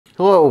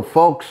Hello,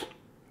 folks.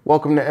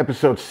 Welcome to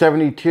episode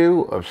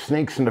 72 of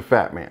Snakes and the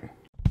Fat Man.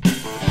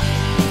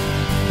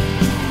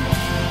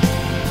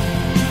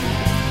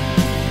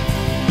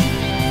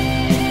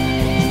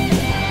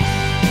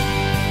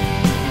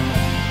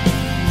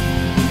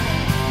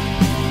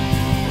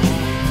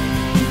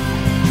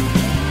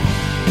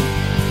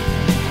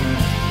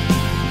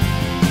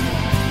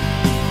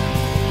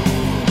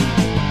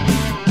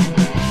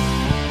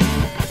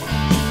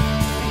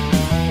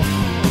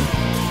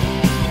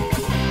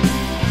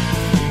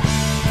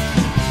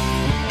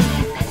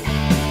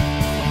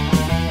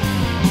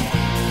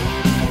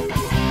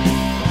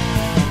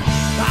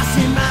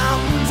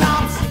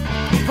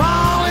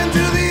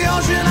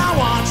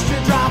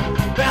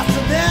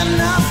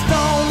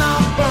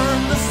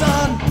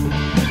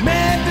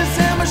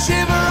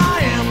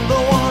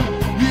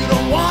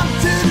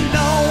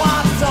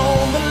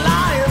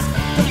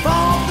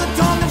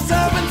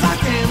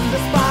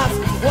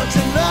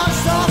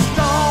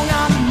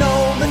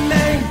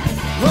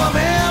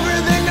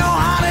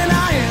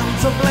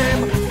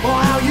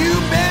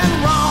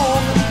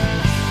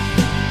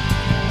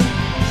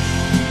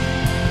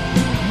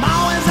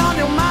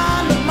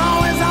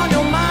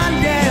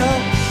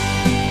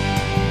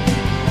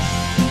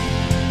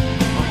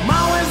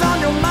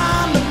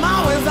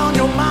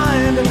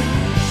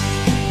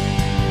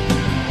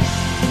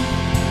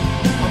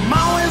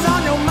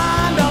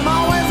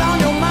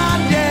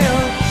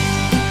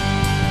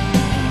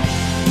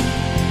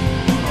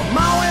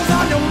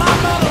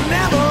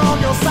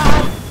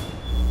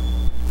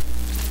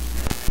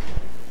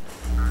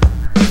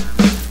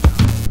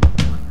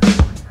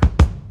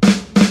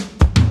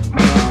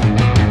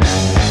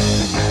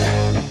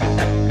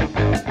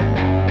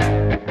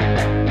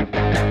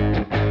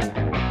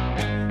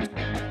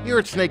 Here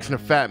at Snakes and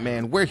the Fat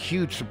Man, we're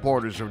huge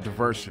supporters of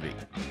diversity.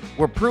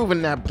 We're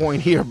proving that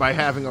point here by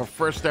having our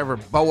first ever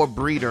boa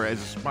breeder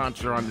as a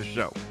sponsor on the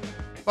show.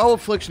 Boa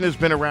Affliction has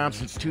been around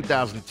since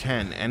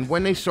 2010, and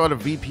when they saw the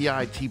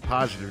VPI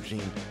T-positive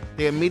gene,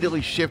 they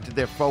immediately shifted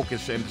their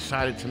focus and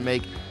decided to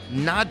make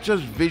not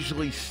just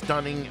visually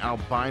stunning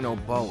albino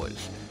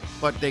boas,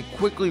 but they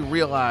quickly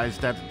realized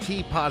that the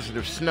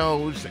T-positive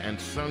snows and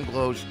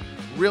sunglows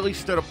really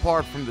stood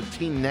apart from the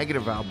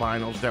T-negative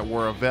albinos that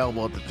were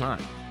available at the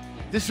time.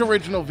 This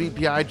original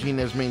VPI gene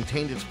has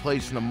maintained its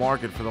place in the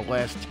market for the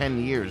last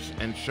 10 years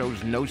and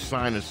shows no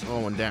sign of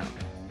slowing down.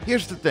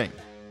 Here's the thing.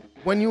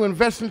 When you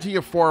invest into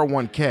your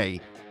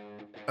 401k,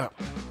 a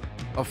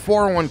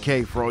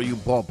 401k for all you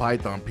ball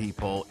python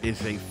people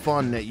is a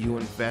fund that you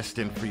invest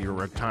in for your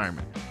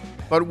retirement.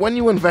 But when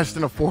you invest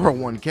in a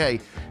 401k,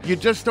 you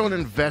just don't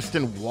invest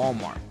in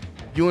Walmart.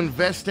 You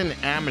invest in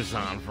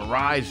Amazon,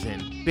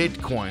 Verizon,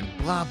 Bitcoin,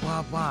 blah,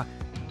 blah, blah.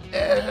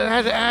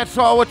 That's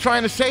all we're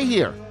trying to say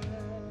here.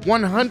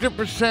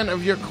 100%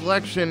 of your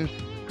collection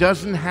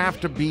doesn't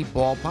have to be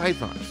ball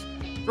pythons.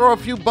 Throw a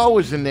few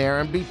boas in there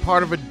and be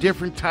part of a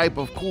different type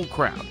of cool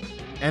crowd.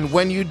 And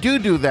when you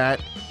do that,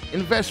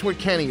 invest with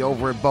Kenny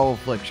over at Boa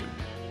Affliction.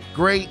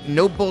 Great,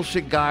 no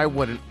bullshit guy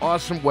with an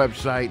awesome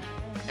website.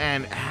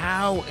 And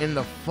how in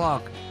the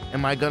fuck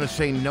am I gonna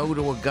say no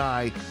to a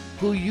guy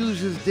who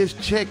uses this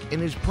chick in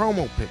his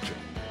promo picture?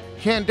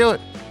 Can't do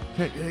it.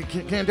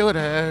 Can't do it.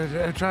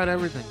 I tried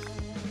everything.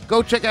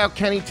 Go check out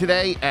Kenny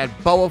today at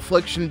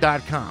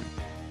boaffliction.com.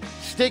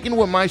 Sticking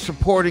with my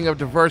supporting of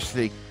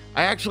diversity,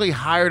 I actually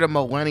hired a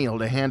millennial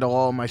to handle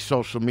all of my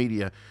social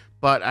media,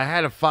 but I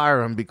had to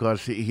fire him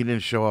because he didn't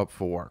show up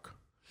for work.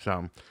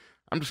 So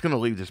I'm just going to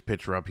leave this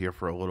picture up here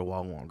for a little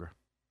while longer.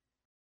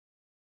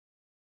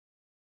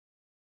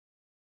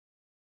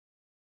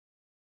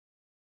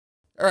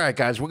 All right,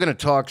 guys, we're going to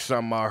talk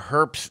some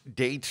herps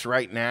dates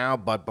right now,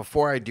 but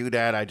before I do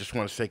that, I just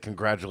want to say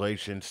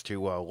congratulations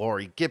to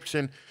Lori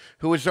Gibson,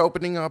 who is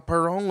opening up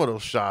her own little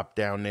shop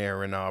down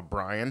there in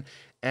Bryan.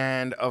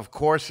 And, of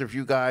course, if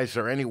you guys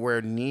are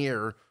anywhere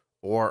near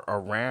or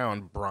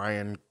around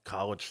Bryan,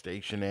 College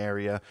Station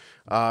area,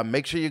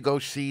 make sure you go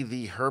see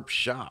the herp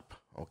shop.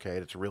 Okay,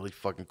 it's a really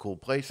fucking cool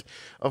place.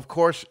 Of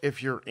course,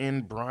 if you're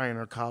in Bryan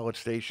or College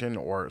Station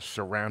or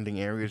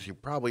surrounding areas, you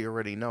probably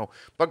already know.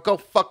 But go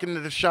fucking to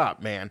the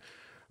shop, man.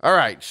 All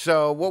right,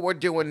 so what we're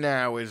doing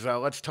now is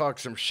let's talk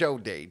some show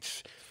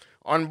dates.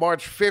 On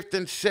March 5th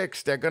and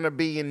 6th, they're going to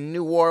be in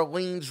New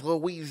Orleans,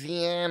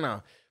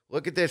 Louisiana.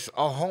 Look at this,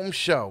 a home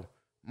show.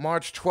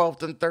 March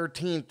 12th and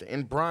 13th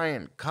in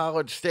Bryan,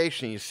 College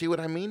Station. You see what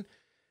I mean?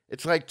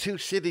 It's like two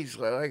cities,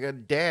 like a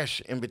dash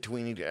in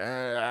between each.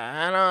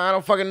 I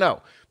don't fucking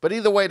know. But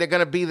either way, they're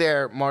going to be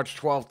there March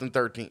 12th and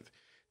 13th.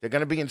 They're going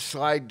to be in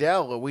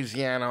Slidell,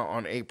 Louisiana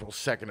on April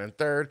 2nd and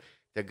 3rd.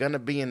 They're going to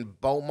be in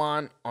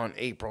Beaumont on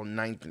April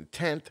 9th and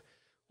 10th.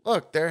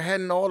 Look, they're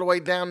heading all the way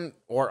down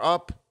or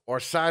up or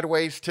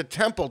sideways to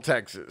Temple,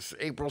 Texas,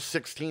 April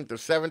 16th or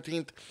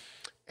 17th.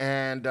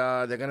 And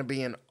they're going to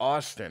be in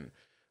Austin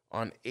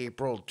on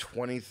April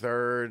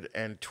 23rd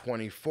and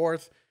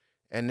 24th.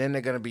 And then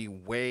they're going to be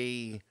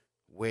way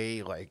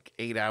like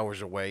 8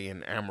 hours away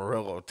in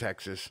Amarillo,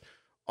 Texas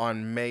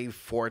on May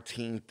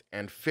 14th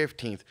and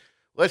 15th.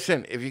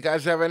 Listen, if you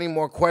guys have any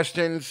more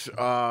questions,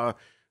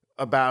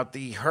 about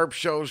the Herp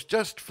shows,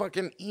 just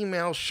fucking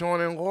email Sean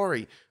and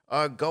Lori.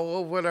 Go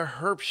over to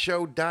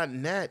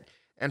herpshow.net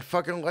and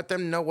fucking let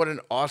them know what an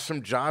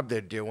awesome job they're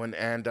doing.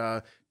 And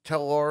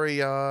tell Lori,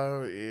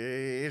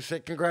 say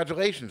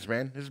congratulations,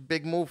 man. This is a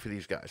big move for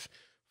these guys.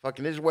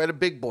 Fucking this is where the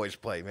big boys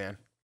play, man.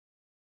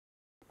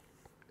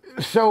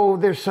 So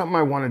there's something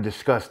I want to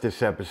discuss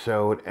this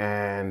episode,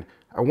 and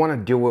I want to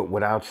do it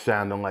without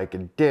sounding like a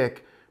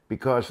dick,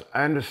 because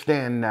I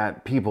understand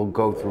that people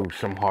go through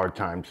some hard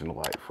times in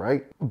life,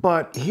 right?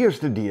 But here's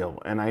the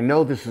deal, and I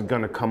know this is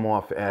going to come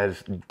off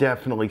as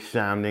definitely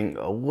sounding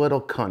a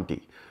little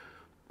cunty,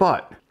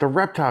 but the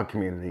reptile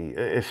community,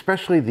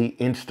 especially the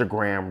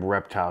Instagram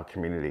reptile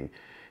community,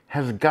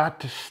 has got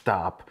to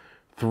stop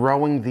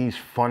throwing these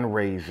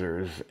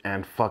fundraisers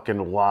and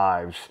fucking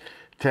lives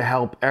to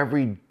help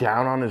every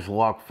down on his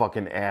luck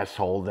fucking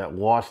asshole that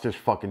lost his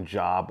fucking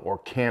job or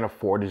can't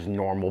afford his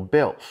normal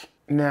bills.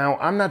 Now,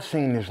 I'm not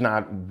saying there's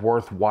not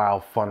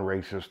worthwhile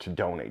fundraisers to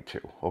donate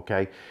to,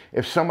 okay?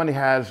 If somebody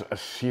has a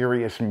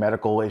serious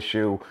medical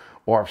issue,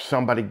 or if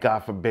somebody,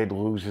 God forbid,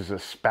 loses a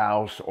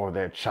spouse or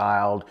their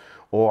child,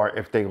 or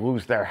if they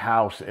lose their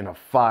house in a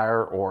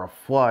fire or a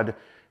flood,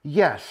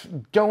 yes,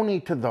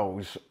 donate to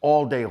those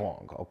all day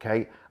long,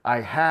 okay?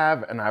 I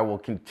have and I will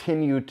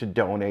continue to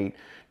donate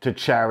to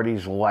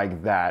charities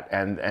like that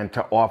and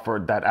to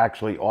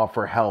actually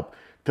offer help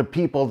to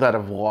people that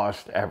have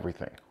lost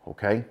everything,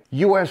 okay?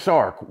 US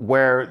Ark,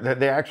 where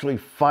they actually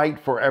fight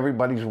for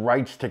everybody's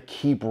rights to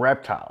keep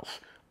reptiles.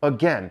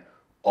 Again,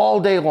 all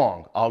day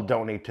long, I'll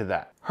donate to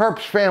that.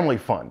 Herp's Family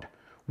Fund,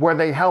 where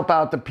they help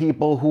out the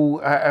people who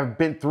have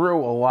been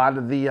through a lot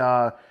of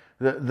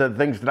the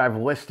things that I've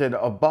listed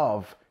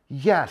above.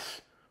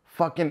 Yes,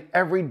 fucking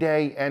every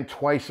day and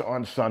twice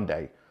on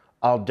Sunday,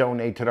 I'll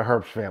donate to the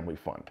Herp's Family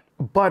Fund.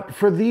 But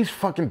for these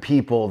fucking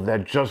people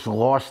that just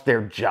lost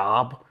their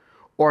job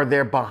or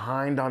they're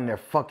behind on their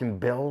fucking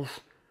bills,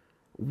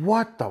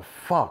 what the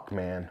fuck,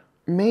 man?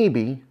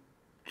 Maybe,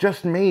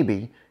 just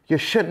maybe, you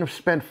shouldn't have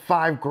spent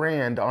 $5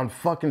 grand on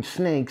fucking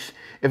snakes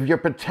if you're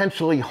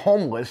potentially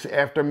homeless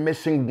after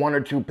missing 1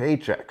 or 2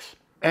 paychecks.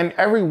 And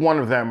every one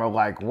of them are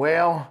like,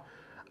 well,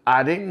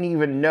 I didn't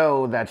even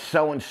know that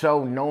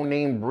so-and-so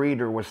no-name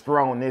breeder was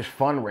throwing this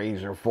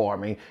fundraiser for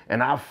me,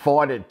 and I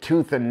fought it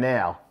tooth and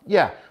nail.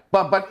 Yeah,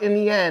 but in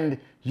the end,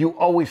 you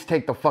always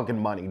take the fucking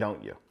money,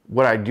 don't you?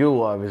 What I do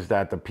love is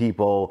that the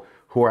people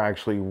who are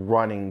actually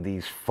running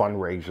these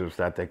fundraisers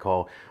that they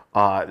call,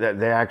 that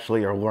they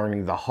actually are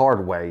learning the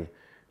hard way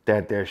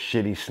that their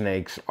shitty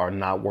snakes are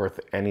not worth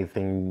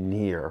anything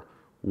near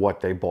what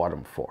they bought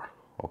them for.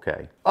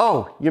 Okay.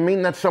 Oh, you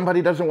mean that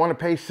somebody doesn't want to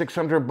pay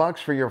 $600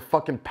 for your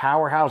fucking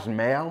powerhouse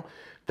male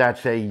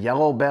that's a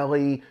yellow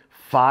belly,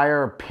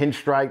 fire,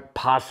 pinstripe,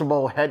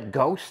 possible het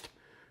ghost?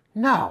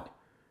 No,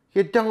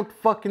 you don't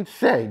fucking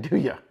say, do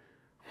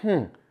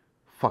you?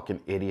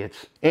 Fucking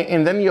idiots.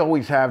 And then you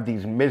always have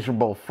these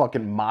miserable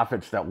fucking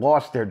Moffats that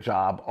lost their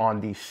job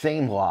on the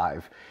same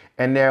live,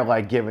 and they're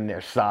like giving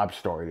their sob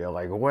story. They're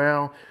like,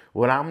 well,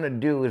 what I'm gonna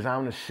do is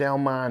I'm gonna sell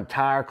my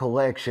entire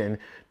collection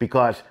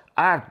because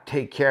I have to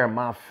take care of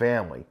my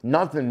family.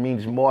 Nothing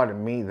means more to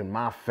me than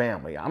my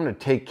family. I'm gonna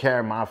take care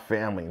of my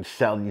family and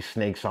sell these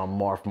snakes on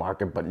Morph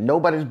Market, but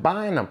nobody's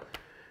buying them.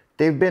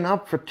 They've been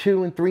up for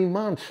 2 and 3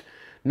 months.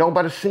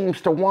 Nobody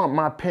seems to want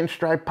my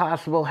pinstripe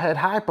possible het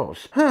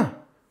hypos.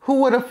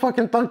 Who would have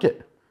fucking thunk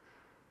it?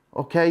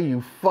 Okay,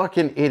 you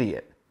fucking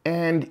idiot.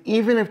 And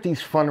even if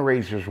these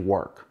fundraisers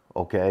work,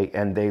 okay,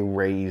 and they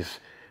raise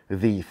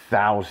the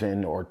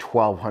 $1,000 or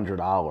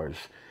 $1,200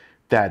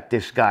 that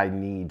this guy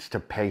needs to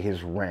pay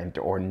his rent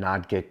or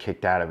not get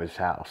kicked out of his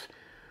house,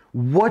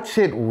 what's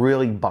it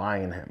really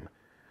buying him?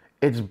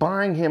 It's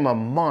buying him a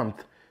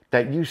month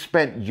that you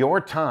spent your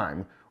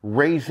time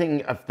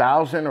raising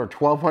 $1,000 or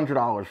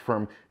 $1,200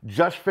 from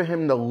just for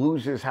him to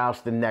lose his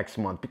house the next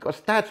month,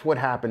 because that's what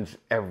happens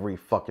every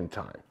fucking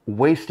time.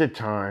 Wasted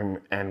time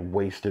and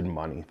wasted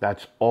money.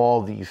 That's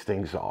all these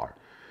things are.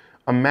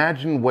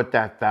 Imagine what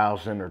that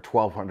 $1,000 or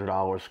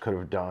 $1,200 could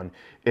have done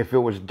if it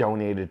was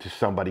donated to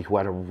somebody who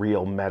had a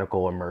real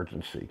medical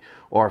emergency,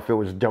 or if it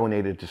was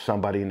donated to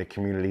somebody in the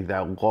community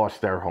that lost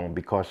their home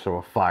because of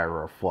a fire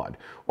or a flood.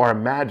 Or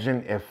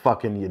imagine if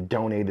fucking you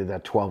donated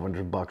that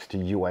 $1,200 to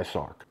US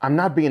Ark. I'm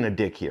not being a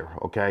dick here,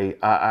 okay?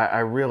 I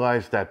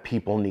realize that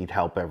people need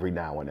help every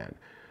now and then.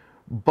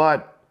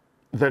 But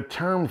the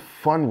term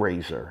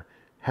fundraiser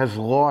has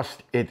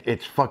lost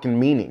its fucking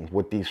meaning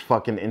with these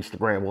fucking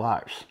Instagram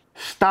lives.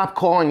 Stop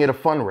calling it a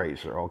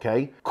fundraiser,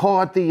 okay?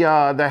 Call it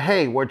the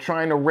hey, we're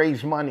trying to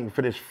raise money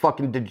for this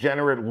fucking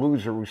degenerate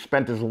loser who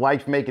spent his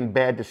life making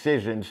bad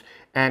decisions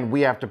and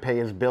we have to pay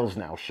his bills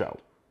now show,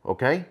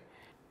 okay?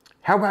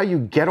 How about you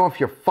get off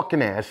your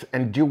fucking ass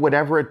and do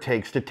whatever it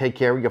takes to take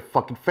care of your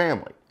fucking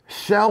family?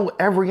 Sell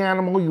every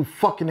animal you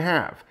fucking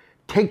have.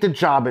 Take the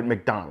job at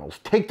McDonald's.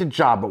 Take the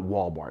job at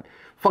Walmart.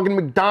 Fucking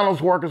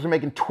McDonald's workers are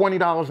making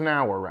 $20 an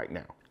hour right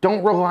now.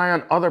 Don't rely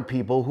on other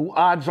people who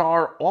odds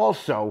are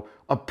also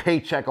a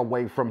paycheck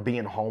away from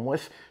being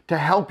homeless to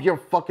help your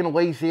fucking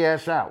lazy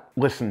ass out.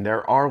 Listen,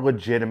 there are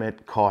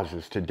legitimate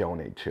causes to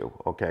donate to,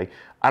 okay?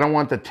 I don't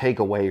want the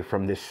takeaway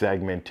from this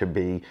segment to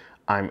be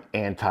I'm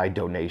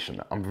anti-donation.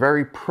 I'm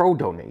very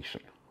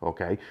pro-donation,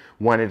 okay?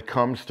 When it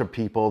comes to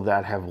people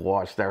that have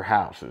lost their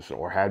houses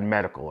or had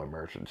medical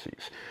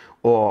emergencies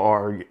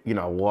or you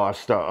know,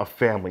 lost a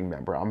family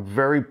member. I'm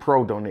very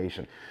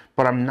pro-donation.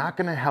 But I'm not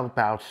going to help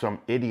out some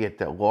idiot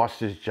that lost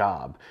his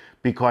job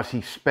because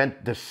he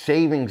spent the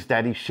savings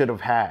that he should have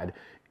had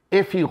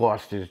if he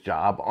lost his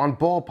job on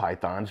ball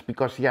pythons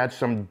because he had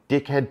some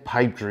dickhead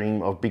pipe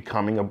dream of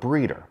becoming a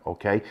breeder,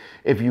 okay?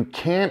 If you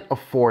can't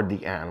afford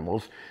the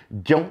animals,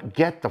 don't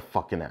get the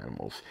fucking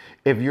animals.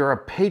 If you're a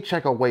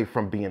paycheck away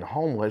from being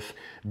homeless,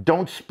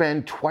 don't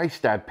spend twice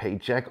that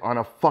paycheck on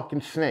a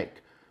fucking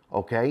snake,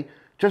 okay?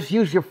 Just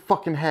use your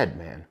fucking head,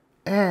 man.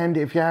 And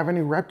if you have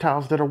any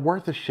reptiles that are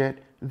worth a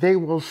shit, they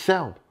will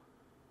sell.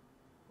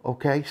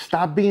 Okay?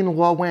 Stop being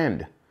low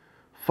end.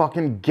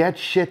 Fucking get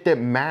shit that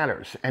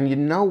matters. And you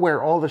know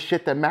where all the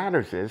shit that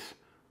matters is?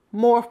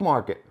 Morph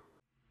Market.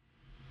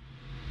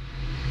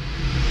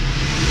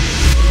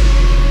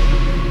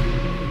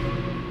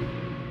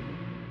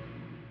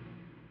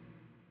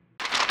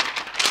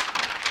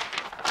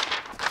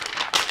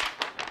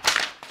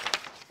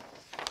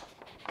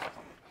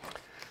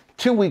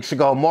 Two weeks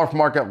ago, Morph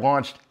Market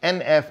launched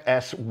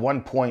NFS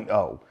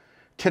 1.0.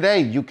 Today,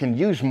 you can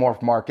use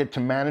Morph Market to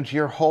manage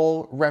your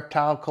whole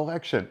reptile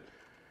collection.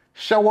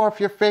 Show off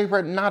your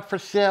favorite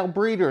not-for-sale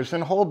breeders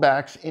and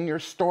holdbacks in your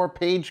store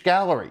page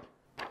gallery.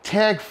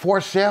 Tag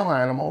for sale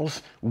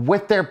animals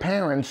with their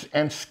parents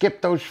and skip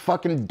those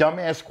fucking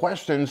dumbass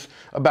questions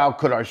about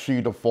could I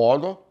see the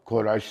father?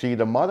 Could I see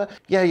the mother?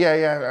 Yeah,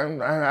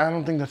 I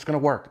don't think that's gonna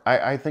work.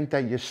 I think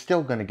that you're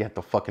still gonna get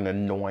the fucking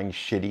annoying,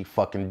 shitty,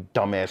 fucking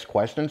dumbass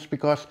questions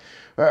because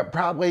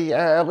probably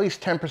at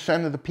least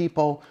 10% of the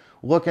people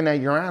looking at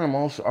your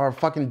animals are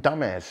fucking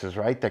dumbasses,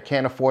 right? That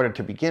can't afford it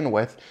to begin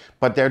with,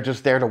 but they're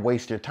just there to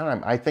waste your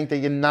time. I think that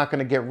you're not going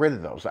to get rid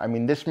of those. I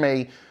mean, this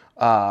may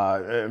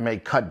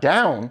cut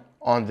down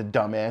on the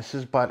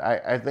dumbasses, but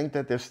I think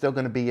that there's still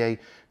going to be a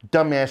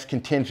dumbass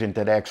contingent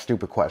that asks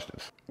stupid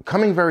questions.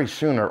 Coming very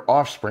soon are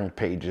offspring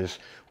pages,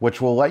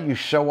 which will let you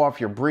show off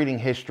your breeding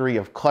history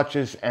of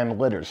clutches and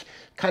litters.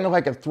 Kind of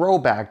like a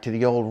throwback to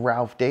the old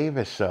Ralph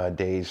Davis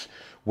days,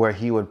 where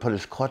he would put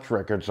his clutch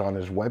records on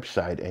his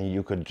website and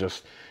you could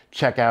just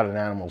check out an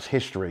animal's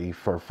history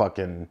for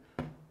fucking,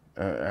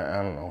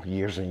 I don't know,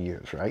 years and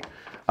years, right?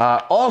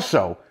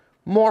 Also,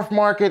 Morph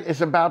Market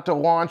is about to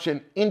launch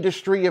an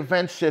industry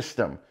event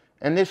system.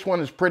 And this one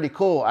is pretty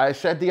cool. I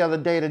said the other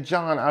day to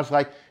John, I was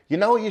like, you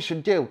know what you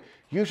should do?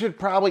 You should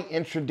probably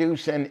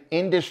introduce an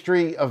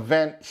industry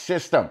event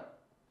system,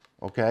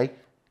 okay?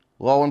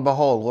 Lo and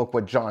behold, look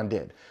what John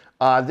did.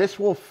 This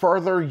will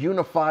further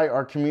unify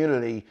our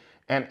community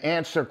and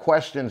answer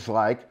questions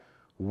like,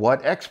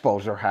 what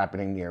expos are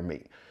happening near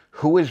me?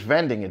 Who is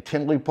vending at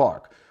Tinley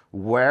Park?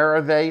 Where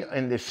are they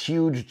in this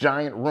huge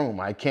giant room?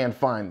 I can't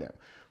find them.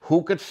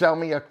 Who could sell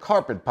me a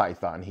carpet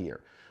python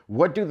here?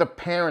 What do the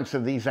parents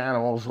of these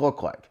animals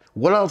look like?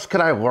 What else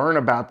could I learn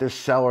about this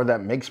seller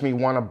that makes me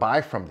want to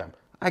buy from them?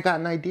 I got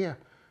an idea.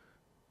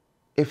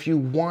 If you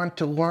want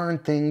to learn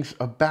things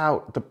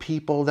about the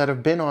people that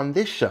have been on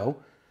this show,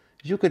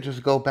 you could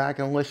just go back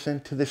and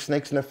listen to the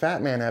Snakes and the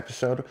Fat Man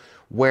episode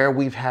where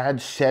we've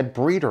had Seth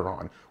Breedlove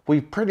on.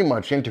 We've pretty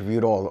much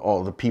interviewed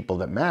all the people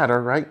that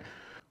matter, right?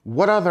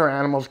 What other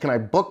animals can I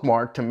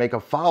bookmark to make a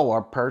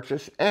follow-up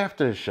purchase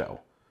after the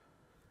show?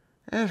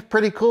 And it's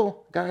pretty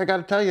cool. I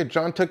gotta tell you,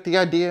 John took the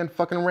idea and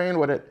fucking ran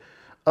with it.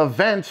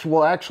 Events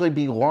will actually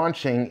be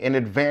launching in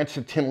advance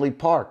of Tinley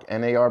Park,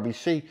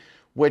 NARBC,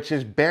 which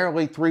is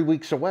barely 3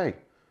 weeks away.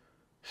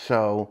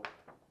 So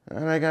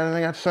they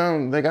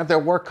got their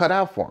work cut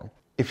out for them.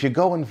 If you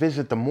go and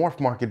visit the Morph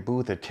Market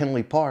booth at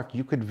Tinley Park,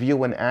 you could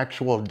view an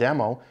actual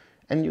demo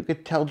and you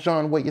could tell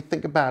John what you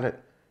think about it.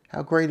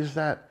 How great is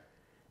that?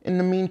 In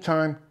the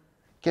meantime,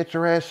 get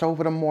your ass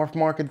over to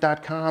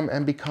morphmarket.com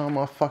and become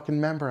a fucking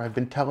member. I've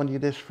been telling you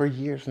this for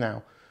years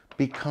now.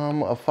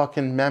 Become a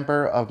fucking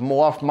member of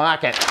Morph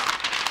Market.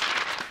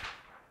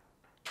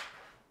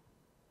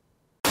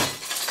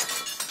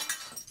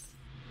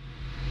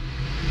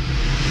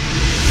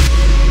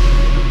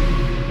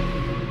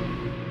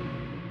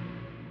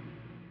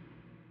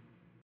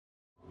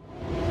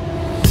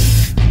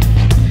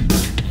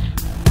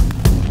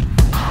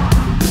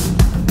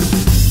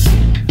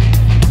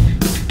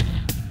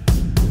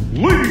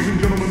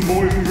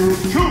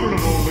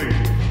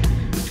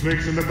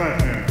 Snakes and the Fat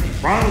Man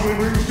proudly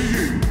brings to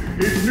you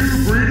its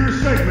new breeder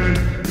segment,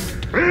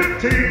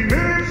 15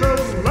 Minutes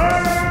of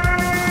Lame!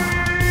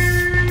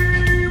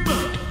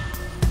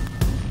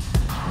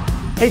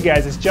 Hey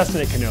guys, it's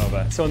Justin at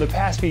Canova. So in the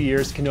past few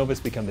years, Canova's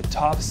become the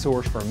top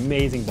source for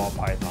amazing ball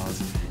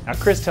pythons. Now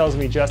Chris tells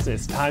me, Justin,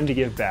 it's time to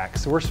give back.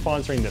 So we're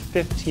sponsoring the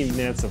 15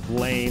 Minutes of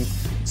Lame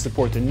to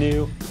support the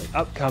new and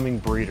upcoming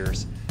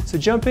breeders. So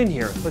jump in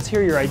here, let's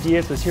hear your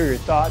ideas, let's hear your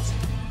thoughts.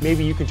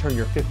 maybe you can turn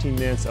your 15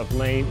 minutes of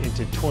lame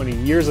into 20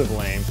 years of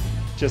lame,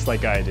 just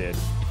like I did.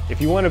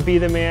 If you want to be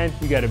the man,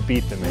 you got to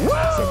beat the man.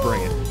 So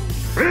bring it.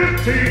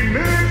 15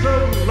 minutes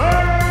of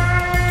lame!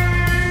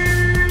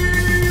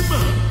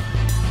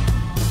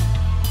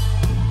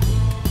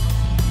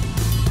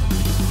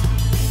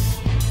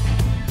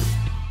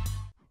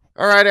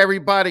 All right,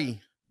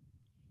 everybody.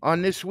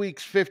 On this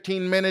week's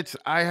 15 Minutes,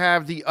 I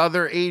have the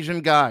other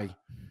Asian guy,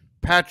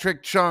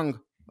 Patrick Chung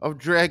of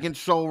Dragon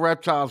Soul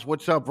Reptiles.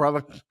 What's up,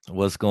 brother?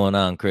 What's going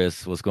on,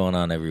 Chris? What's going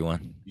on,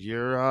 everyone?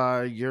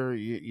 I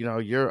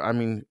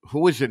mean,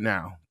 who is it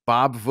now?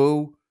 Bob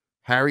Vu,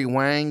 Harry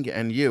Wang,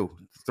 and you.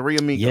 Three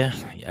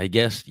amigos.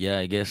 Yeah,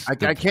 I guess. I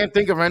can't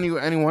think of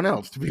anyone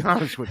else, to be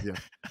honest with you.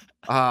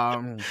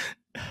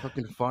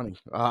 Fucking funny.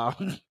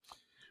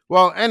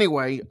 Well,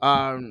 anyway,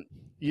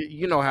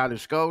 you know how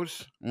this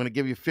goes. I'm gonna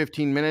give you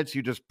 15 minutes.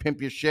 You just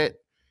pimp your shit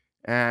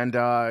and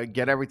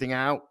get everything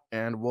out,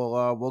 and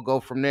we'll go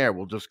from there.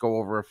 We'll just go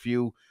over a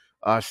few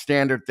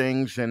standard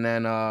things, and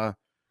then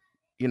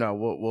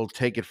we'll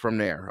take it from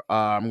there.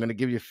 I'm gonna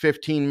give you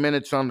 15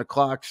 minutes on the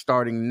clock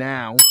starting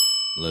now.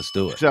 Let's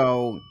do it.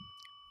 So,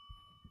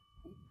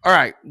 all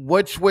right,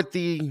 what's with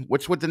the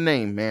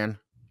name, man?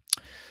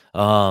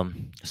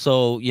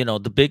 So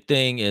the big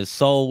thing is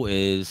Seoul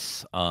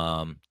is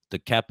the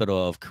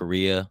capital of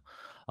Korea.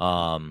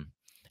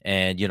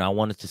 And I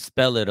wanted to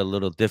spell it a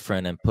little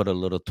different and put a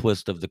little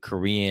twist of the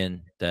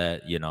Korean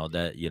that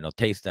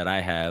taste that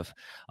I have.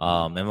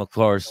 And of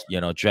course,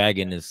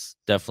 dragon is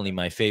definitely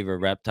my favorite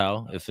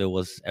reptile, if it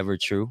was ever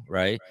true,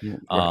 right?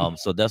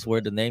 So that's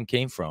where the name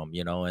came from,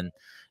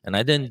 and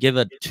I didn't give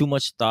it too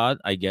much thought,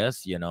 I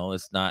guess.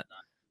 It's not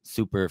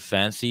super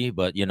fancy,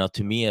 but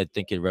to me, I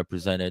think it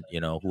represented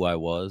who I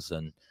was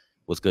and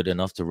was good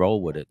enough to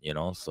roll with it,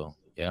 so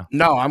yeah.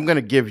 No, I'm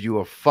gonna give you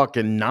a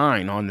fucking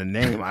 9 on the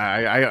name.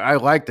 I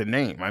like the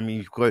name. I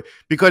mean,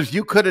 because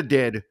you could have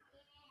did,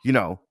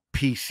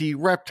 PC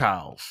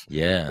Reptiles,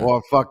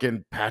 or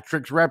fucking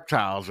Patrick's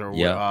Reptiles, or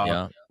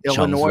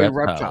Illinois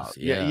Reptiles.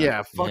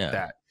 Yeah, fuck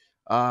that.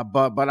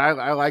 But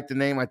I like the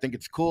name. I think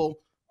it's cool.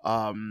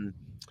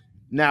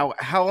 Now,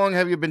 how long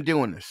have you been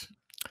doing this?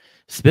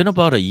 It's been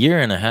about 1.5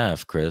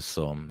 years, Chris.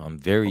 So I'm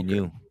very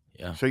new.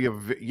 Yeah. So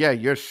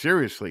you're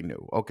seriously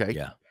new. Okay.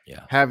 Yeah.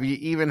 Have you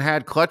even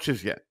had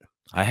clutches yet?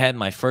 I had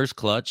my first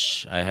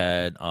clutch. I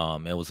had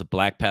it was a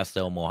black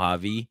pastel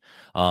Mojave,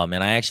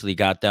 and I actually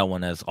got that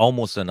one as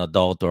almost an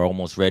adult or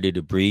almost ready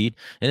to breed.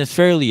 And it's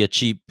fairly a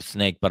cheap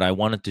snake, but I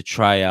wanted to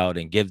try out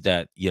and give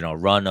that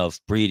run of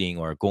breeding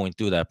or going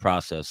through that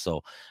process.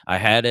 So I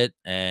had it,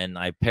 and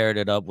I paired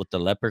it up with the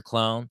leopard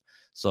clown.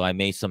 So I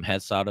made some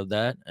heads out of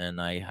that, and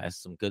I had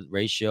some good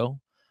ratio.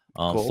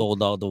 Cool.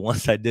 Sold all the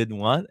ones I didn't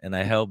want, and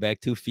I held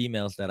back 2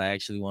 females that I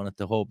actually wanted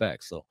to hold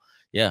back. So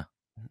yeah.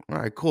 All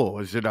right, cool.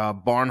 Is it a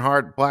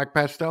Barnhart black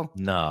pastel?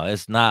 No,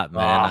 it's not,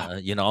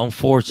 man.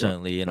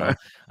 Unfortunately,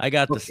 I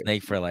got the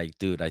snake for I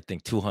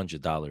think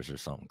 $200 or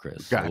something,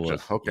 Chris. Gotcha.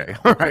 Okay.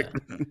 All right.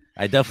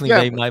 I definitely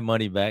made my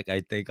money back,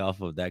 I think,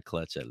 off of that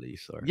clutch at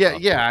least.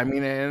 Yeah. I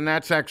mean, and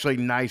that's actually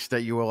nice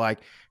that you were like,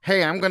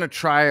 hey, I'm gonna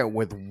try it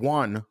with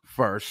one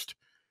first,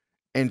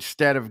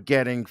 instead of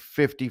getting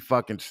 50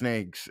 fucking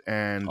snakes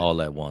and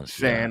all at once,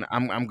 saying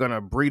I'm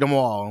gonna breed them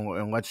all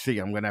and let's see,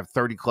 I'm gonna have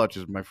 30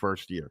 clutches my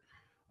first year.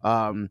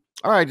 All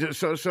right,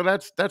 so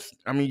that's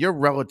I mean, you're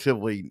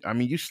relatively, I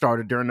mean, you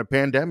started during the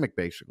pandemic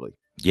basically.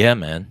 Yeah,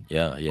 man.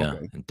 Yeah.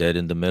 Okay. Dead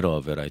in the middle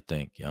of it, I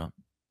think. Yeah.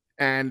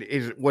 And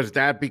was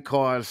that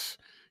because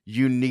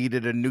you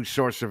needed a new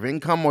source of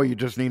income, or you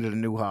just needed a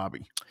new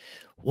hobby?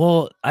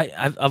 Well,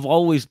 I've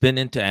always been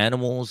into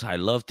animals. I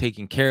love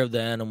taking care of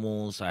the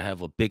animals. I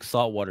have a big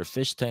saltwater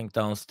fish tank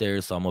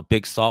downstairs, so I'm a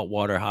big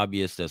saltwater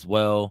hobbyist as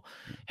well.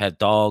 Had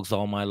dogs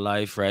all my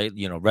life, right?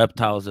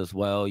 Reptiles as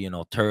well,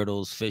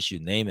 turtles, fish, you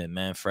name it,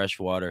 man,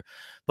 freshwater.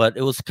 But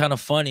it was kind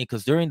of funny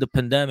because during the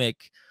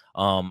pandemic,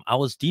 I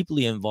was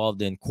deeply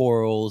involved in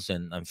corals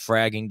and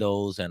fragging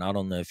those. And I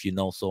don't know if you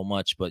know so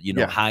much, but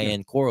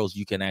high-end corals,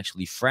 you can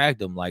actually frag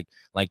them like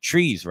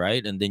trees,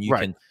 right? And then you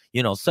can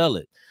sell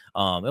it.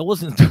 It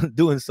wasn't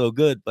doing so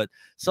good, but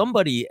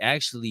somebody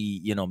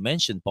actually,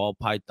 mentioned ball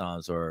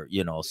pythons or,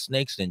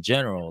 snakes in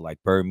general, like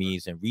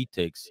Burmese and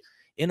retics,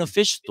 in a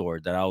fish store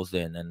that I was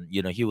in. And,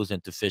 he was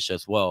into fish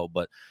as well.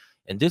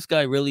 And this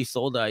guy really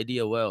sold the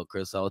idea well,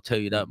 Chris. I'll tell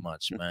you that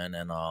much, man.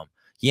 And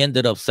he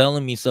ended up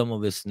selling me some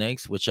of his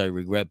snakes, which I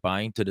regret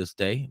buying to this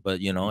day.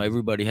 But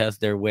everybody has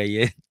their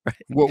way in. Right?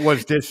 What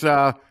was this?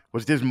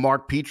 Was this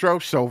Mark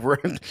Petros over?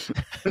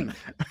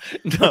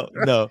 No.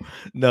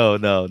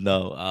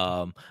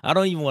 I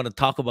don't even want to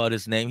talk about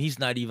his name. He's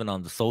not even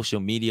on the social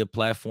media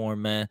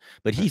platform, man.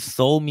 But he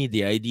sold me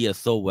the idea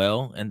so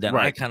well, and then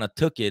I kind of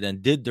took it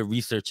and did the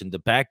research in the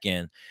back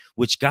end,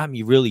 which got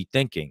me really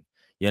thinking.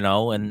 And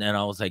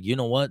I was like, you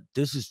know what?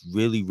 This is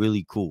really,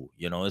 really cool.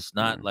 It's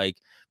not like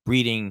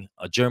breeding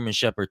a German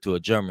Shepherd to a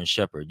German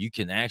Shepherd. You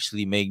can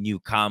actually make new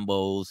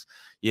combos,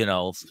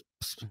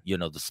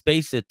 the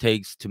space it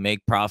takes to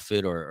make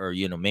profit or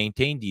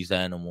maintain these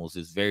animals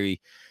is very,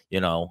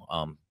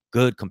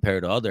 good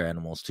compared to other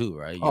animals too,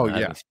 right? Oh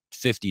yeah, having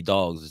 50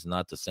 dogs is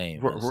not the same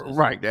as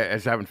right.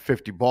 As having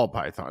 50 ball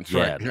pythons,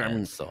 right? yeah, I man.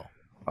 mean, So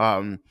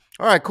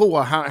all right, cool.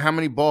 Well, how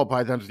many ball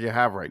pythons do you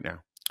have right now?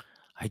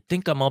 I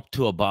think I'm up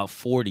to about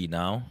 40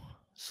 now.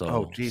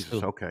 Oh So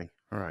Jesus, okay,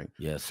 all right.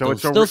 yeah, So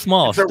still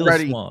small, it's still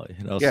already small.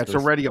 yeah, it's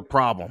Still already a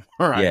problem.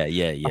 All right.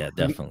 yeah,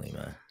 definitely,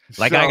 man.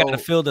 Like I gotta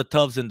So fill the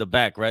tubs in the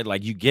back, right?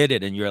 Like you get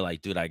it, and you're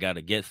like, dude, I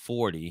gotta get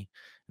 40,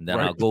 and then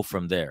right, I'll go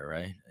from there,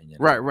 right? And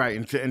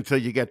right. Until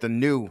you get the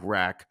new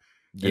rack,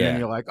 and then yeah,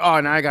 you're like, oh,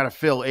 now I got to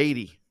fill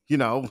 80. You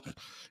know,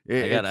 I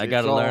it's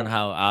gotta learn all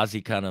how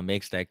Ozzy kind of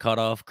makes that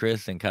cutoff,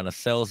 Chris, and kind of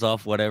sells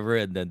off whatever,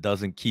 and then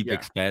doesn't keep yeah.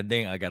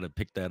 expanding. I gotta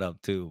pick that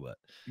up too, but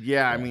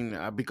Yeah, I yeah,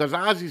 mean, because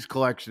Ozzy's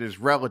collection is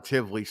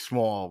relatively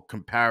small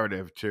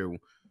comparative to,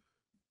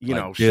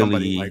 like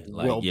somebody like Billy,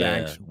 like Will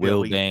yeah, Banks,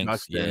 Will Billy,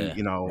 Banks, Justin, yeah,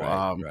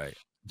 right, right.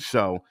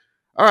 so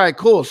all right,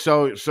 cool.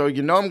 So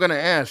I'm gonna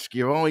ask,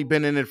 you've only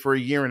been in it for a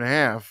year and a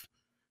half.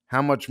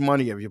 How much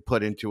money have you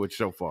put into it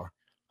so far?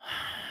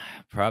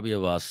 Probably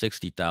about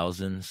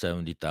 60,000,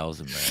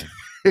 70,000, man.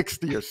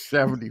 60 or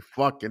 70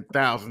 fucking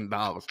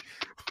 $1,000.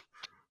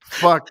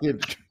 Fucking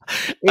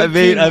I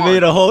 18 made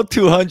months. a whole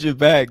 200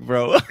 back,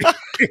 bro.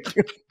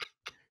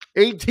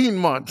 18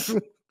 months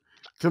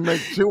to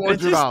make It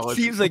just $200.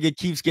 seems like it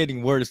keeps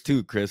getting worse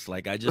too, Chris.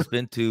 Like I just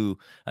went to,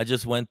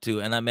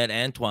 and I met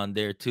Antoine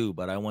there too,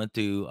 but I went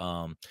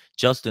to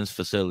Justin's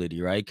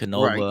facility, right?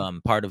 Right. Canova.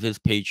 I'm part of his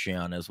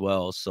Patreon as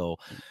well. So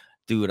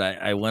dude,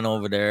 I went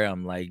over there.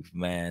 I'm like,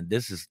 man,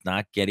 this is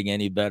not getting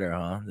any better,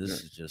 huh? This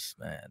is just,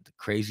 man, the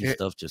crazy Eh,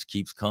 stuff just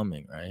keeps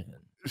coming, right?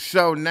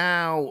 So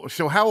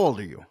how old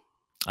are you?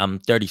 I'm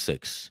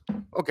 36.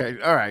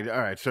 Okay, all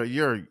right. So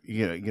you're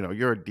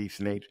you're a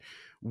decent age.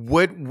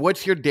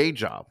 What's your day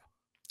job?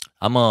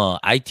 I'm a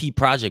IT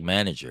project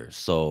manager.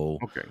 So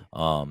Okay.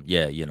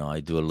 yeah, I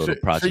do a So little so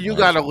project you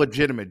got a management.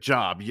 legitimate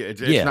job.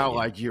 It's Yeah, not yeah.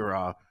 like you're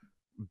a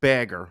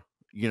beggar,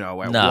 at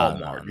No,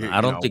 Walmart. no.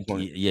 I don't think.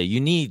 Yeah, you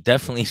need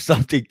definitely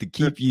something to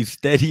keep you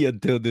steady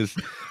until this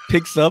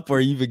picks up, or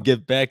even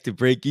get back to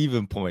break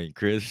even point,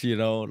 Chris.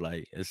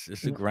 Like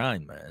it's a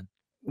grind, man.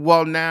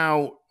 Well,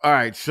 now, all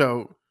right.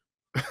 So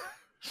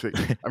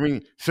I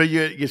mean, so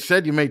you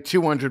said you made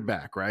 200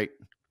 back, right?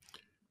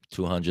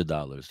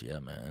 $200, yeah,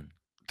 man.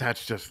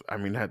 That's just, I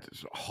mean,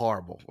 that's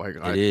horrible.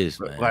 It is,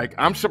 man.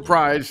 I'm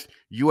surprised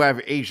you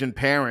have Asian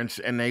parents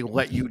and they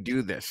let you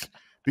do this,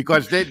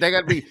 because they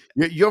got to be,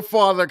 your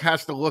father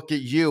has to look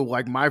at you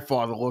like my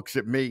father looks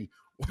at me.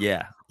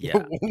 Yeah, yeah.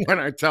 When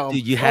I tell him,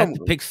 Dude, you had to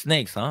pick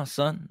snakes, huh,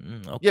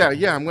 son? Okay.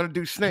 yeah, I'm going to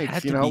do It snakes,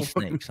 had to be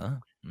snakes, huh?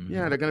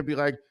 Yeah, they're going to be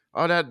like,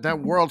 oh, that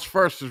world's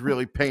first is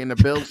really paying the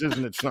bills,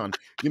 isn't it, son?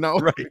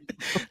 Right,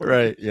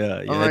 right. Yeah,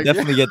 I'm I like,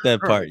 definitely get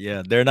that yeah. part.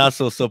 Yeah, they're not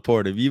so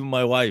supportive. Even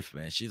my wife,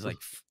 man, she's like,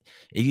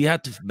 if you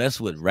have to mess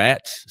with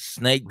rats,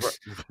 snakes,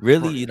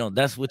 really, Right.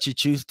 that's what you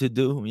choose to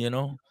do,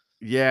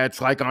 Yeah, it's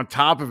like, on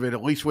top of it,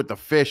 at least with the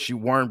fish, you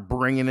weren't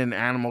bringing in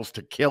animals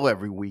to kill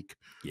every week,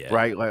 Yeah,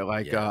 right?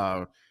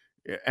 yeah.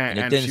 And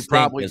it And didn't she stink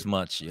probably, as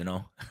much,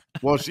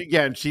 well,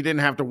 and she didn't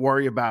have to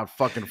worry about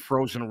fucking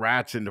frozen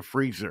rats in the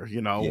freezer,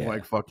 Yeah,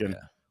 like fucking,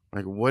 yeah,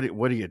 like what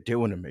are you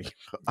doing to me?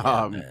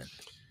 yeah, man.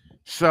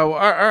 So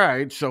all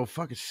right, so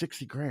fucking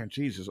 60 grand,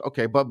 Jesus.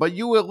 Okay, but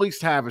you at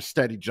least have a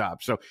steady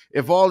job. So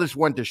if all this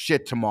went to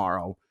shit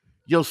tomorrow,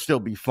 you'll still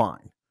be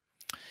fine,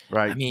 I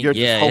right? mean, You're just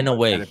yeah, in a hoping that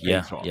way, it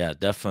yeah, pays off. yeah,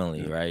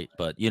 definitely, Yeah. right?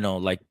 But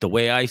like the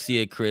way I see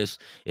it, Chris,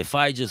 if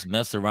I just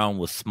mess around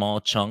with small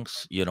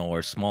chunks,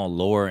 or small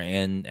lower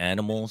end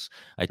animals,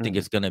 I think Mhm.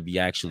 it's gonna be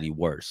actually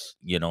worse,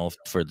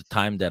 for the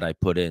time that I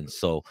put in.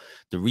 So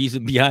the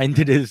reason behind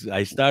it is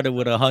I started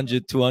with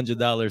 $100,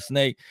 $200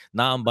 snake.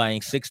 Now I'm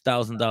buying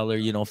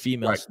 $6,000,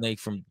 female Right, snake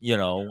from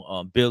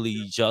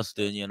Billy,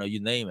 Justin, you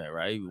name it,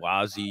 right?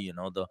 Wazzy,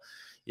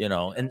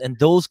 and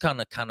those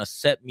kind of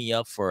set me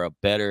up for a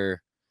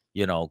better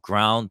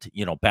ground,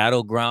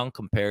 battleground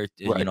compared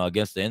to, right.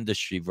 against the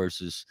industry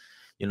versus,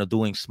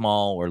 doing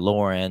small or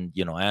lower end,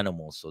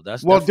 animals. So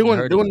that's Well, definitely doing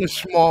hurting the me,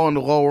 man. small and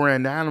the lower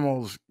end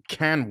animals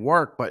can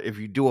work, but if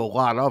you do a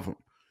lot of them,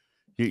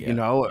 Yeah,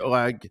 yeah,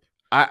 like,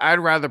 I'd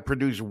rather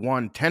produce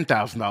one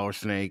 $10,000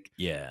 snake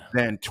yeah.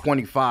 than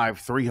 25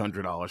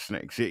 $300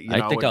 snakes.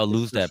 I think I'll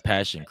It's lose that just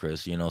passion,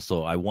 Chris.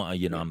 So I want,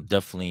 yeah.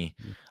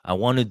 I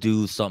want to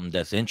do something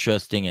that's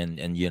interesting and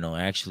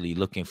actually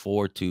looking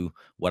forward to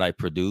what I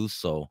produce.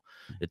 So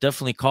it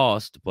definitely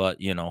cost,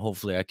 but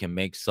hopefully I can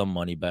make some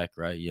money back,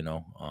 right?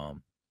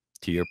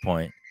 To your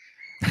point.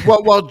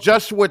 Well,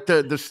 just with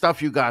the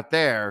stuff you got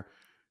there,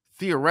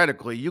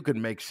 theoretically, you could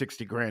make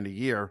 60 grand a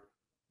year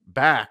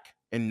back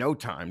in no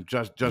time,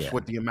 just Yeah,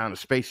 with the amount of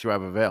space you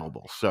have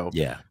available. So,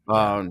 yeah,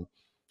 yeah. um,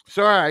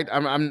 so all right,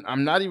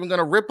 I'm not even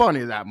gonna rip on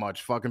you that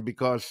much, fucking,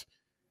 because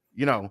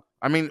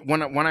I mean,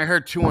 when I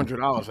heard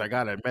 $200, I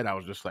gotta admit, I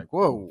was just like,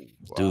 whoa,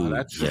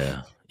 Dude,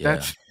 yeah, yeah.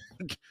 that's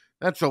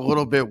that's a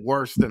little bit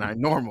worse than I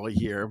normally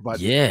hear,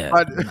 Yeah,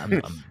 but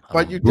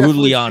but I'm you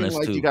brutally definitely seem honest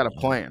like you too. got a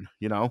plan.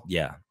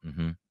 Yeah.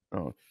 Hmm.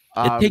 Oh,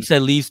 It um, takes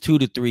at least 2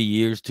 to 3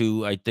 years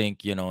to, I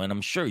think, and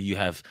I'm sure you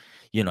have,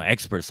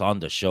 experts on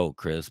the show,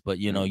 Chris, but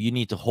you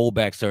need to hold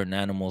back certain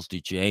animals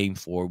that you aim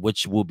for,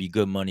 which will be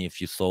good money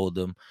if you sold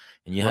them,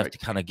 and you have Right. to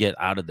kind of get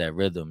out of that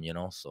rhythm,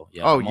 so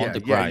yeah, Oh I'm on yeah, the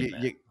yeah. grind, You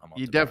man. you, I'm on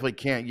you the grind. definitely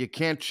can't. You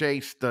can't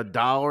chase the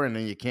dollar, and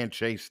then you can't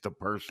chase the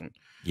person.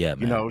 Yeah,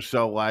 man.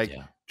 So like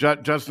Yeah.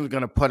 Justin's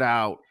gonna put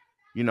out,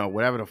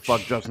 whatever the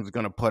fuck Justin's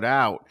gonna put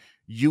out.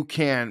 You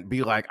can't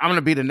be like, I'm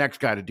gonna be the next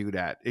guy to do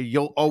that.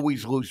 You'll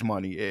always lose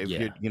money if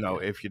Yeah, yeah,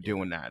 if you're yeah,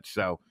 doing that.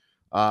 So,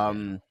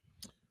 yeah.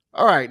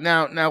 all right,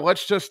 now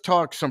let's just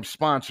talk some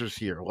sponsors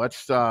here.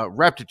 Let's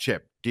Reptichip.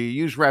 Do you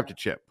use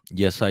Reptichip?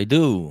 Yes, I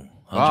do.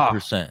 Ah,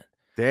 100%.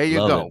 there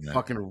you Love it, go. man.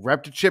 Fucking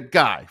Reptichip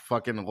guy.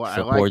 Fucking I like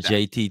Support that.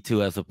 JT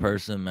too as a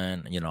person,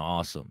 man.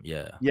 Awesome.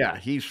 Yeah. Yeah,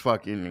 he's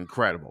fucking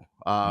incredible.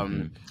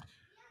 Hmm.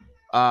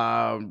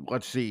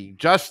 Let's see.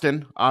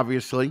 Justin,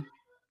 obviously,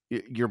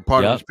 you're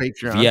part of Yep.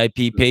 his Patreon.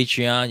 VIP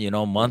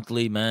Patreon,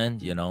 monthly, man.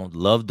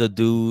 Love the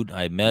dude.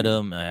 I met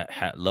him.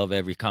 I love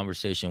every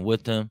conversation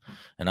with him.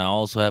 And I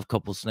also have a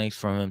couple snakes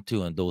from him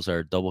too. And those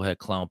are double head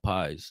clown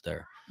pies.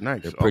 They're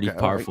Nice. pretty Okay.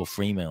 All right. powerful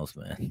females,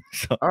 man.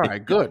 So, All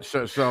right. Good.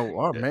 So,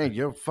 oh yeah. man,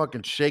 you're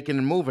fucking shaking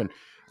and moving.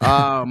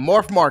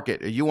 Morph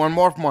Market. Are you on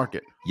Morph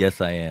Market?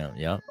 Yes, I am.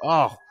 Yeah.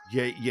 Oh,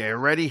 you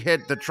already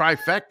hit the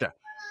trifecta.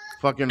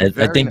 Fucking. I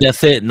Very think nice.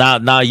 that's it.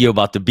 Now you're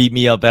about to beat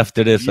me up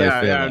after this.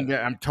 I feel Yeah, like.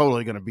 I'm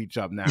totally gonna beat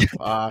you up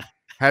now.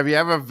 Have you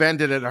ever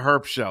vended at a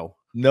herp show?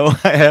 No,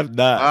 I have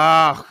not.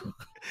 Ah,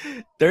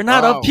 They're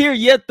not up oh. here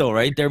yet, though,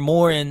 right? They're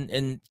more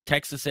in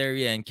Texas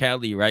area and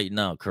Cali right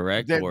now,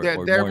 correct? They're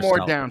or more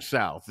south? down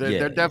south.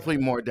 They're definitely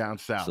more down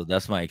south. So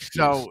that's my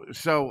excuse.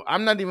 So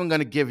I'm not even going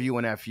to give you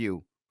an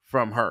FU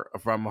from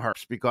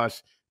herps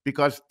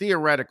because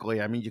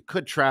theoretically, I mean, you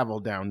could travel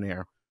down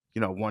there,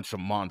 once a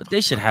month. But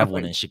they should have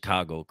one in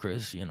Chicago,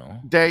 Chris.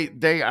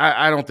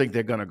 I don't think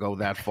they're going to go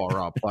that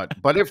far up,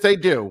 but if they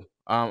do,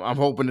 I'm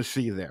hoping to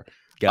see you there.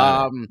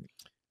 Got it.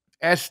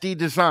 SD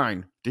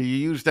Design. Do you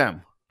use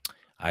them?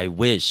 I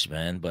wish,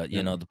 man, but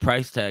the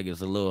price tag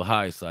is a little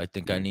high, so I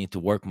think I need to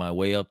work my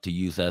way up to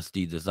use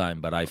SD Design.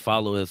 But I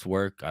follow his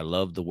work. I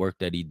love the work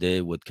that he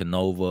did with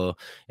Canova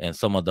and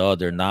some of the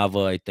other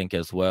Nava, I think,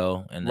 as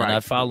well. And then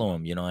I follow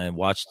him, and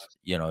watched,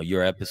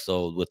 your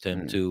episode with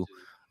him too.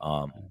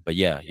 But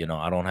yeah,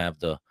 I don't have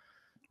the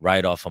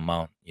write-off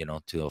amount,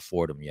 to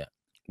afford him yet.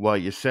 Well,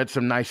 you said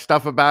some nice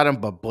stuff about him,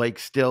 but Blake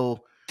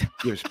still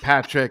gives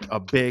Patrick a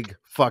big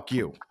fuck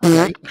you.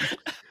 Okay?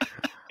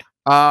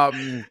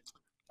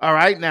 All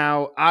right,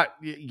 now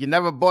you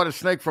never bought a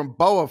snake from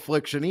Boa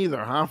Affliction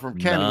either, huh? From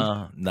Kenny.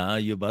 Nah,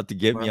 you're about to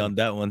get me on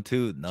that one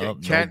too. No,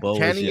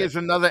 Kenny is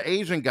another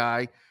Asian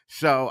guy,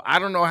 so I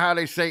don't know how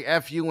they say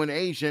F you in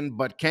Asian,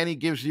 but Kenny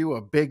gives you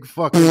a big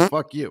fucking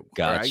fuck you.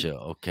 Gotcha.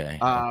 Right?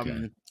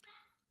 Okay.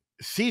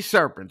 Sea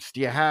serpents.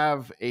 Do you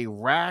have a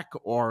rack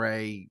or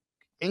a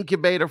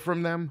incubator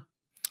from them?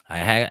 I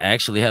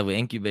actually have an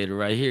incubator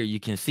right here. You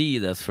can see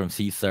that's from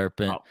Sea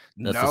Serpent.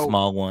 That's a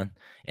small one.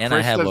 And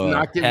Chris I have a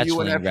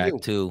hatchling rack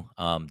too,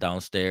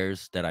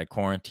 downstairs that I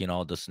quarantine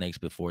all the snakes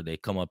before they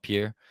come up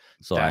here.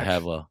 So I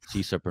have a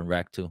Sea Serpent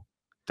rack too.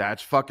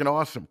 That's fucking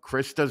awesome.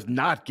 Chris does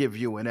not give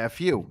you an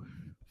FU.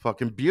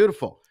 Fucking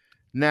beautiful.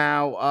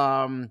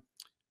 Now,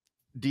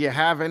 do you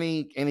have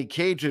any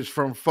cages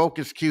from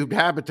Focus Cubed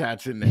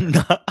Habitats in there?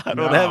 No, I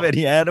don't have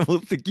any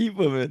animals to keep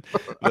them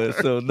in.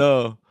 So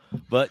no.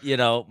 But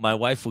my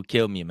wife will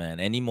kill me, man.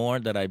 Any more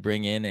that I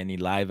bring in, any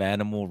live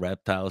animal,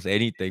 reptiles,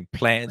 anything,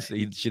 plants,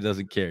 she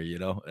doesn't care.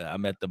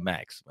 I'm at the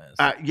max, man.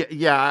 So.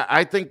 Yeah,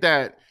 I think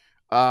that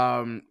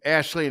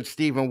Ashley and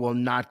Steven will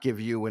not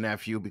give you an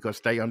FU because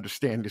they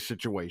understand the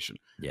situation.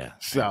 Yeah.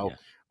 So,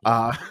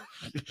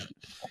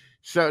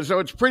 so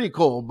it's pretty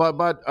cool.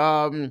 But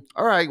all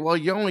right. Well,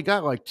 you only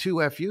got like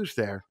 2 FUs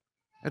there.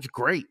 That's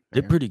great.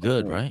 They're pretty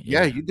good, right?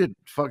 Yeah, you did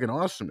fucking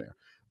awesome there.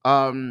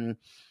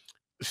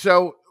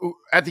 So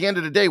at the end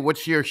of the day,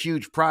 what's your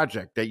huge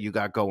project that you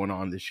got going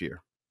on this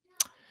year?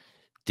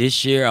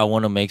 This year, I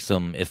want to make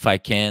some, if I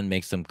can,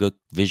 make some good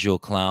visual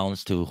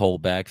clowns to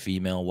hold back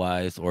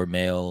female-wise or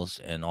males,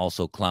 and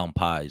also clown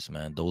pies,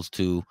 man. Those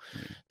two.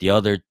 The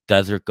other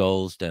desert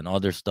ghost and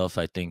other stuff,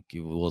 I think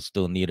you will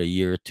still need a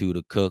year or 2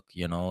 to cook,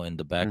 in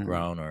the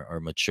background or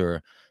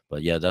mature.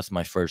 But yeah, that's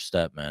my first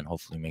step, man.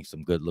 Hopefully make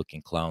some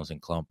good-looking clowns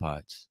and clown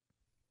pies.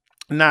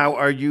 Now,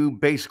 are you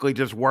basically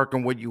just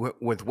working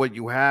with what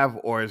you have,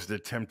 or is the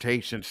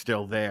temptation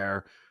still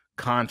there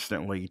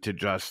constantly to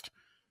just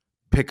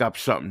pick up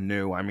something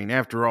new? I mean,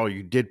 after all,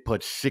 you did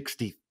put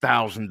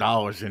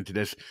 $60,000 into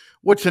this.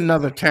 What's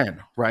another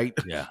 10, right?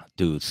 Yeah,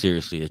 dude,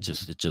 seriously, it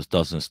just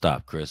doesn't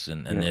stop, Chris,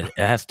 and it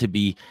has to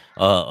be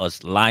a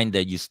line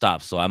that you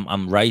stop. So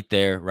I'm right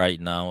there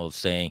right now of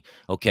saying,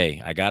 okay,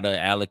 I gotta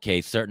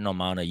allocate certain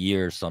amount a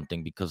year or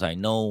something, because I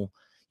know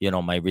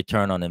my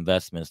return on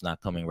investment is not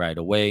coming right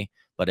away.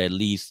 but at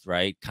least,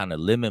 right, kind of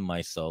limit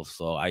myself.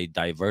 So I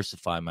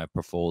diversify my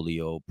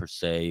portfolio per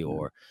se,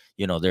 or,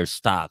 you know, there's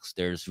stocks,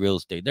 there's real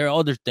estate, there are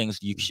other things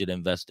you should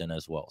invest in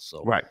as well.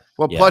 So, right.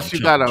 Well, yeah, plus I'm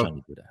you trying got to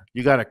do that.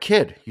 you got a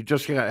kid. You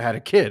just had a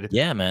kid.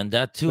 Yeah, man,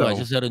 that too. I So,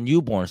 just had a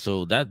newborn,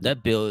 so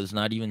that bill is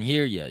not even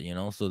here yet, you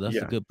know. So that's a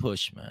yeah. good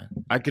push, man.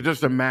 I could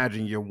just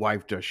imagine your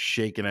wife just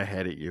shaking her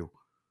head at you.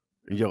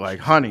 And you're like,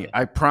 honey,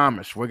 I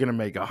promise we're gonna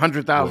make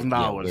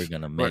 $100,000. We're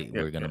gonna make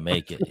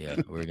it. Yeah,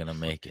 we're gonna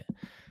make it.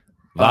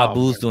 Oh,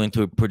 Babu's doing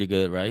pretty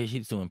good, right?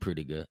 He's doing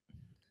pretty good.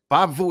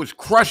 Bob Vu is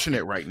crushing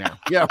it right now.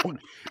 Yeah.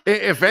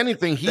 If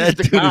anything, he's That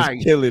the dude guy.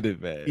 is killing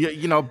it, man.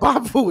 You know,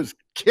 Bob Vu is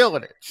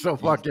killing it. So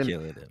He's fucking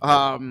killing it,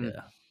 yeah. man.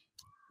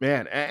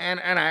 Man,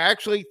 and I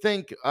actually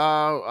think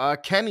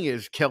Kenny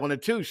is killing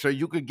it too. So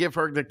you could give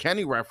her the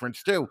Kenny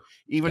reference too,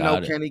 even though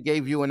Kenny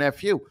gave you an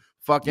FU.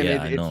 Fucking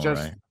Yeah, it's know,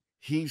 just right?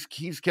 he's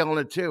killing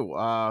it too.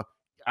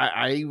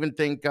 I even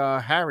think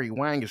Harry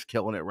Wang is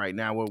killing it right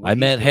now. I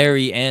met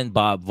Harry and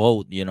Bob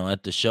Vogt, you know,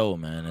 at the show,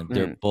 man, and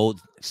they're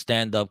both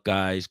stand-up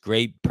guys,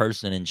 great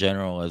person in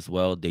general as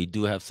well. They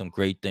do have some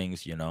great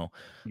things, you know,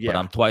 but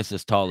I'm twice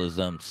as tall as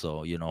them,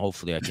 so, you know,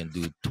 hopefully I can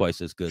do twice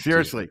as good.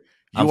 Seriously, too.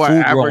 I'm you are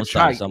full-grown average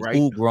size. height, I'm right?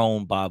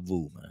 full-grown Bob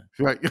Vu, man.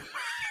 Right.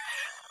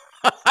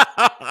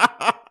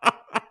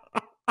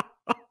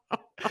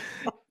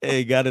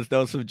 Hey, gotta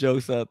throw some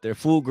jokes out there.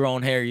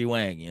 Full-grown Harry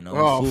Wang, you know,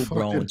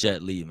 full-grown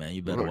Jet Li, man.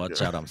 You better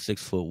watch out. I'm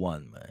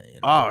 6'1", man. You know?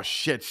 Oh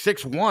shit,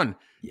 6'1".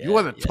 You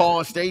are the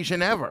tallest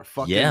Asian ever.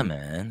 Fucking yeah,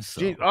 man.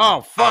 So. Oh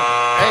fuck.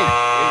 Hey,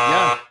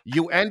 yeah.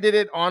 You ended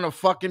it on a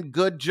fucking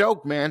good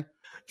joke, man.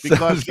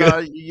 Because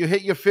you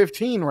hit your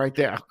 15 right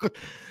there.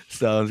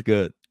 Sounds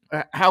good.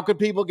 How could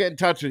people get in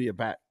touch with you,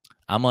 Pat?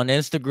 I'm on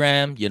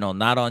Instagram, you know,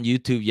 not on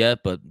YouTube yet,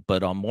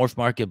 but on Morph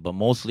Market, but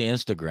mostly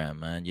Instagram,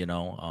 man. You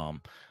know,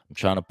 I'm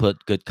trying to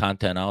put good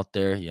content out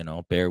there, you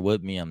know, bear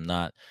with me. I'm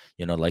not,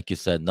 you know, like you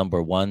said,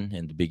 #1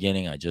 in the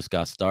beginning. I just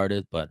got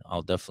started, but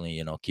I'll definitely,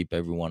 you know, keep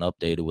everyone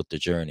updated with the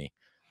journey.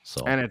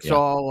 So, and it's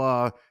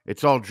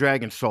all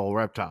Dragon Soul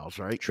Reptiles,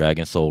 right?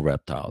 Dragon Soul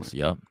Reptiles,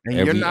 yep.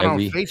 And you're not on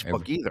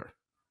Facebook either.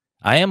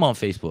 I am on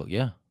Facebook,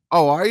 yeah.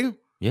 Oh, are you?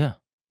 Yeah.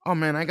 Oh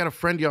man, I got to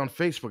friend you on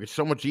Facebook. It's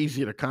so much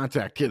easier to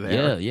contact you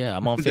there. Yeah,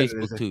 I'm on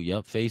Facebook too.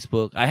 Yep,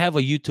 Facebook. I have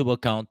a YouTube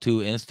account too,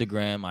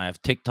 Instagram. I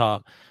have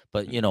TikTok,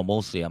 but you know,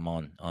 mostly I'm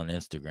on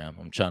Instagram.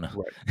 I'm trying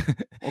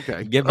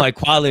to get my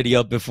quality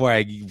up before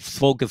I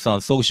focus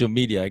on social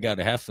media. I got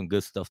to have some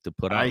good stuff to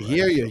put out. I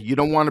hear you. You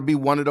don't want to be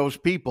one of those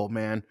people,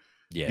 man.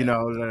 Yeah. You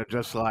know, that are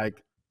just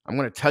like, I'm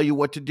going to tell you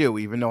what to do,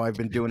 even though I've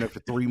been doing it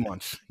for 3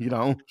 months, you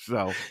know?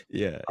 So,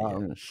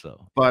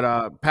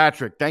 But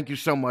Patrick, thank you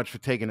so much for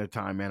taking the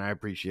time, man. I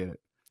appreciate it.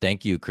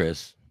 Thank you,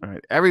 Chris. All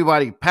right.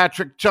 Everybody,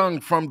 Patrick Chung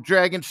from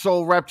Dragon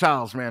Soul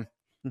Reptiles, man.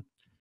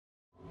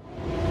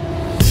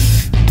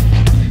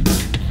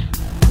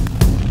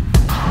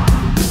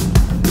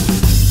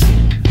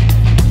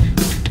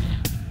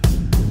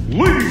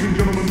 Ladies and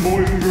gentlemen,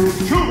 boys and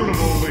girls, children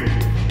of all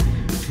ages,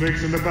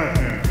 Snakes in the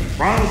Batman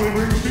proudly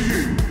brings to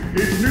you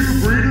its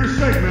new breeder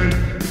segment,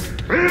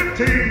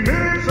 15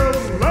 Minutes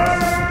of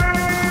Lame!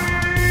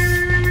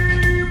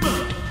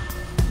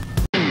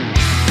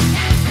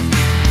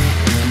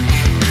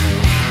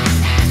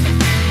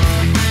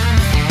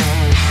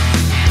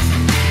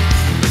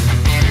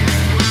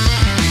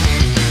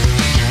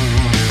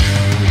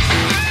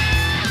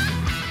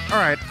 All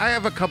right, I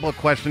have a couple of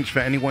questions for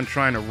anyone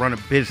trying to run a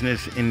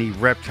business in the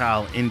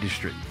reptile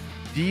industry.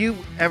 Do you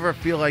ever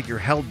feel like you're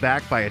held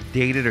back by a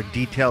dated or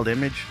detailed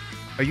image?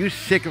 Are you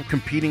sick of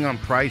competing on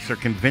price or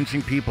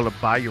convincing people to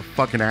buy your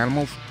fucking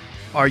animals?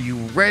 Are you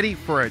ready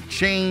for a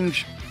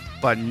change,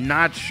 but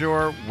not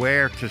sure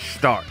where to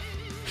start?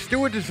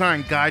 Stewart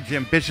Design guides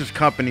ambitious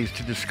companies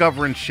to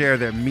discover and share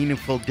their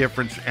meaningful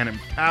difference and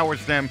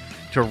empowers them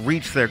to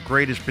reach their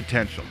greatest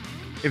potential.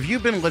 If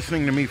you've been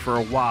listening to me for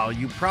a while,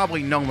 you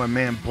probably know my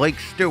man Blake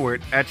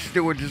Stewart at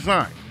Stewart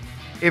Design.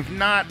 If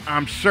not,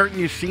 I'm certain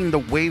you've seen the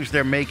waves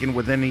they're making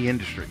within the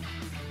industry.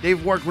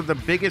 They've worked with the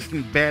biggest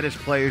and baddest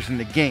players in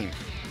the game.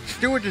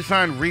 Stewart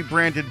Design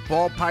rebranded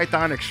ball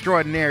python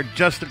extraordinaire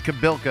Justin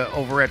Kabilka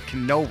over at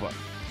Canova.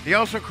 They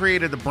also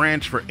created the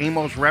brands for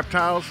Amos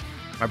Reptiles,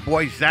 my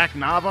boy Zach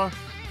Nava,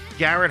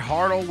 Garrett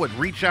Hartle with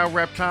Reach Out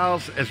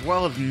Reptiles, as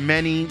well as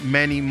many,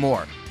 many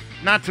more.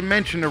 Not to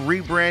mention the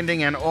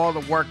rebranding and all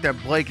the work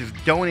that Blake has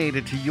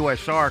donated to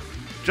USARK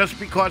just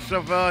because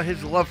of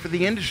his love for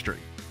the industry.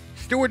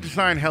 Stewart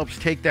Design helps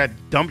take that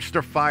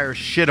dumpster fire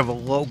shit of a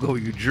logo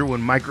you drew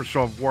in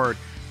Microsoft Word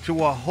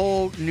to a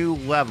whole new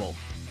level.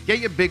 Get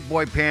your big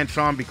boy pants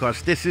on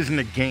because this isn't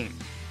a game.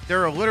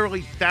 There are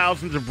literally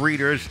thousands of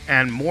breeders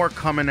and more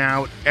coming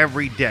out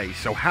every day.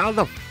 So how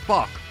the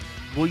fuck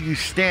will you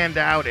stand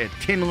out at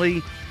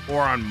Tinley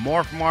or on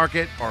Morph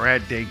Market or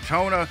at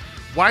Daytona?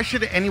 Why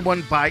should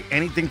anyone buy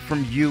anything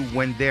from you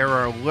when there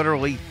are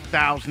literally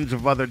thousands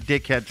of other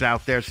dickheads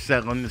out there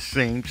selling the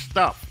same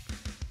stuff?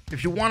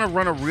 If you want to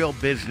run a real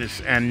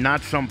business and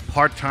not some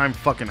part-time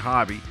fucking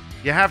hobby,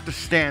 you have to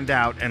stand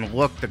out and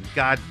look the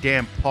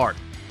goddamn part.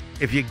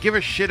 If you give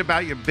a shit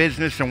about your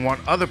business and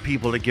want other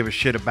people to give a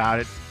shit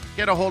about it,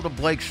 get a hold of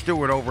Blake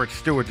Stewart over at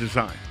Stewart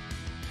Design.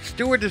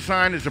 Stewart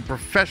Design is a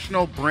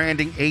professional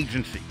branding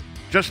agency.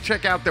 Just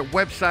check out their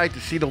website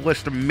to see the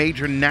list of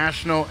major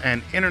national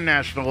and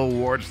international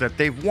awards that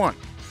they've won.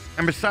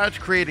 And besides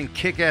creating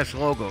kick-ass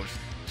logos,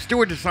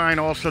 Stewart Design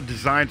also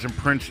designs and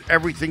prints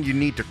everything you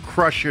need to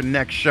crush your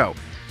next show,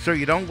 so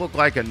you don't look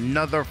like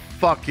another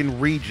fucking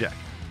reject.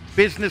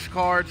 Business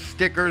cards,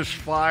 stickers,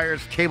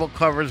 flyers, table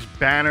covers,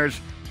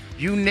 banners,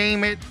 you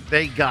name it,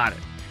 they got it.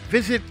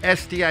 Visit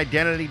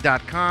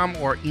sdidentity.com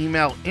or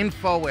email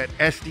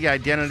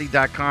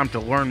info@sdidentity.com to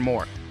learn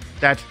more.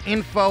 That's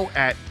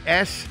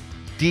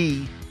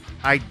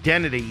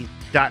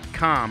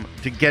info@sdidentity.com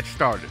to get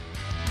started.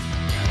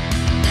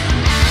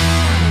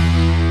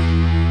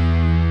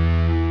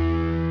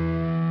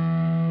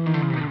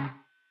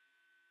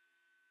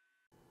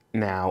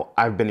 Now,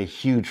 I've been a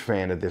huge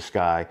fan of this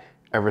guy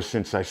ever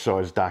since I saw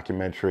his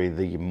documentary,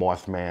 The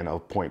Mothman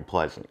of Point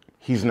Pleasant.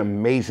 He's an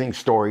amazing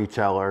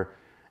storyteller,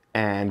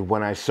 and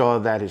when I saw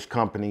that his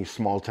company,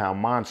 Small Town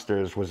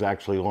Monsters, was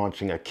actually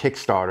launching a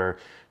Kickstarter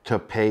to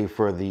pay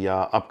for the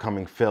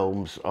upcoming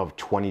films of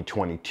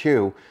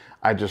 2022,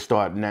 I just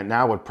thought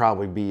now would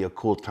probably be a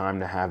cool time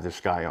to have this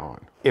guy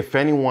on. If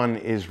anyone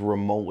is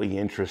remotely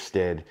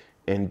interested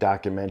in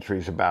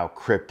documentaries about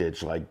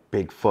cryptids like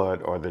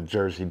Bigfoot or the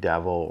Jersey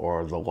Devil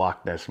or the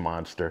Loch Ness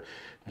Monster,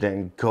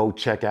 then go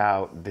check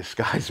out this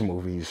guy's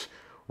movies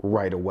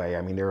right away.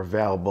 I mean, they're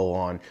available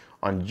on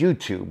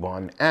YouTube,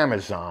 on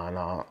Amazon,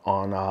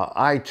 on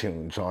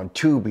iTunes, on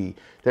Tubi.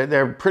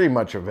 They're pretty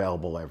much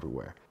available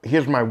everywhere.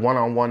 Here's my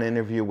one-on-one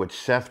interview with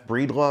Seth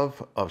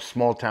Breedlove of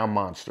Small Town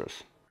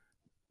Monsters.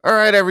 All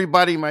right,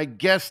 everybody, my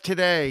guest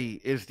today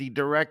is the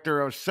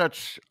director of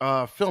such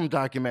film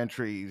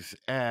documentaries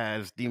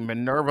as The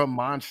Minerva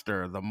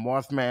Monster, The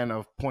Mothman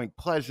of Point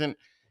Pleasant,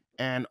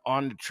 and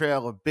On the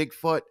Trail of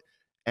Bigfoot.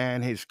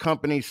 And his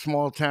company,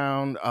 Small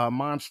Town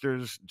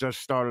Monsters, just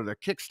started a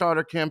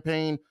Kickstarter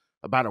campaign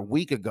about a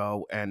week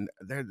ago, and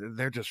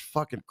they're just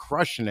fucking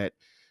crushing it.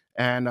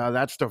 And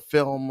that's to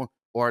film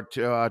or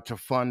to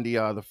fund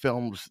the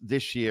films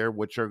this year,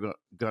 which are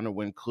going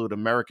to include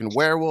American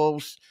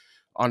Werewolves,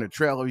 On the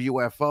Trail of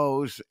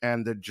UFOs,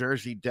 and the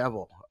Jersey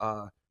Devil.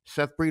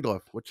 Seth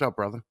Breedlove, what's up,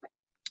 brother?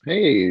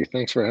 Hey,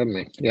 thanks for having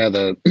me. Yeah,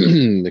 the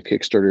the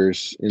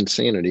Kickstarter's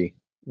insanity.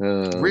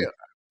 Real,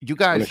 you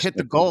guys hit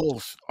the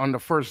goals on the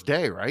first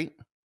day, right?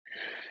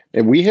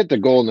 And we hit the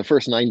goal in the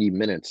first 90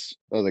 minutes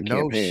of the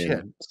No campaign.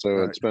 shit. So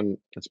Right. it's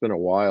been a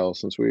while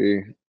since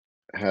we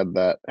had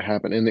that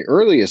happen. In the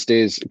earliest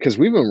days, because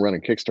we've been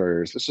running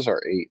Kickstarters, this is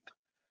our 8th.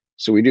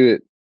 So we do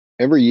it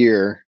every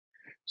year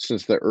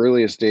since the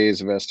earliest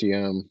days of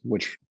STM,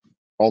 which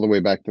all the way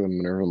back to the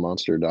Minerva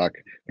Monster doc.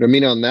 But I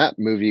mean, on that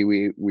movie,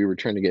 we were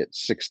trying to get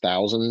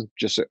 6,000.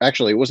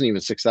 Actually, it wasn't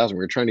even 6,000.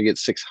 We were trying to get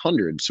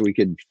 600 so we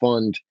could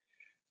fund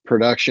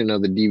production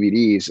of the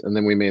DVDs, and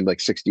then we made like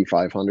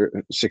 6,500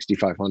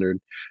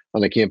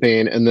 on the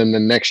campaign. And then the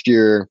next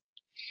year,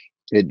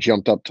 it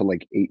jumped up to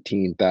like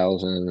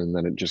 18,000, and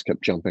then it just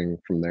kept jumping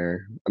from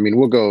there. I mean,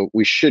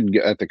 we should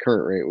get, at the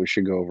current rate, we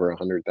should go over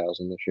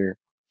 100,000 this year.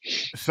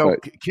 So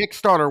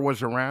Kickstarter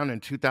was around in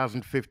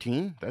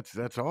 2015.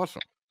 That's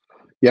awesome.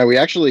 Yeah, we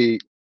actually,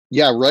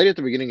 right at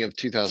the beginning of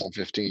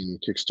 2015,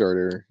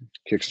 Kickstarter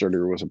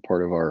was a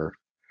part of our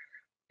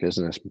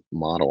business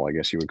model, I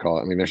guess you would call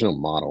it. I mean, there's no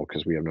model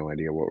because we have no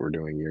idea what we're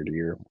doing year to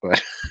year,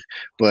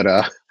 but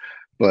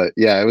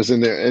yeah, it was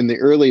in the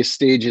earliest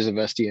stages of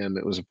STM.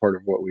 It was a part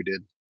of what we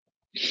did.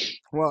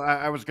 Well,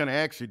 I was going to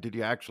ask you, did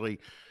you actually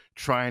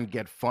try and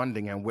get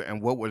funding,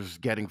 and what was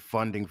getting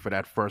funding for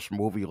that first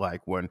movie like,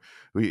 when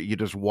you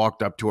just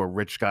walked up to a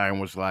rich guy and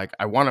was like,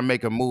 I want to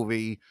make a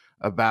movie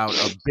about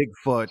a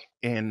Bigfoot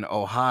in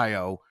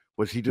Ohio?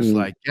 Was he just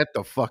like, get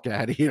the fuck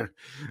out of here?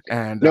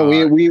 And no,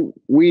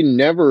 we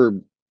never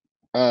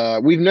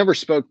we've never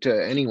spoke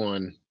to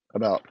anyone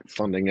about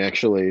funding,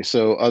 actually.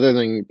 So other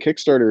than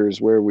Kickstarter is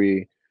where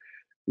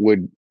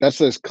that's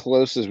as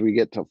close as we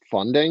get to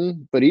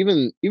funding. But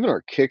even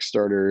our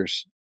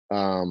Kickstarters,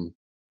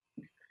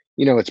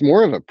 it's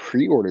more of a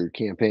pre-order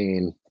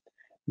campaign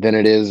than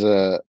it is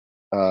an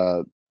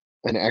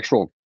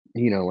actual,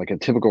 like a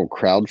typical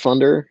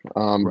crowdfunder.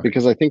 Right.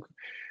 Because I think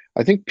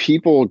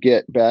people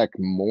get back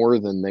more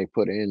than they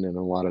put in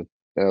a lot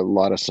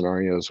of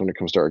scenarios when it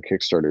comes to our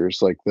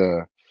Kickstarters. Like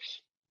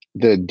the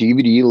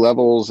DVD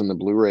levels and the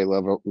Blu-ray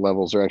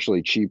levels are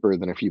actually cheaper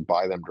than if you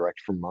buy them direct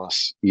from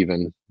us,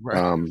 even.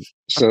 Right.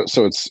 So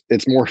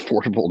it's more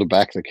affordable to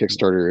back the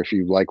Kickstarter if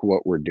you like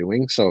what we're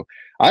doing. So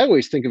I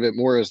always think of it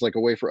more as like a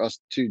way for us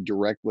to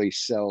directly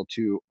sell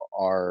to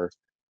our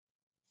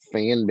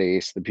fan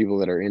base, the people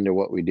that are into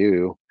what we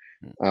do,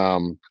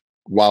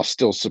 while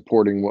still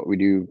supporting what we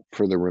do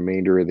for the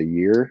remainder of the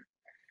year.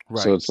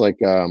 Right. So it's like,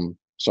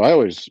 so I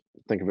always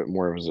think of it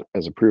more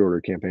as a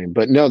pre-order campaign.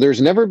 But no,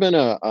 there's never been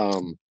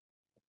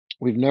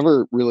we've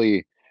never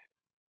really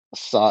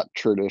sought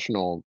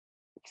traditional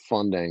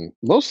funding,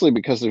 mostly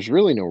because there's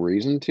really no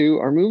reason to.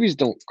 Our movies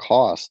don't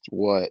cost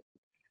what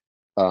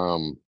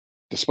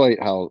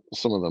despite how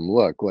some of them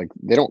look, like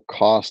they don't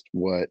cost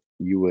what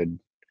you would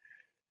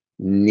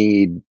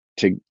need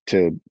to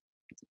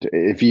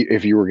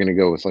if you were going to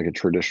go with like a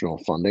traditional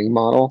funding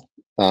model.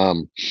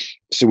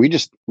 So we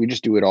just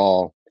do it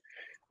all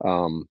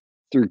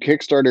through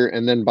Kickstarter,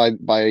 and then by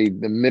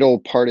the middle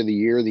part of the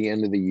year, the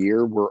end of the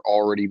year, we're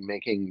already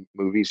making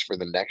movies for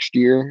the next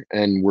year,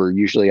 and we're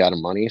usually out of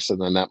money. So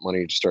then that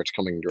money just starts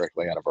coming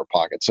directly out of our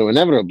pocket. So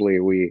inevitably,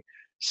 we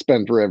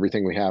spend through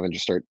everything we have and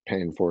just start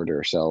paying for it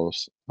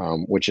ourselves,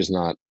 which is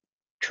not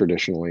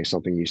traditionally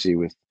something you see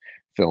with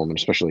film, and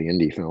especially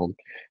indie film.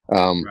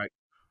 Right.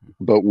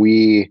 But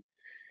the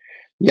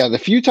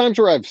few times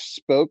where I've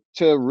spoke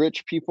to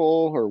rich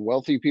people or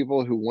wealthy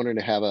people who wanted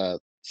to have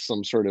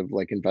some sort of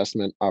like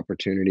investment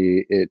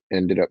opportunity, it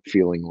ended up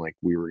feeling like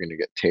we were going to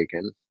get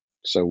taken.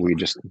 So we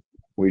just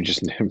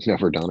have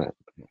never done it.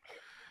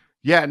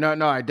 Yeah,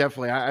 no, I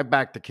definitely I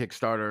backed the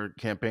Kickstarter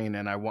campaign,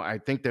 and I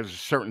think there's a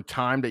certain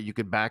time that you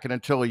could back it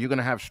until. Are you going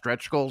to have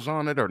stretch goals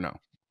on it or no?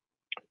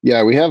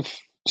 Yeah, we have.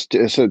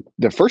 So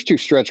the first two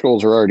stretch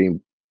goals are already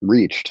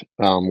reached.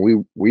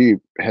 We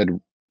had,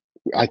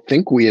 I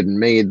think we had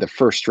made the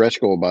first stretch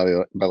goal by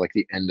like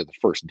the end of the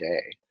first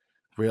day.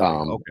 Really?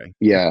 Okay.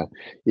 Yeah.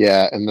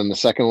 And then the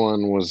second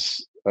one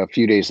was a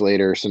few days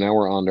later. So now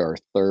we're on to our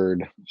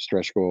third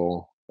stretch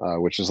goal,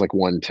 which is like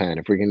 110.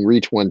 If we can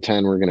reach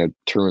 110, we're going to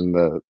turn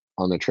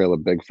On the Trail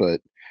of Bigfoot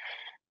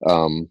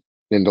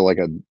into like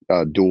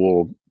a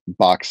dual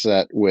box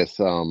set with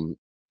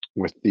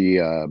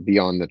the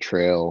Beyond the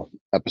Trail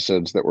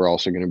episodes that we're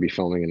also going to be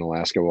filming in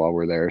Alaska while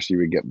we're there. So you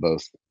would get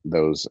both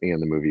those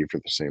and the movie for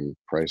the same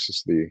price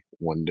as the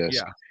one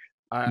disc. Yeah.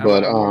 I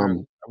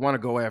want to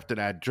go after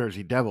that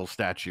Jersey Devil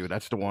statue.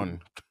 That's the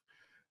one.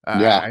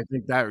 I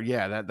think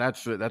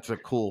that's a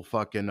cool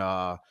fucking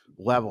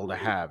level to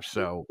have.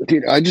 So,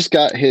 dude, I just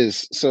got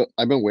his. So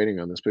I've been waiting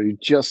on this, but he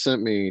just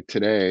sent me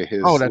today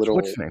his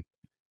what's name?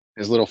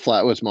 His little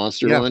Flatwoods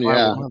Monster one.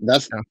 Yeah,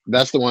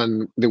 that's the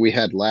one that we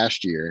had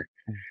last year.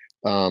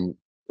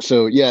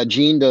 So yeah,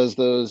 Gene does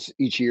those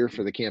each year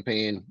for the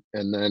campaign,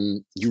 and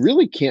then you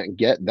really can't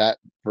get that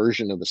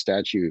version of the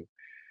statue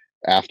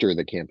after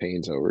the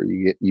campaign's over.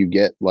 You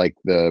get like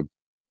the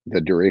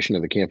duration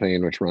of the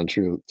campaign, which runs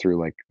through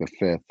like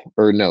the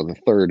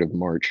 3rd of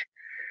March.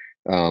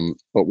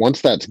 But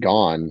once that's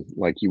gone,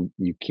 like you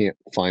can't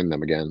find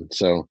them again.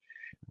 So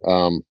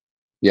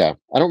yeah,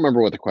 I don't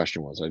remember what the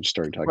question was. I just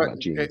started talking about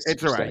Gene's.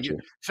 It's all right.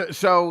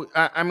 So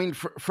I mean,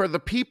 for the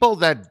people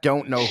that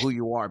don't know who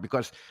you are,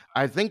 because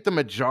I think the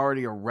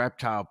majority of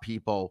reptile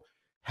people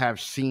have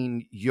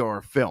seen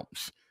your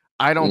films.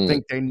 I don't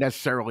think they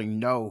necessarily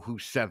know who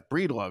Seth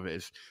Breedlove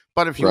is.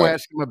 But if you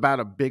ask them about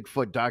a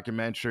Bigfoot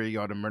documentary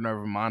or the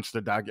Minerva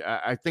Monster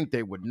I think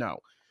they would know.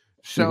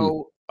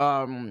 So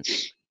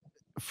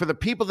for the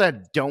people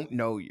that don't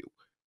know you,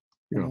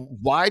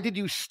 why did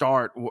you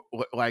start?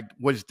 Like,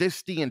 was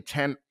this the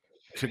intent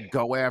to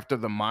go after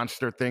the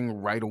monster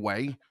thing right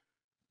away,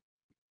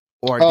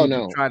 or did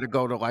you try to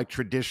go to like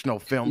traditional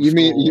film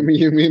school?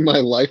 You mean my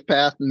life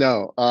path?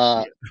 No,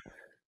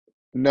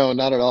 no,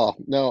 not at all.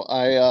 No,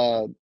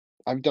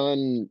 I've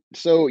done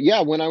so.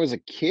 Yeah, when I was a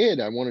kid,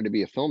 I wanted to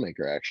be a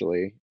filmmaker.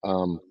 Actually,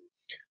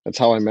 that's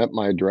how I met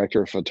my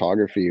director of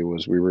photography.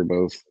 Was we were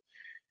both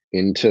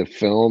into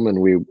film,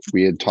 and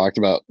we had talked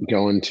about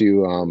going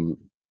to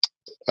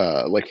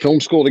like film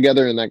school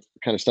together and that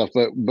kind of stuff,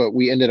 but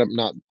we ended up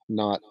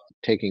not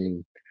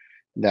taking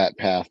that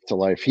path to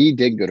life. He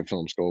did go to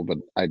film school, but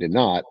I did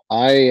not.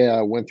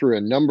 I went through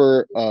a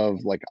number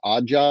of like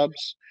odd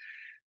jobs,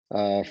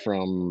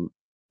 from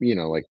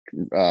like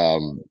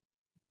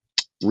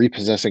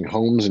repossessing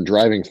homes and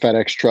driving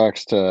FedEx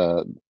trucks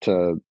to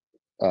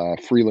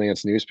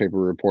freelance newspaper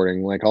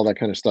reporting, like all that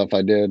kind of stuff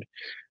I did.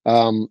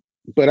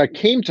 But I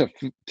came to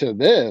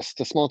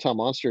Small Town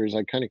Monsters.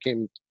 I kind of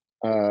came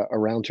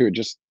around to it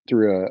just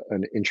through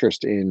an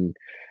interest in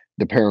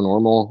the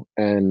paranormal,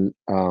 and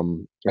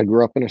I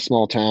grew up in a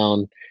small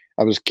town.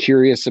 I was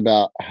curious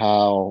about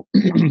how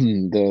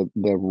the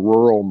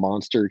rural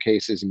monster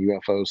cases and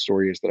UFO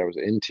stories that I was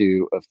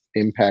into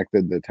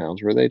impacted the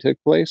towns where they took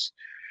place.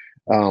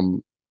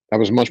 I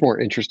was much more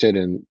interested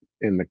in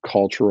the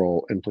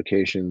cultural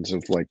implications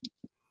of like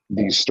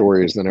these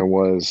stories than I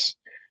was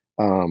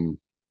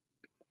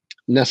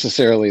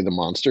necessarily the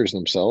monsters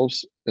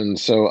themselves. And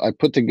so I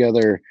put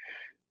together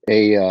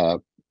a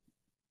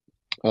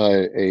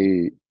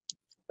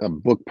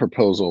book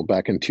proposal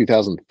back in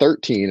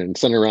 2013 and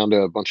sent it around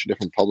to a bunch of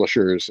different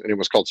publishers, and it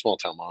was called Small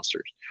Town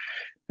Monsters,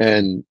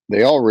 and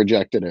they all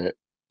rejected it.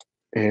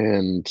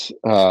 And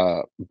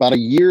about a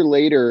year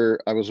later,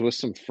 I was with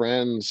some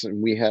friends,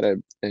 and we had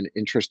an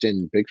interest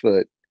in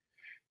Bigfoot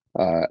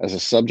as a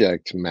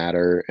subject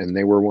matter, and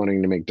they were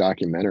wanting to make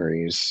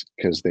documentaries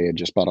because they had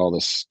just bought all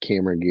this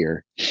camera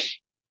gear.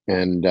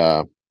 And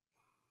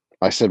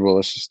I said, well,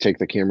 let's just take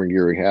the camera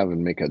gear we have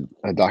and make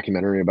a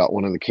documentary about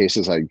one of the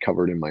cases I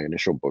covered in my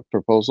initial book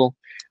proposal.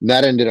 And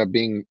that ended up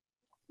being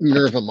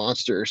Minerva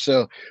Monster.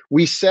 So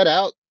we set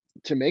out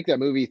to make that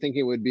movie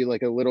thinking it would be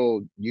like a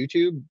little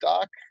YouTube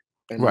doc,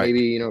 and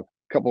maybe, a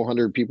couple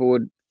hundred people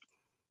would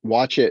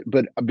watch it,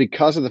 but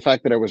because of the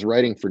fact that I was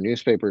writing for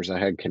newspapers, I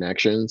had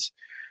connections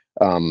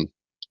in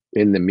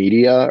the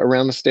media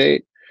around the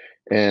state,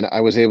 and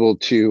I was able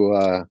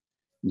to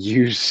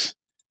use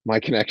my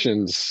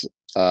connections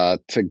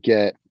to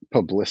get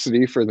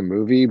publicity for the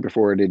movie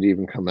before it had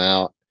even come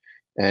out.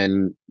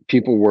 And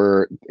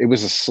it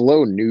was a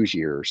slow news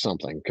year or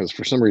something, because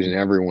for some reason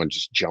everyone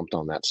just jumped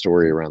on that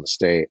story around the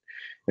state,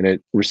 and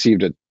it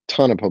received a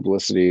ton of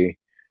publicity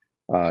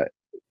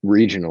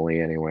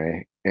regionally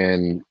anyway.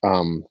 And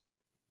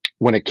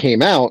when it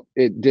came out,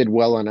 it did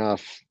well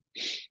enough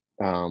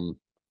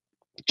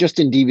just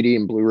in DVD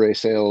and Blu-ray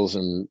sales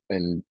and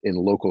in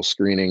local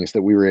screenings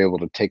that we were able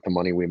to take the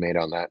money we made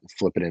on that and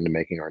flip it into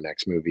making our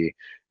next movie.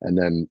 And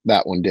then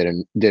that one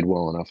did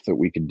well enough that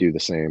we could do the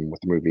same with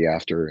the movie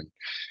after.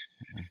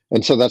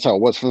 And so that's how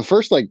it was for the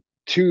first like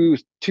 3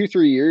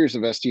 years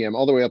of STM,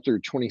 all the way up through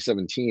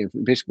 2017.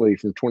 Basically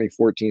from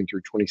 2014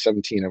 through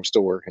 2017, I was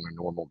still working a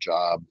normal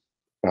job,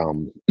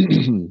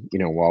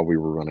 while we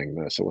were running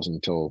this. It wasn't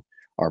until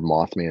our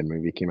Mothman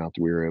movie came out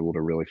that we were able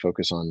to really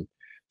focus on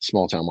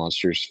small town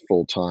monsters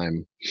full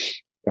time.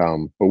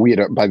 But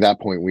by that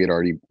point we had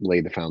already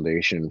laid the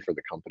foundation for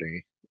the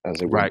company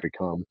as it would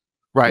become.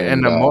 Right.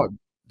 And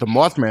the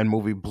Mothman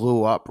movie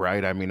blew up,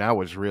 right? I mean, that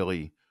was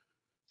really,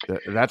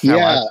 that's how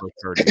I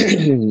first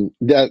heard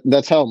it.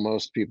 That's how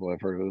most people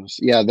have heard of this.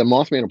 Yeah, the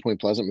Mothman of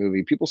Point Pleasant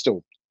movie, people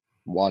still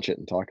watch it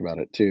and talk about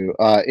it too.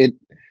 I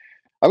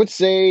would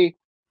say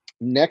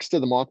next to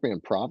the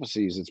Mothman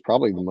Prophecies, it's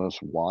probably the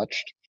most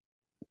watched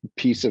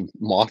piece of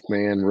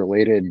Mothman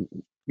related,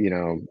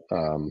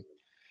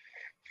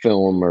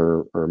 film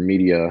or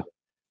media.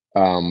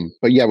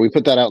 But yeah, we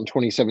put that out in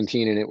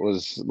 2017, and it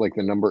was like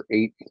the number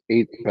eight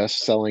best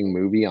selling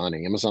movie on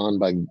Amazon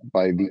by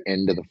the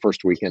end of the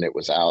first weekend it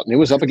was out. And it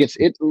was up against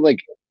it, like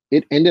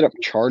it ended up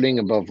charting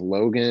above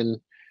Logan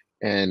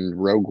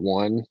and Rogue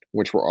One,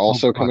 which were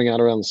also coming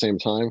out around the same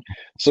time.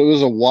 So it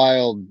was a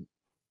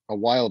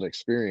wild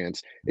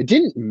experience. It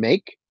didn't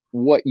make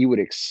what you would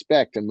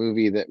expect a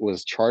movie that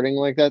was charting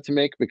like that to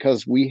make,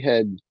 because we'd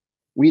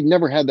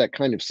never had that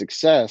kind of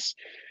success.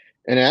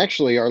 And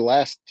actually our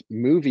last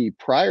movie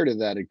prior to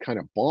that had kind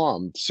of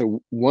bombed.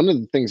 So one of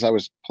the things I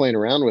was playing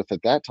around with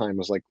at that time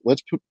was like,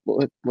 let's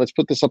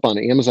put this up on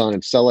Amazon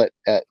and sell it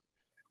at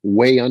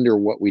way under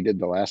what we did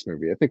the last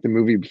movie. I think the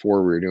movie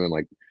before we were doing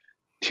like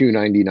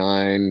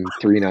 $2.99,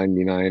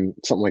 $3.99,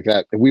 something like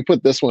that. And we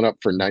put this one up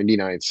for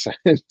 99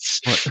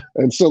 cents.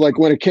 And so like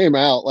when it came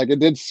out, like it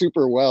did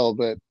super well,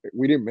 but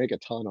we didn't make a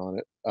ton on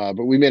it.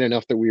 But we made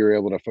enough that we were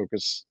able to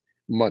focus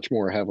much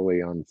more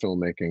heavily on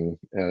filmmaking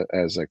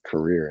as a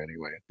career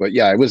anyway. But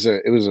yeah, it was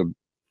a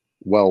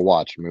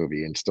well-watched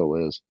movie and still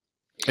is.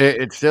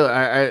 It's still,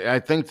 I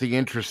think the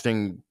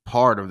interesting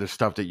part of the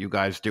stuff that you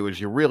guys do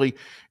is you really,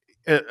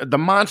 the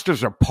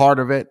monsters are part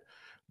of it,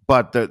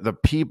 but the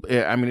people,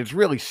 I mean, it's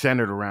really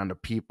centered around the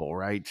people,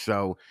 right?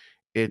 So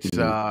it's,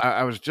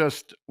 I was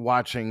just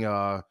watching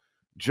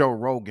Joe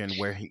Rogan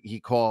where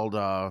he called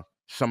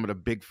some of the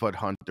Bigfoot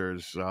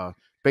hunters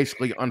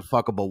basically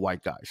unfuckable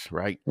white guys,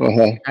 right?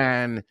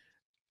 And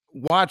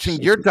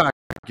watching your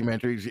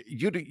documentaries,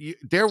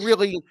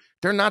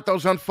 they're not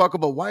those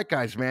unfuckable white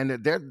guys, man.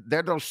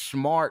 They're those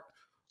smart,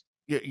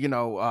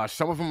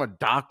 some of them are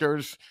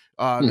doctors.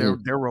 They're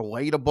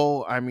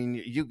relatable. I mean,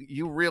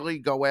 you really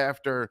go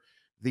after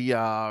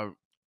the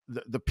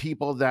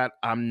people that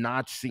I'm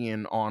not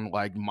seeing on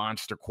like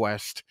Monster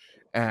Quest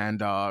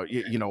and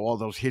all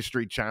those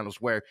history channels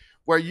where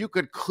you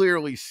could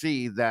clearly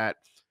see that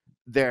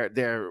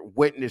their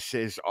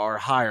witnesses are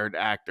hired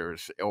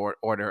actors or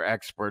their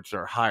experts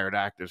are hired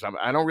actors.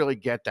 I don't really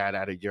get that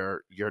out of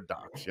your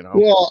docs,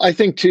 Well, I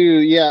think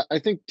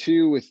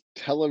too with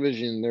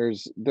television,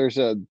 there's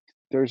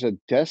a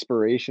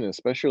desperation,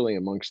 especially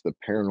amongst the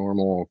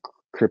paranormal,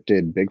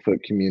 cryptid,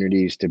 Bigfoot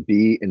communities, to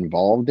be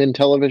involved in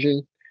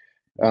television.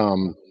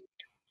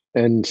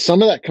 And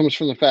some of that comes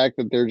from the fact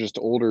that they're just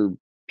older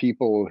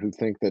people who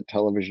think that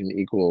television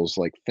equals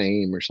like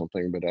fame or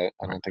something, but I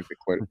don't think they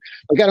quite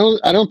like,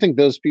 I don't think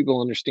those people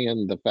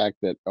understand the fact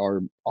that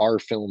our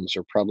films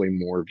are probably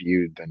more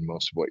viewed than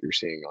most of what you're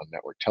seeing on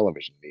network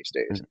television these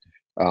days.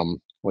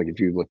 Like if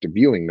you looked at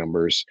viewing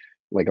numbers,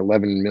 like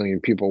 11 million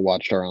people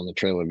watched our On the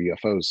Trail of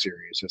UFOs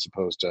series, as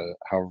opposed to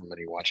however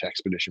many watch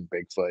Expedition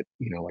Bigfoot.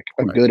 Like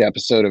a good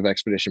episode of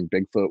Expedition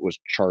Bigfoot was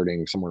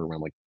charting somewhere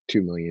around like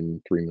 2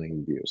 million, 3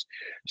 million views.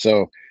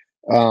 So,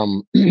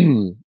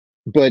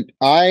 but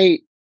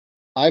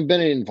I've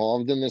been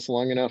involved in this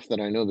long enough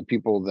that I know the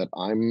people that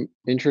I'm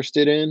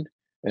interested in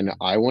and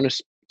I want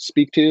to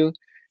speak to,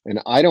 and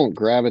I don't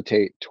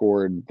gravitate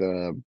toward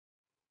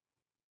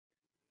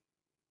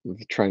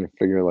trying to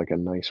figure like a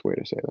nice way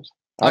to say this.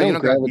 You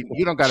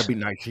don't got to be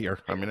nice here.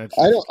 I mean,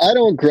 I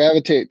don't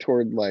gravitate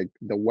toward like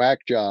the whack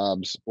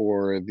jobs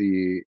or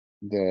the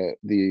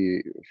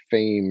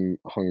fame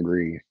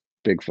hungry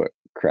Bigfoot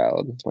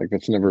crowd. Like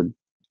that's never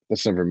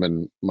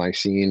been my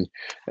scene.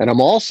 And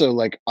I'm also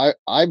like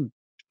I've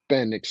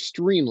been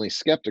extremely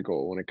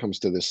skeptical when it comes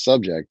to this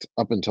subject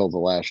up until the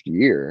last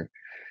year.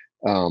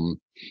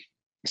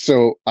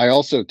 So I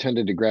also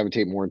tended to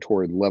gravitate more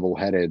toward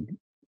level-headed,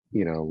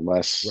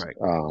 less, Right.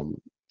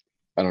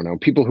 I don't know,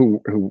 people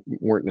who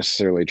weren't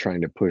necessarily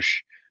trying to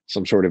push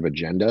some sort of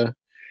agenda.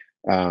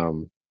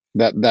 Um,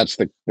 that's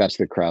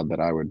the crowd that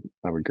I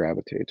would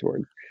gravitate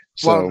toward.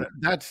 Well, So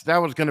that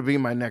was going to be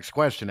my next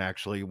question,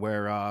 actually.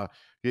 Where I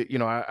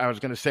was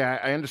going to say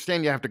I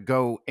understand you have to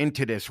go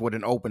into this with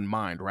an open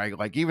mind, right?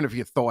 Like even if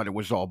you thought it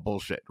was all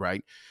bullshit,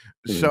 right?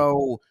 mm,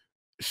 So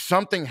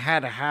something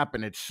had to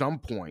happen at some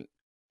point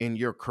in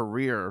your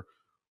career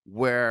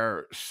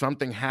where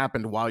something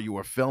happened while you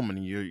were filming.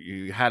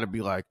 You had to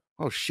be like,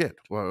 oh shit,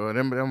 well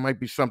there might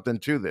be something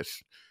to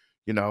this,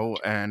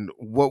 And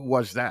what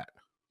was that?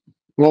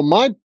 well,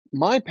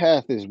 my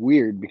path is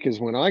weird because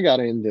when I got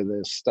into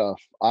this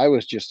stuff, I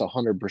was just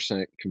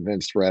 100%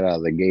 convinced right out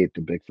of the gate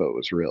that Bigfoot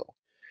was real.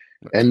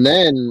 And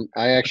then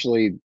I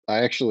actually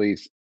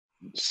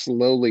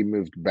slowly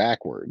moved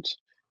backwards,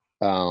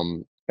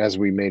 as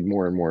we made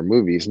more and more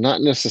movies,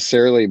 not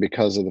necessarily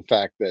because of the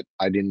fact that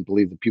I didn't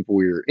believe the people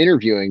we were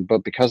interviewing,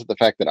 but because of the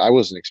fact that I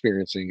wasn't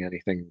experiencing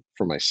anything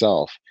for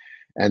myself.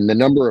 And the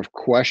number of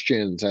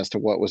questions as to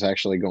what was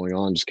actually going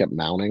on just kept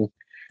mounting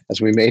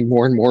as we made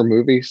more and more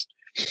movies.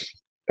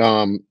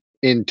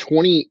 In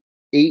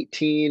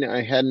 2018,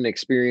 I had an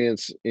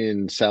experience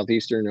in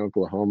southeastern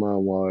Oklahoma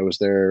while I was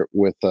there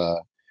with a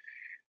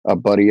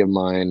buddy of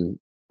mine,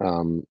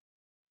 um,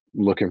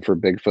 looking for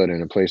Bigfoot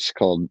in a place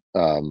called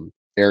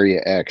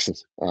Area X.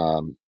 It's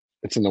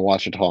in the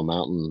Ouachita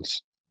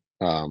Mountains,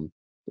 um,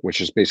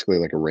 which is basically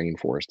like a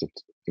rainforest.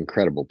 It's an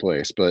incredible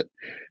place. But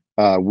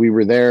we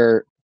were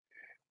there.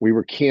 We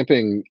were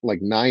camping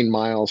like 9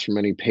 miles from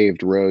any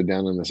paved road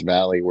down in this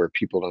valley where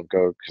people don't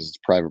go because it's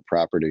private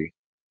property.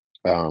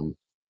 Um,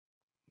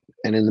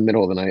 and in the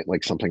middle of the night,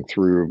 like something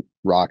threw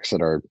rocks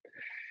at our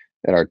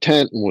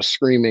tent and was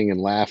screaming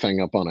and laughing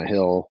up on a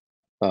hill.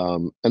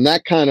 And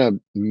that kind of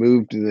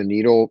moved the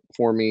needle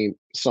for me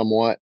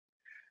somewhat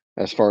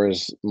as far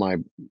as my,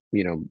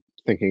 you know,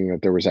 thinking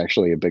that there was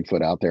actually a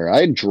Bigfoot out there. I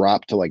had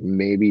dropped to like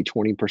maybe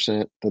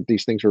 20% that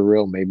these things were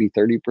real, maybe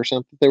 30%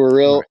 that they were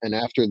real. Right, And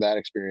after that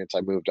experience,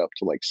 I moved up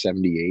to like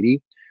 70,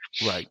 80.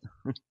 right,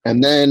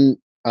 And then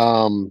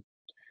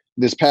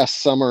this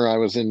past summer, I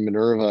was in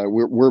Minerva.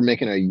 We're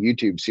making a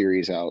YouTube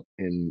series out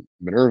in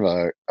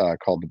Minerva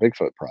called the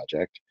Bigfoot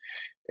Project,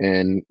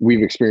 and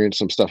we've experienced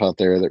some stuff out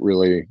there that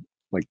really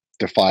like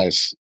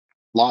defies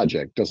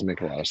logic, doesn't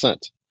make a lot of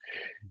sense.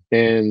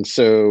 And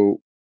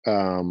so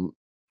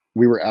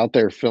we were out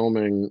there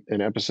filming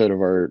an episode of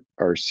our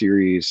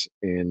series,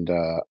 and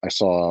I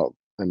saw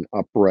an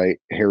upright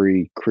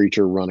hairy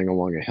creature running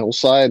along a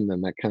hillside, and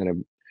then that kind of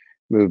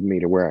moved me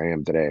to where I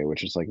am today,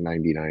 which is like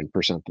 99%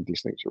 that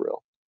these things are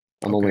real.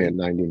 I'm only okay. at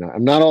 99.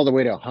 I'm not all the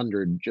way to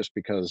 100 just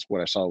because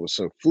what I saw was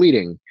so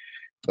fleeting,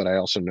 but I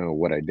also know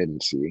what I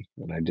didn't see,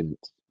 and I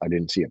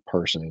didn't see a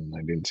person,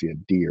 I didn't see a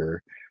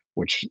deer,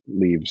 which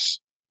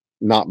leaves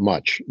not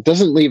much. It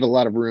doesn't leave a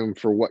lot of room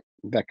for what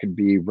that could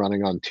be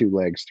running on two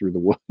legs through the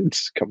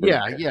woods covered in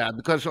Yeah, hair. yeah,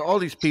 because all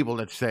these people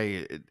that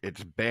say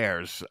it's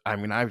bears, I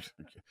mean,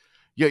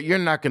 you're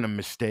not going to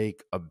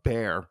mistake a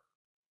bear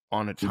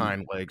on its Mhm.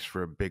 hind legs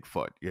for a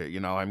Bigfoot.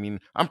 I mean,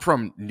 I'm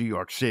from New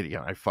York City,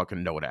 and I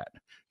fucking know that.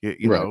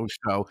 Right.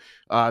 So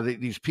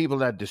these people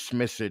that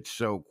dismiss it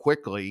so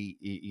quickly,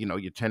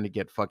 you tend to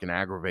get fucking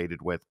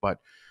aggravated with.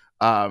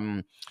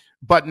 Um,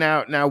 but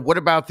now, what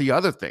about the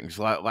other things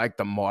like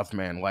the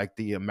Mothman, like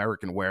the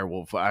American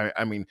Werewolf? I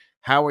mean,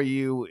 how are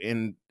you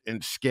in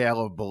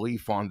scale of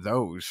belief on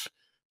those?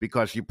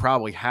 Because you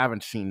probably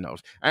haven't seen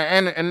those.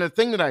 And the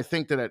thing that I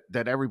think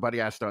that everybody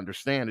has to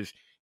understand is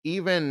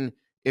even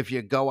if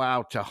you go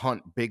out to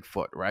hunt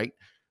Bigfoot, right?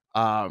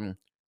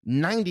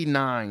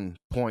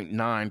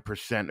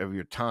 99.9% of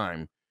your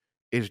time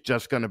is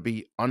just going to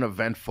be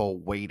uneventful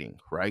waiting,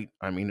 right?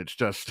 I mean, it's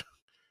just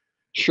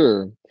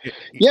Sure. it-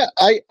 Yeah,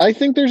 I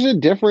think there's a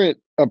different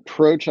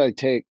approach I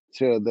take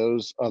to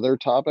those other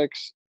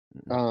topics,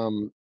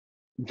 um,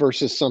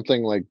 versus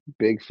something like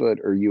Bigfoot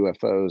or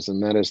UFOs,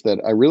 and that is that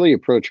I really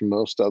approach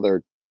most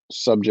other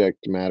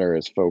subject matter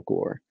as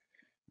folklore.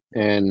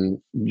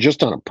 And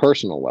just on a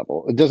personal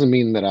level, it doesn't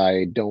mean that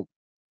I don't,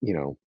 you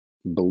know,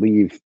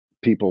 believe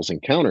people's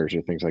encounters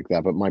or things like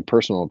that, but my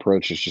personal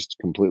approach is just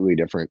completely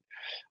different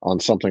on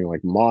something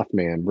like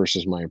Mothman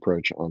versus my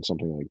approach on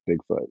something like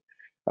Bigfoot.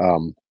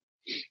 Um,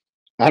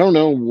 I don't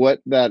know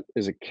what that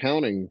is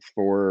accounting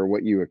for,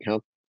 what you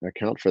account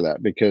for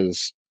that,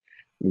 because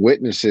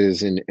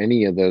witnesses in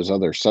any of those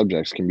other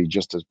subjects can be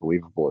just as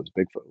believable as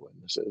Bigfoot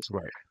witnesses.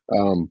 right.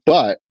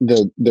 But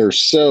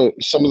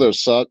some of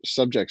those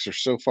subjects are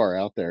so far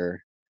out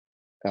there,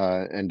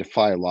 and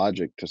defy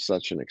logic to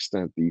such an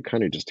extent that you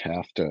kind of just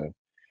have to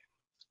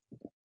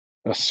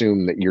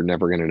assume that you're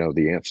never going to know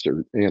the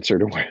answer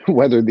to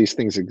whether these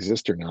things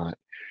exist or not.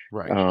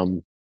 Right.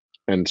 Um,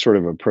 and sort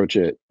of approach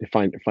it,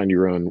 find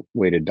your own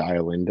way to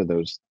dial into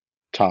those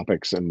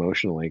topics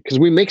emotionally, because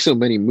we make so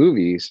many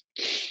movies.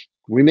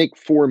 We make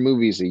 4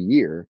 movies a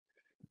year,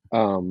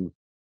 um,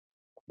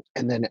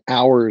 and then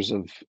hours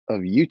of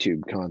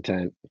YouTube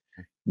content.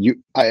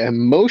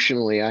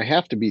 emotionally, I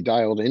have to be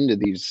dialed into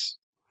these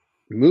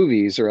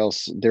movies, or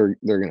else they're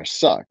gonna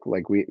suck.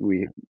 Like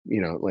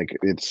like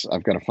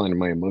I've got to find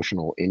my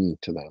emotional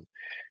into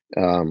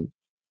them.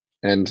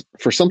 And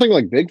for something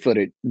like Bigfoot,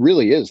 it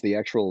really is the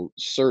actual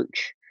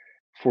search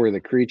for the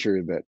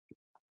creature that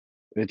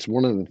it's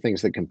one of the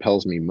things that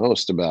compels me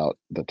most about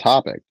the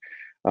topic.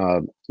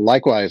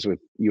 Likewise with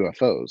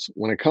UFOs.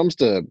 When it comes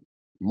to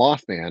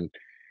Mothman,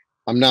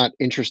 I'm not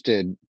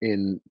interested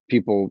in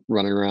people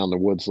running around the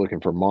woods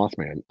looking for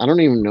Mothman. I don't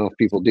even know if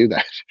people do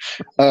that.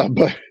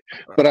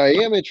 But I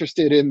am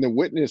interested in the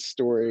witness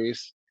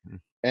stories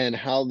and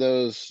how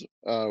those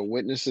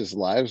witnesses'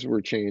 lives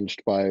were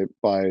changed by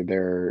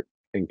their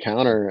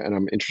encounter. And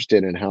I'm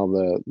interested in how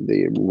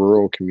the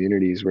rural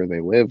communities where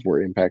they live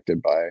were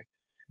impacted by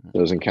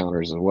those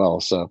encounters as well.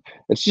 So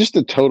it's just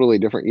a totally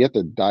different. You have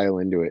to dial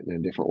into it in a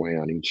different way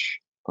on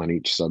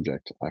each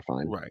subject, I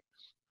find. Right.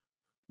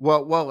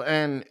 Well,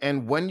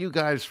 and when you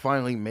guys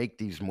finally make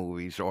these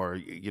movies, or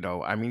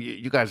I mean,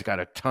 you guys got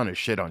a ton of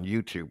shit on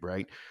YouTube,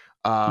 right?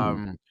 Mhm.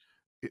 Um,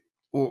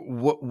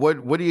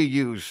 what do you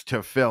use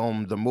to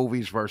film the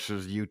movies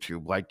versus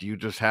YouTube? Like, do you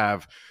just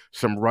have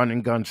some run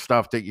and gun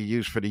stuff that you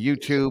use for the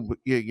YouTube,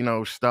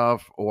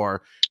 stuff,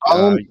 or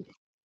Um,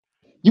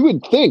 you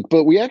would think,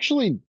 but we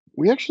actually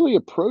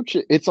approach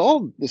it. It's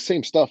all the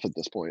same stuff at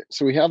this point.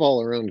 So we have all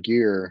our own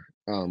gear,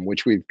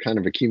 which we've kind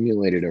of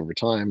accumulated over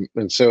time,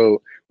 and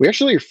so we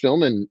actually are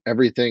filming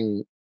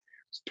everything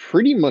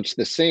pretty much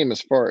the same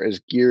as far as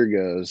gear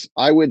goes.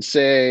 I would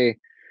say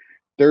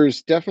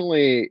there's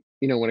definitely,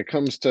 when it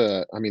comes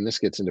to, I mean, this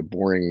gets into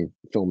boring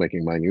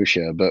filmmaking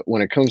minutia, but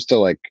when it comes to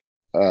like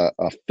a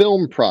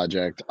film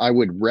project, I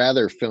would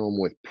rather film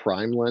with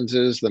prime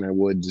lenses than I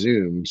would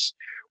zooms.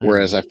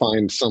 Whereas Mhm. I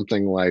find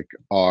something like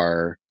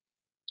our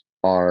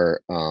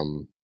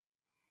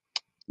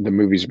the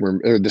movies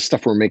or the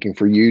stuff we're making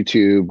for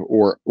YouTube,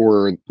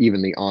 or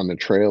even the on the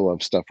trail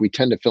of stuff, we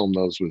tend to film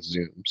those with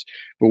zooms.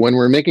 But when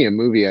we're making a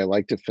movie, I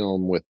like to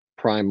film with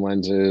prime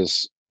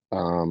lenses,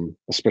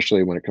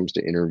 especially when it comes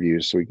to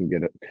interviews, so we can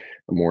get a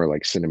more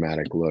like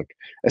cinematic look.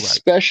 Right.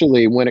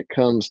 Especially when it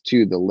comes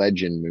to the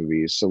legend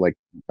movies, so like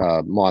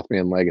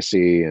Mothman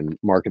Legacy and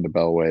Mark of the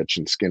Bell Witch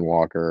and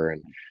Skinwalker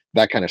and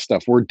that kind of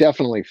stuff. We're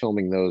definitely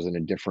filming those in a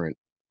different.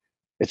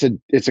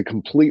 It's a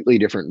completely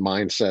different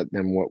mindset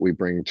than what we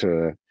bring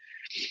to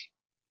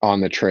on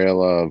the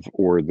trail of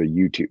or the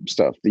YouTube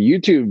stuff. The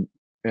YouTube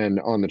and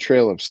on the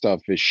trail of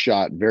stuff is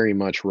shot very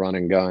much run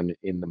and gun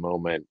in the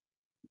moment.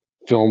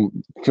 Film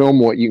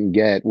what you can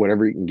get,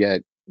 whatever you can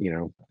get,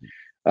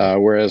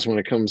 whereas when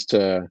it comes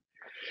to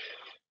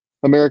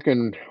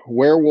American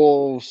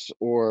Werewolves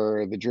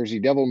or the Jersey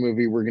Devil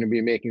movie we're going to be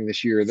making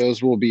this year,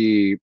 those will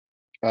be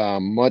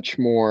much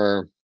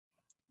more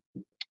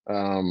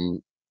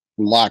um,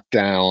 locked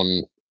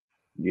down,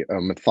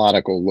 a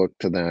methodical look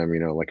to them,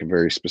 like a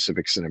very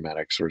specific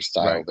cinematic sort of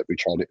style Right. that we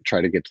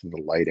try to get to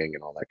the lighting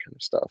and all that kind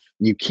of stuff.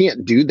 You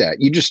can't do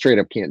that. You just straight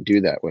up can't do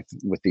that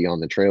with the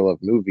on the trail of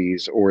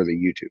movies or the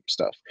YouTube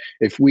stuff.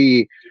 If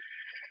we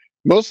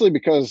Mostly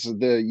because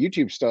the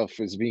YouTube stuff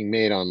is being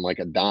made on like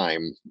a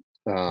dime.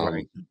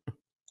 Right.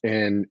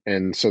 Um,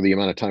 and so the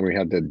amount of time we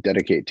have to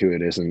dedicate to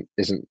it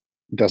isn't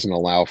doesn't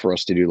allow for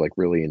us to do like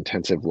really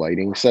intensive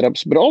lighting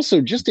setups. But also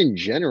just in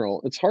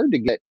general, it's hard to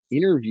get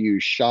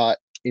interviews shot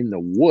in the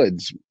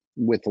woods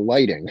with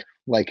lighting.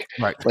 like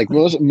Right. like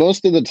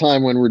most of the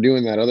time when we're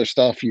doing that other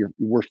stuff,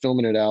 we're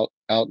filming it out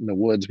in the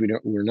woods.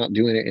 We're not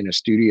doing it in a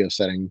studio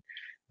setting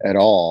at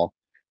all.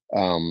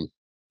 um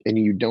and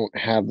you don't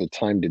have the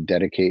time to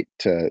dedicate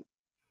to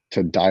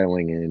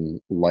dialing in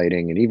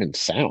lighting and even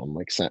sound.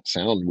 Like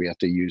sound, we have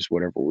to use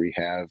whatever we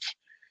have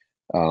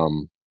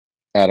um,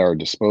 at our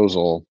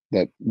disposal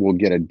that will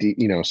get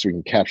so we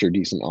can capture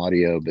decent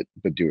audio,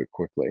 but do it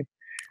quickly.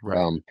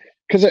 Right.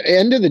 Because at the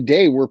end of the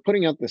day, we're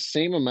putting out the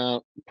same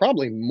amount,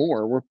 probably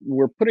more.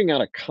 We're putting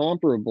out a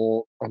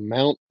comparable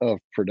amount of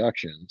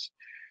productions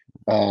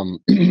um,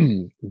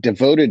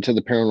 devoted to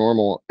the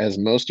paranormal as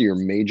most of your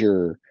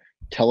major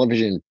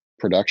television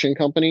production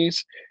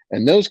companies,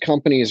 and those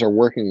companies are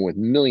working with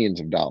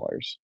millions of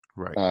dollars,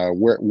 Right.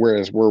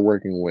 whereas we're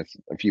working with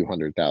a few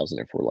 100,000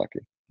 if we're lucky.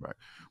 Right.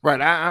 Right.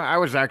 I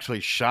was actually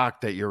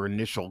shocked that your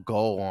initial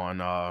goal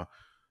on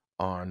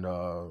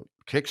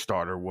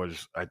Kickstarter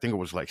was, I think it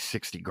was like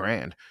 60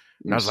 grand.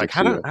 And I was like,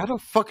 60. how the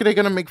fuck are they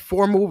gonna make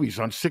 4 movies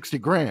on 60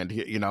 grand?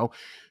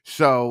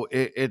 So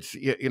it's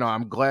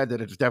I'm glad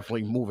that it's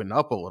definitely moving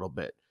up a little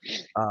bit.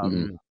 Mhm.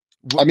 Um,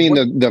 I mean,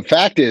 what the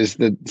fact is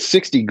that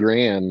 60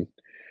 grand,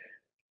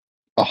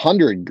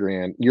 100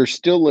 grand, you're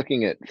still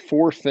looking at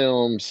 4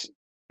 films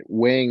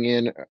weighing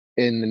in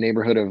the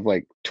neighborhood of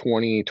like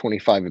 20,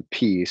 25 a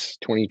piece,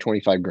 20,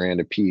 25 grand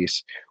a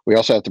piece. We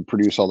also have to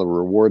produce all the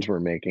rewards we're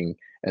making,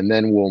 and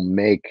then we'll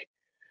make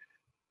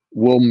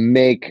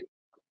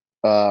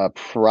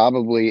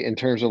probably, in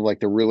terms of like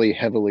the really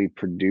heavily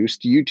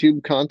produced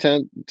YouTube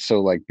content, so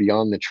like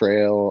Beyond the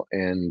Trail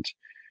and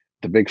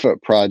the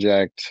Bigfoot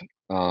Project,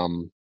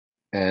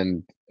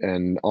 and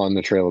On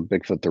the Trail of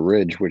Bigfoot the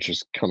Ridge, which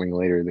is coming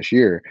later this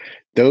year.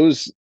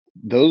 Those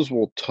those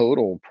will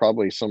total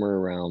probably somewhere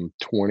around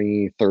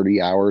 20,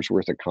 30 hours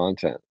worth of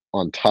content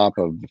on top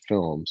of the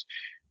films.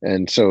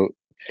 And so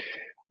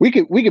we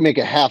could make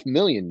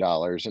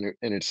 $500,000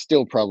 and it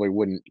still probably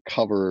wouldn't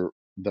cover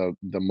the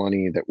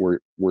money that we're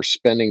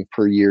spending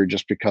per year,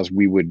 just because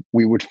we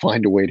would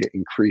find a way to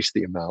increase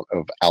the amount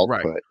of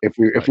Right. output if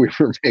we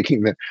were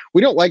making the.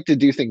 We don't like to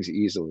do things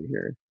easily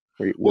here.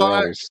 We're Well,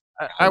 always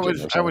I hedging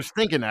was ourselves.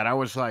 thinking that. I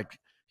was like,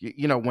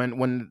 you know,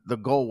 when the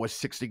goal was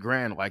 60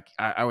 grand, like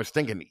I was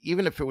thinking,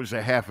 even if it was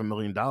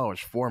 $500,000,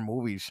 4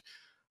 movies,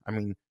 I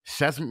mean,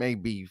 Seth may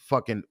be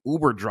fucking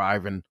Uber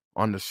driving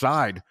on the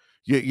side,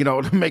 you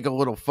know, to make a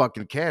little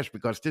fucking cash,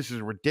 because this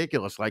is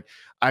ridiculous. Like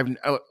I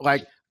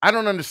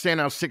don't understand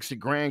how 60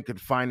 grand could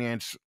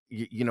finance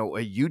you know,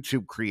 a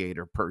YouTube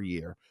creator per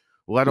year,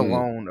 let Mm.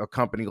 alone a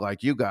company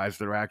like you guys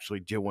that are actually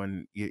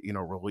doing you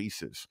know,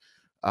 releases.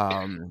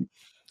 Um,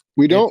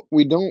 We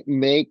it don't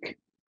make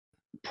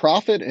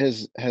profit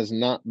has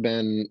not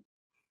been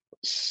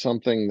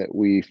something that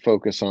we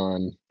focus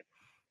on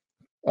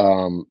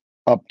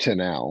up to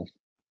now.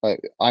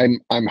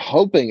 I'm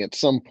hoping at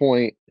some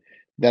point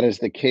that is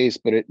the case,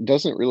 but it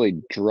doesn't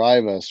really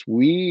drive us.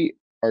 We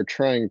are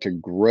trying to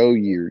grow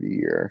year to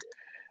year.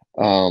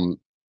 Um,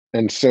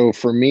 and so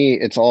for me,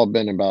 it's all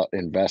been about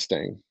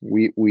investing.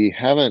 We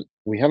haven't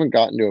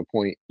gotten to a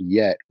point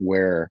yet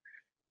where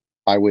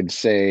I would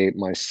say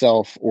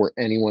myself or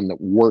anyone that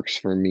works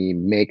for me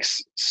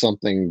makes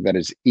something that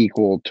is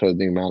equal to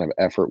the amount of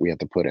effort we have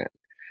to put in.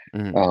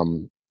 mhm.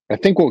 Um, I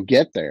think we'll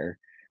get there,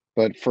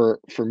 but for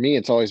me,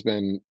 it's always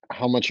been,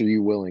 how much are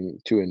you willing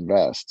to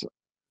invest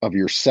of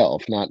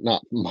yourself, not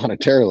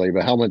monetarily,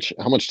 but how much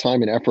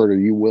time and effort are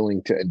you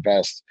willing to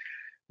invest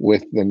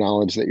with the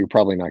knowledge that you're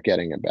probably not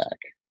getting it back,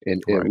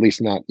 and at Right.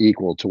 least not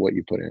equal to what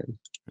you put in.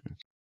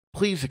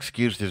 Please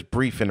excuse this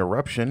brief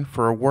interruption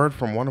for a word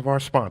from one of our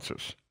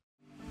sponsors.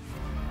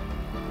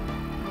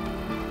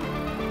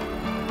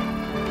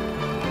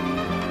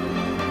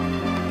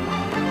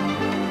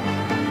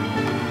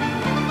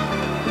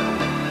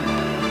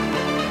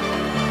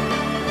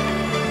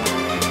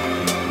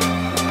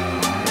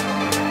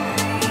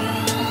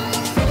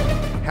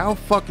 How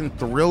fucking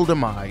thrilled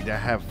am I to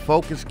have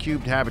Focus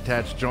Cubed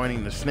Habitats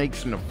joining the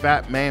Snakes and the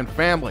Fat Man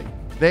family.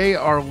 They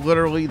are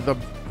literally the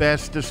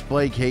best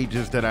display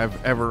cages that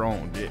I've ever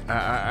owned.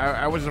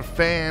 I was a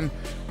fan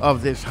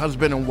of this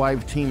husband and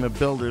wife team of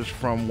builders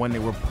from when they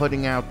were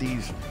putting out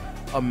these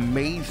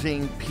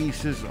amazing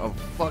pieces of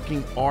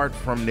fucking art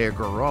from their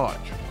garage.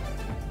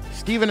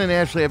 Stephen and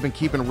Ashley have been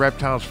keeping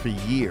reptiles for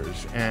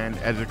years, and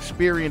as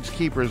experienced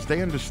keepers,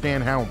 they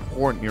understand how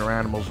important your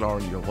animals are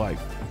in your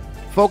life.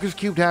 Focus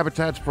Cubed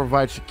Habitats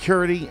provide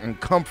security and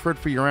comfort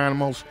for your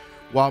animals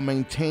while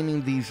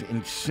maintaining these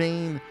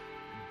insane,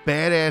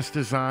 badass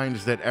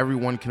designs that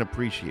everyone can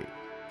appreciate.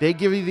 They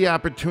give you the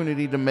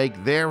opportunity to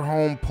make their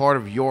home part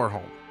of your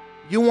home.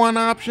 You want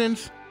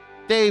options?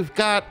 They've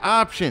got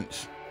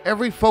options.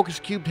 Every Focus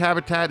Cubed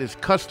Habitat is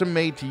custom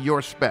made to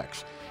your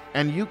specs,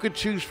 and you could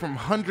choose from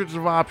hundreds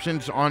of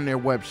options on their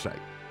website.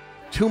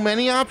 Too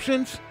many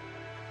options?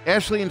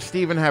 Ashley and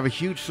Steven have a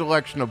huge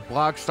selection of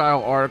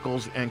blog-style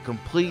articles and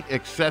complete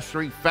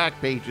accessory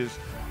fact pages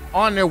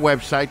on their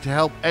website to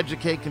help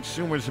educate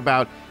consumers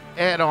about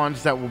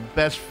add-ons that will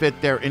best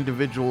fit their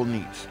individual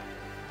needs.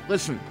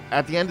 Listen,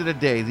 at the end of the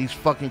day, these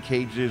fucking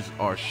cages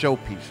are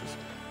showpieces.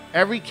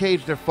 Every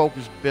cage that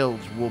Focus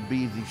builds will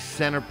be the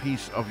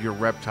centerpiece of your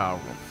reptile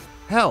room.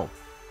 Hell,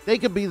 they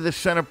could be the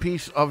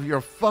centerpiece of your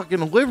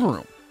fucking living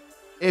room.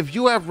 If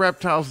you have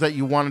reptiles that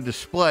you want to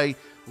display,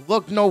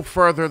 look no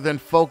further than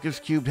Focus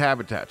Cubed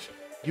Habitats.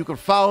 You can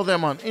follow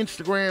them on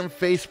Instagram,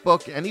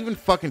 Facebook, and even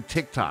fucking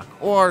TikTok.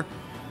 Or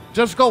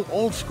just go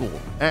old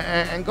school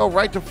and go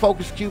right to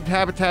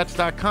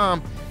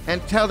FocusCubedHabitats.com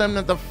and tell them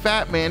that the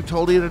Fat Man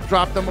told you to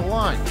drop them a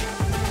line.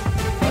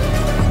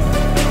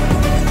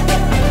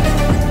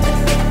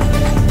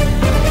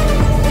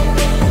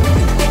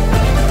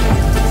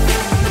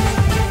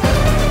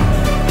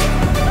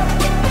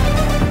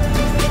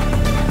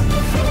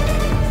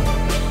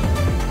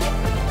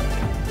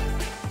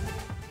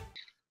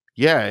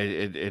 Yeah,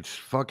 it's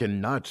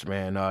fucking nuts,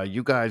 man.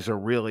 You guys are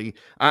really.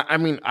 I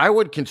mean, I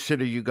would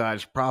consider you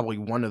guys probably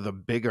one of the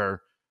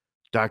bigger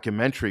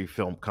documentary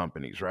film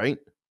companies, right?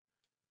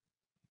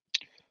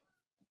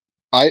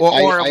 I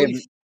I, Or at I am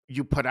least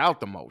you put out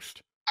the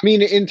most. I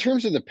mean, in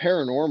terms of the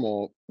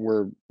paranormal,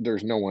 where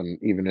there's no one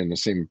even in the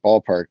same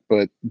ballpark,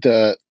 but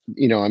I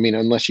mean,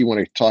 unless you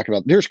want to talk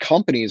about, there's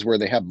companies where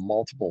they have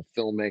multiple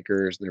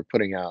filmmakers and they're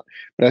putting out,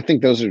 but I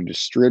think those are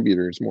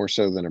distributors more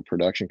so than a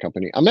production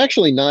company. I'm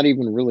actually not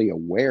even really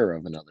aware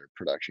of another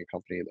production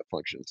company that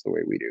functions the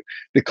way we do.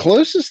 The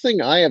closest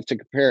thing I have to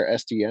compare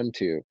STM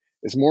to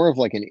is more of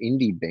like an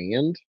indie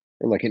band,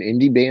 or like an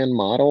indie band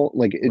model.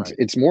 Like it's Right.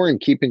 it's more in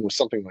keeping with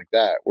something like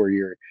that,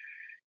 where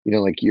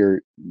like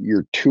you're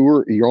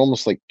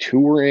almost like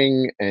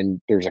touring, and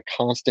there's a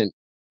constant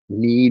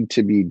need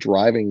to be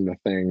driving the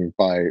thing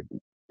by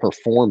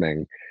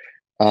performing.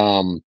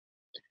 um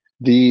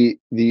the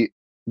the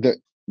the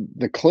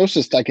the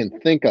closest I can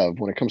think of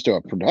when it comes to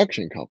a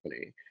production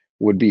company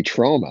would be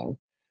trauma.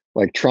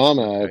 Like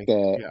trauma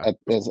Okay.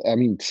 I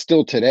mean,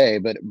 still today,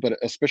 but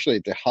especially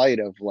at the height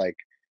of like,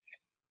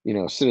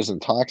 Citizen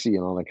Toxie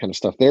and all that kind of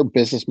stuff, their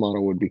business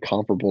model would be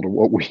comparable to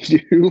what we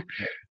do.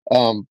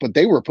 But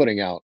they were putting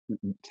out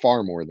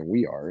far more than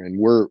we are, and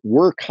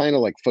we're kind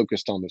of like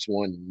focused on this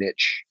one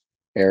niche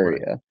Right.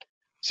 area,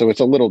 so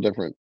it's a little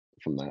different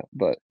from that.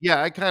 But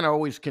Yeah, I kind of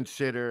always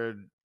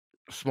considered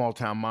small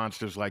town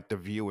monsters like the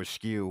view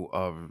askew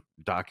of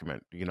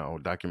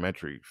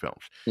documentary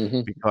films,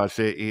 mhm. because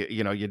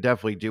you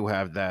definitely do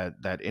have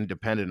that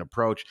independent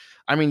approach.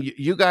 I mean,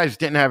 you guys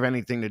didn't have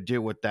anything to do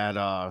with that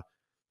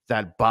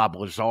Bob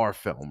Lazar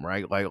film,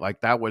 right?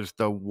 Like that was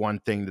the one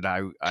thing that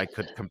I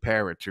could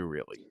compare it to,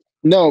 really.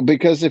 No,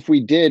 because if we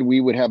did,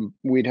 we'd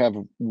have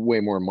way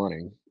more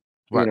money.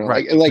 Right,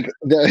 right. Like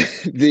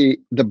the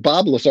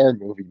Bob Lazar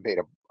movie made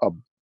a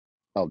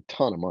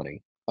ton of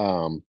money.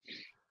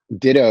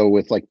 Ditto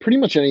with like pretty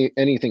much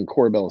anything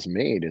Corbell's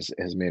made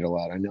has made a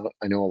lot. I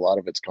know a lot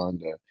of it's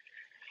gone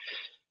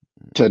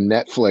to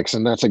Netflix,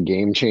 and that's a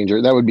game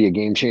changer. That would be a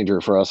game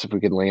changer for us if we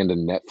could land a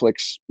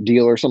Netflix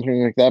deal or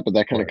something like that. But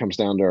that kind of Right. comes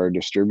down to our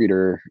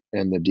distributor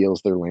and the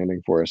deals they're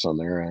landing for us on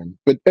their end.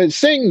 But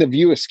saying the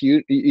view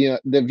askew,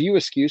 the view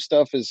askew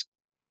stuff is,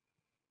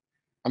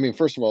 I mean,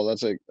 first of all,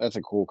 that's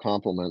a cool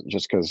compliment,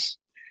 just because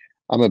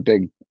I'm a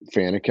big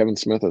fan of Kevin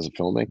Smith as a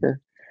filmmaker.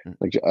 Mm.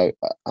 Like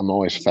I'm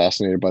always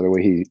fascinated by the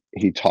way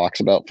he talks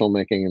about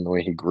filmmaking and the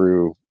way he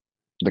grew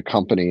the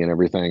company and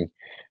everything.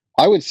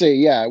 I would say,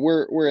 yeah,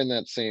 we're in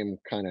that same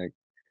kind of,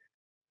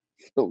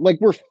 like,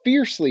 we're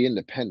fiercely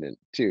independent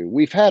too.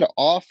 We've had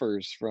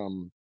offers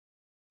from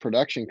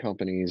production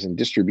companies and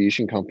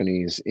distribution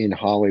companies in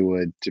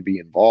Hollywood to be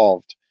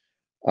involved.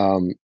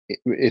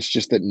 It's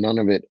just that none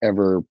of it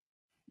ever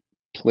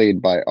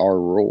played by our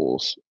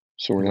rules.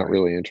 So we're not Right.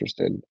 really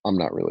interested. I'm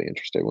not really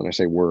interested. When I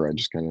say we're, I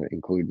just kind of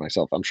include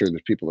myself. I'm sure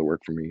there's people that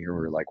work for me here who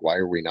are like, why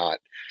are we not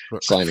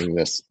signing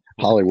this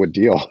Hollywood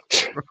deal?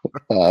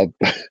 uh,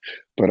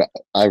 but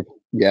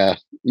yeah,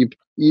 you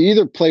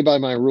either play by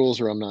my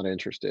rules or I'm not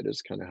interested,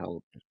 is kind of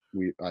how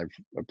I've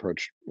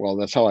approached. Well,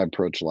 that's how I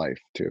approach life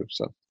too.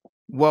 So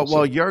we'll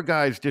Well, see. your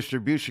guys'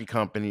 distribution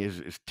company is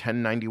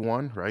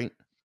 1091, right?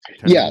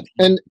 Yeah,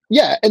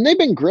 1091. and they've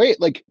been great.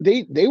 Like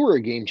they were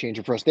a game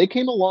changer for us. They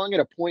came along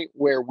at a point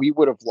where we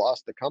would have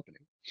lost the company.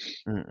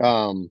 Mm-mm.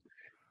 Um,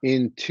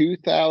 in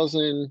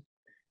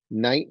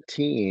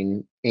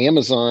 2019,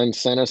 Amazon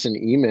sent us an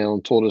email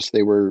and told us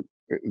they were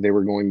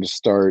going to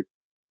start.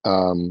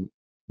 Um,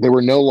 they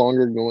were no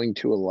longer going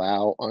to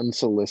allow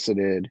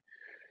unsolicited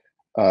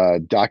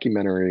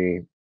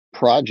documentary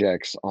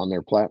projects on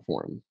their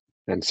platform.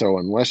 And so,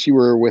 unless you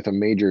were with a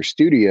major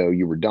studio,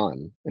 you were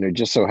done. And it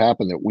just so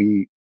happened that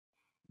we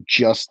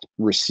just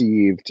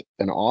received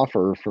an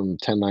offer from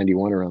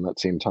 1091 around that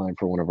same time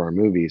for one of our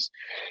movies.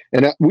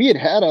 And we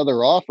had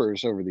other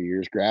offers over the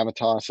years.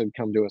 Gravitas had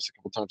come to us a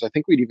couple times. I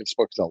think we'd even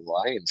spoke to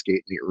Lionsgate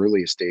in the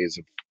earliest days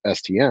of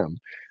STM.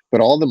 But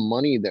all the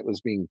money that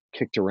was being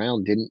kicked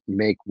around didn't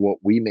make what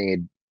we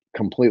made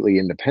completely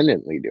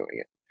independently doing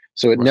it.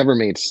 So it Right, never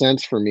made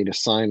sense for me to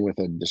sign with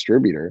a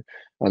distributor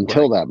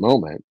until right. that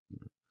moment.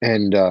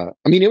 And I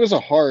mean, it was a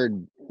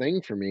hard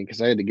thing for me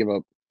because I had to give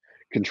up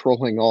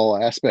controlling all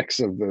aspects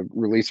of the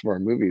release of our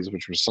movies,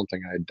 which was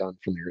something I had done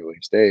from the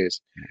earliest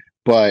days.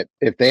 But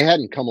if they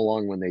hadn't come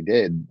along when they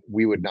did,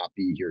 we would not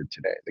be here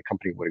today. The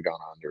company would have gone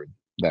under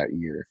that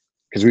year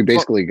because we Well,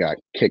 basically got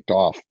kicked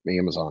off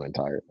Amazon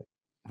entirely.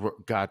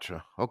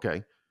 gotcha.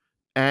 Okay.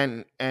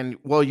 And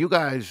well, you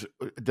guys,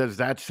 does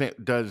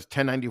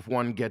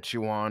 1091 get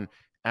you on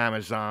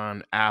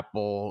Amazon,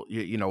 Apple,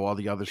 all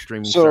the other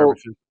streaming So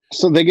services?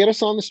 so they get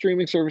us on the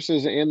streaming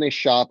services and they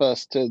shop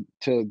us to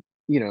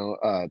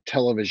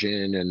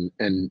television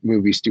and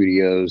movie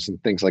studios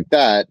and things like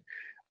that.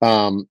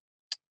 Um,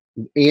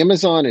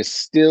 Amazon is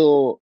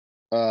still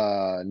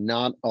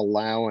not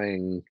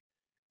allowing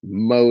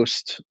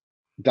most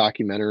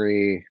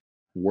documentary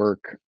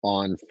work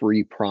on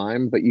free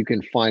Prime, but you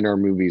can find our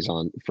movies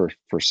on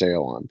for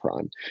sale on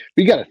Prime.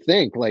 But you got to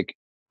think, like,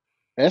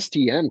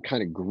 STM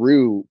kind of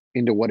grew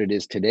into what it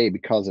is today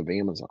because of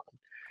Amazon.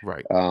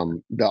 Right.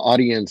 The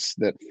audience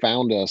that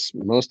found us,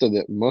 most of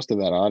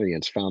that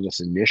audience found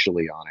us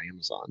initially on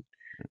Amazon,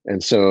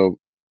 and so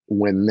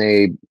when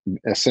they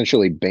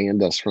essentially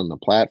banned us from the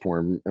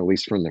platform, at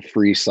least from the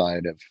free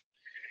side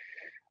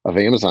of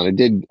Amazon, it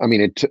did. I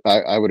mean,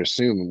 I would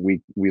assume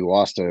we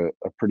lost a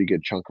pretty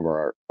good chunk of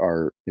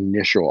our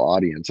initial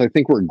audience. I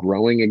think we're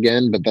growing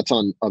again, but that's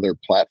on other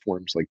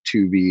platforms like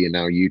Tubi and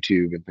now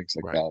YouTube and things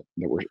like Right. that.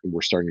 That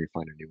we're starting to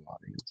find a new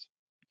audience.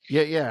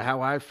 Yeah, yeah.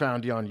 How I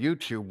found you on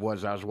YouTube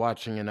was I was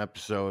watching an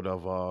episode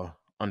of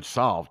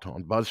Unsolved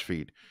on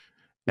BuzzFeed,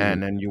 Mhm.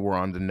 and then you were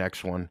on the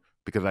next one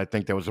because I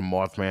think there was a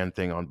Mothman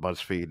thing on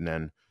BuzzFeed, and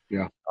then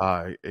Yeah.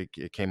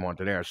 it came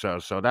onto there. So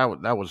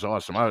that was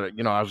awesome.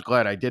 I was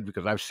glad I did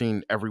because I've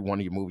seen every one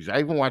of your movies. I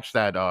even watched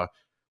that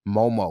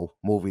Momo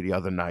movie the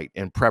other night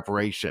in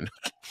preparation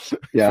for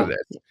Yeah.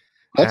 this.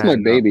 That's my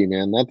And baby,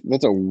 man.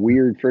 That's a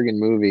weird friggin'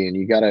 movie, and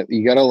you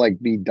gotta like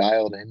be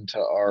dialed into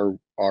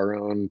our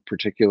own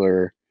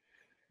particular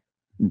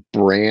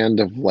brand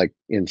of like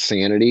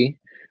insanity.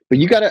 But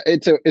you gotta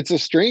it's a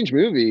strange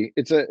movie.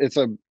 It's a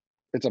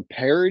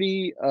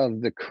parody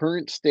of the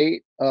current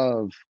state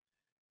of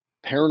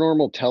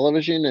paranormal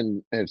television,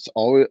 and it's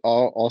always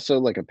also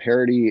like a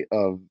parody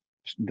of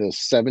the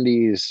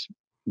 70s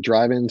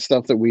drive-in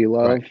stuff that we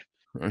love.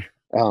 right.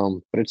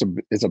 But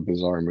it's a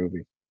bizarre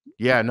movie.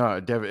 Yeah,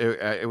 no,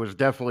 it was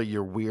definitely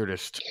your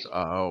weirdest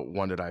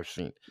one that I've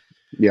seen.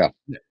 Yeah.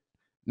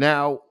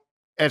 Now,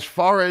 as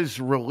far as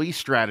release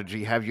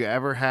strategy, have you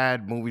ever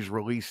had movies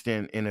released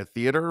in a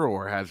theater,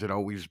 or has it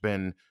always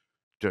been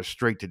just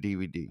straight to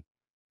DVD?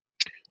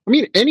 I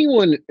mean,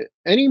 anyone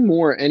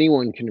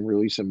can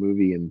release a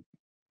movie in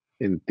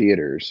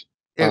theaters.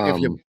 If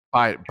you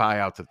buy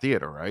out the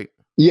theater, right?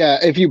 Yeah,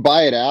 if you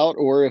buy it out,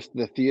 or if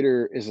the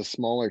theater is a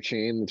smaller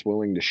chain that's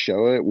willing to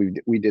show it.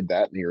 We did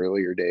that in the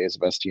earlier days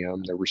of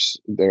STM.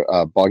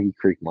 Boggy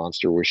Creek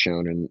Monster was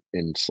shown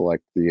in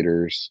select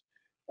theaters.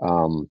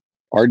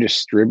 Our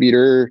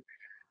distributor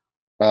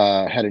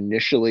had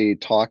initially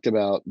talked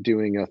about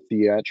doing a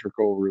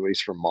theatrical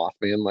release for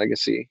Mothman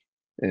Legacy,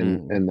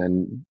 and Mm. and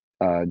then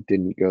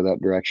didn't go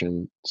that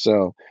direction.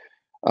 So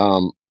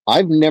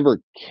I've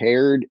never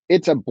cared.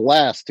 It's a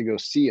blast to go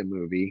see a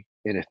movie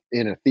in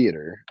a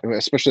theater,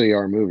 especially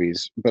our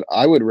movies. But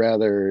I would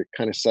rather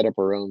kind of set up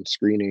our own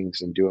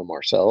screenings and do them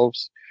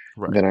ourselves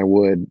Right. than I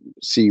would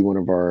see one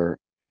of our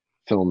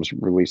films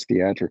released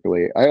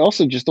theatrically. I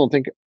also just don't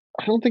think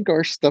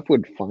our stuff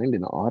would find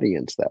an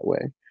audience that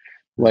way.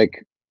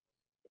 Like,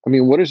 I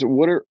mean, what are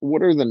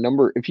the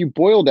number? If you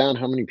boil down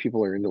how many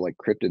people are into like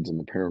cryptids and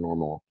the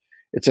paranormal,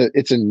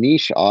 it's a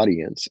niche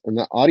audience, and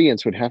the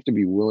audience would have to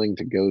be willing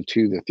to go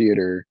to the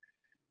theater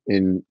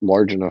in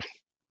large enough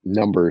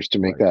numbers to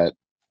make Right. that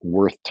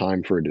worth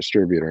time for a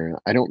distributor. And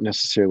I don't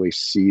necessarily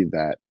see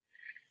that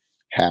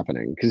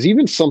happening, because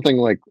even something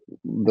like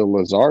the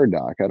Lazar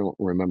doc, I don't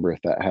remember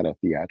if that had a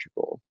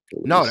theatrical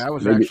No, release. that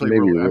was Maybe actually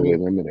maybe real. I really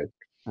mean, limited.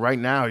 right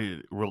now,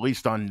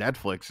 released on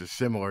Netflix is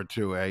similar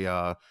to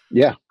a.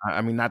 Yeah.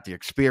 I mean, not the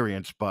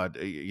experience, but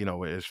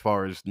as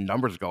far as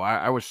numbers go,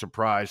 I was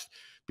surprised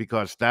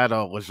because that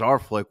Lazar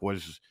flick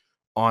was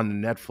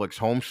on the Netflix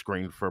home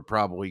screen for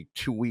probably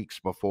 2 weeks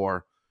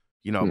before,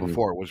 Hmm.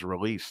 before it was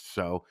released.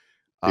 So,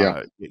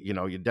 Yeah.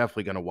 you're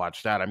definitely gonna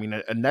watch that. I mean,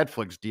 a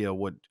Netflix deal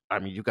would. I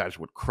mean, you guys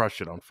would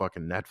crush it on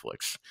fucking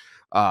Netflix.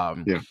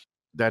 Um, Yeah.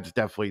 that's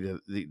definitely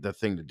the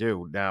thing to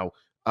do now.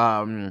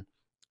 Um,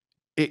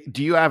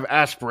 do you have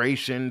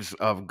aspirations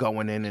of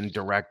going in and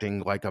directing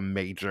like a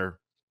major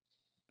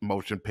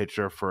motion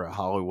picture for a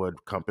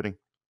Hollywood company?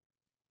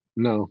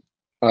 No.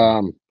 Mm,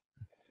 Um,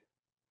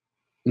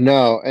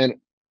 no. And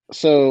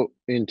so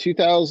in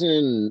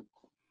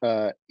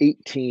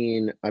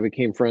 2018, I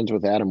became friends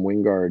with Adam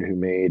Wingard, who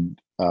made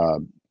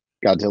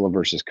Godzilla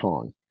versus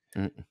Kong.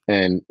 mm,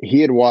 And he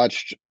had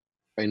watched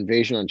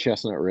Invasion on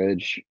Chestnut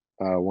Ridge,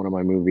 one of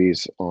my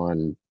movies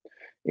on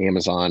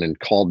Amazon, and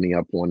called me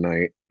up one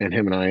night, and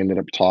him and I ended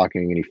up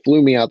talking, and he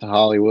flew me out to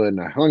Hollywood,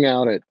 and I hung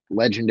out at the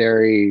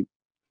Legendary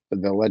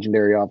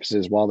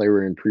offices while they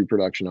were in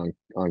pre-production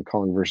on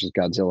Kong versus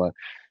Godzilla.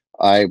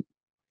 I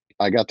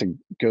I got to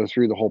go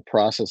through the whole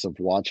process of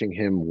watching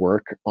him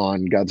work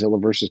on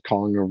Godzilla versus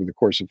Kong over the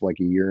course of like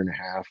a year and a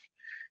half,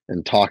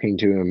 and talking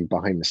to him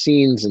behind the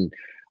scenes. And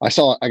I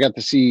got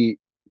to see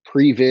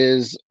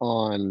previs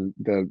on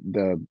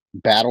the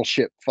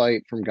battleship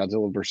fight from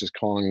Godzilla versus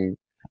Kong,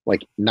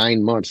 like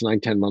 9 months,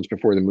 10 months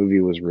before the movie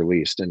was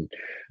released. And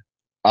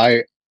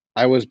I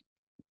I was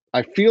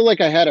I feel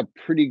like I had a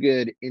pretty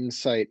good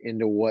insight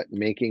into what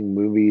making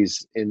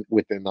movies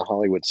within the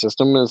Hollywood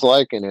system is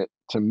like, and it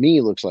to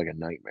me looks like a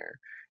nightmare.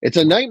 It's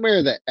a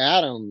nightmare that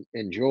Adam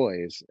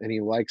enjoys, and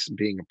he likes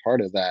being a part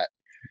of that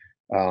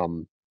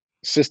um,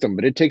 system.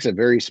 But it takes a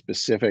very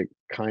specific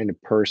kind of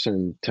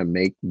person to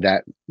make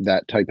that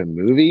type of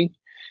movie,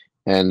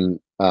 and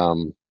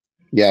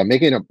yeah,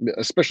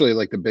 especially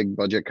like the big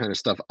budget kind of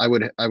stuff. I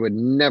would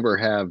never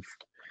have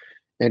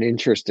an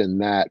interest in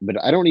that,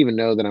 but I don't even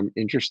know that I'm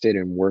interested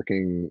in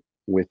working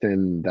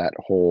within that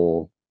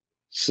whole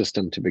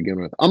system to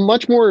begin with.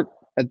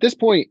 At this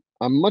point,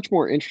 I'm much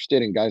more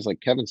interested in guys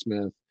like Kevin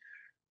Smith,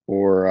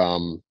 or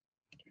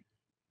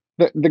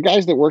the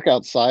guys that work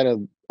outside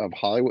of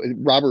Hollywood,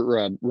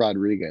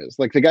 Rodriguez,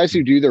 like the guys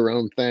who do their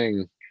own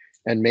thing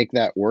and make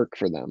that work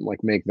for them,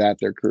 like make that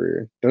their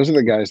career. Those are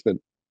the guys that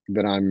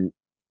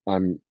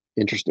I'm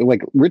interested.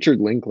 Like Richard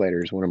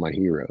Linklater is one of my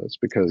heroes,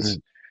 because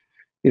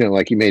mm.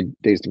 like he made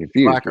Dazed and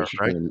Confused, Slacker, which has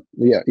right? been,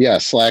 yeah,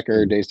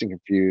 Slacker, Mm. Dazed and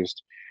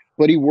Confused.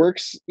 But he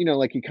works,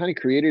 like he kind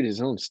of created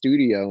his own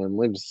studio and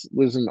lives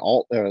in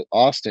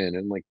Austin,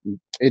 and like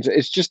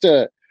it's just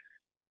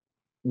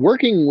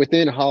working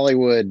within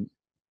Hollywood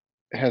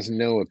has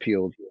no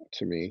appeal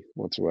to me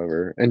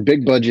whatsoever. And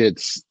big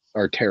budgets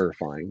are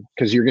terrifying,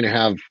 because you're going to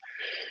have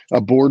a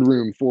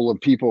boardroom full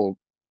of people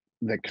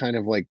that kind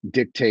of like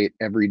dictate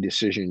every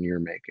decision you're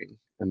making.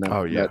 and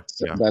Oh yeah,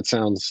 yeah. that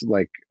sounds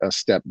like a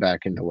step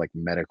back into like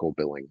medical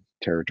billing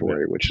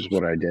territory, which is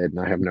what I did, and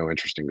I have no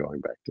interest in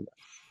going back to that.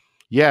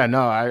 Yeah,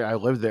 no, I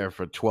lived there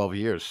for 12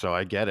 years, so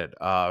I get it.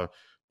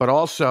 But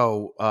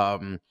also,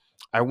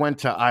 I went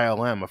to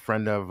ILM. A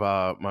friend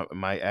of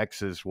my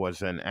ex's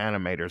was an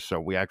animator, so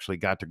we actually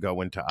got to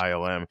go into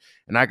ILM,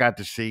 and I got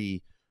to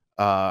see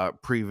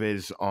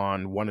previs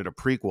on one of the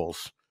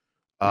prequels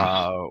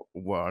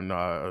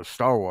on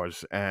Star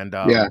Wars, and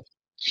Yeah,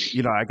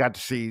 I got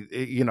to see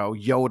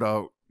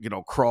Yoda,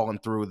 crawling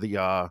through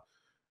the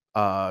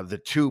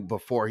tube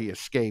before he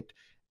escaped,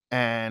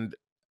 and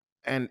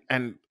and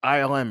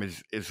ILM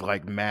is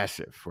like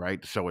massive,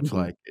 right? So it's mhm.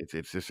 like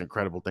it's this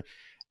incredible thing.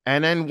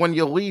 And then when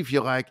you leave,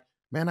 you're like,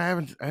 man, I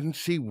didn't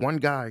see one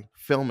guy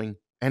filming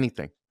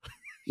anything.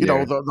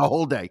 Yeah, The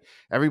whole day.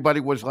 Everybody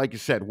was, like you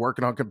said,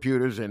 working on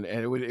computers, and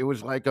it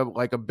was like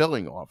a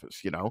billing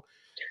office,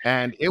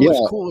 And it was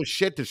yeah, cool as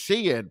shit to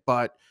see it,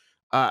 but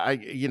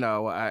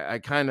I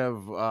kind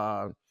of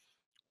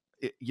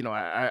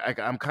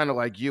I'm kind of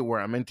like you, where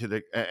I'm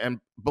into and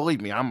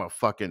believe me, I'm a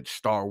fucking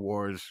Star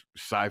Wars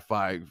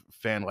sci-fi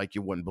fan like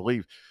you wouldn't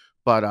believe,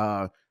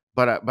 but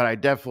but I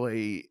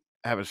definitely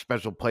have a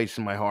special place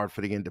in my heart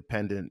for the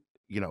independent,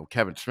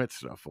 Kevin Smith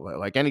stuff.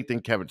 Like anything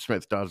Kevin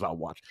Smith does, I'll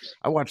watch.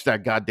 I watched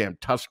that goddamn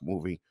Tusk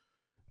movie,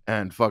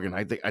 and fucking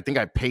I think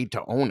I paid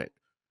to own it,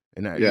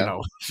 and yeah.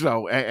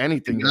 so He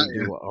anything got they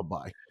you. do, I'll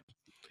buy.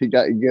 He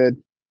got you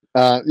good.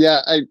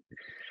 Yeah,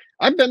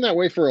 I've been that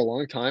way for a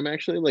long time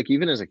actually. Like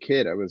even as a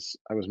kid, I was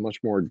much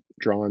more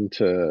drawn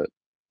to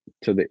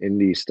the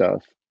indie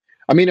stuff.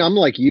 I mean, I'm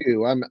like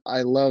you.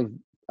 I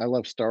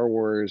love Star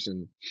Wars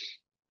and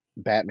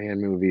Batman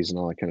movies and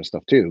all that kind of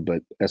stuff too.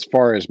 But as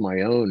far as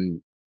my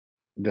own,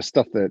 the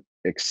stuff that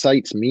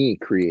excites me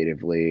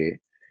creatively,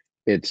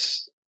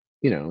 it's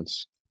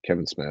it's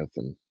Kevin Smith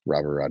and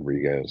Robert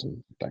Rodriguez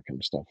and that kind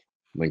of stuff.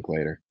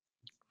 Linklater.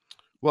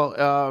 Well,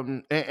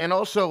 and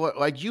also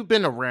like you've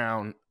been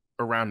around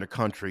the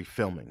country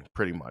filming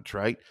pretty much,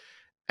 right?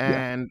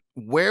 Yeah. And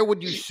where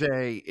would you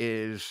say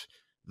is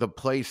the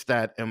place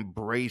that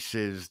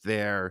embraces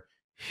their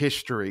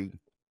history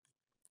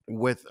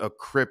with a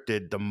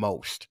cryptid the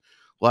most?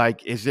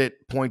 Like, is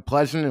it Point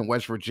Pleasant in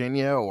West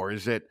Virginia, or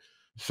is it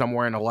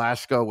somewhere in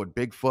Alaska with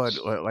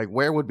Bigfoot? Like,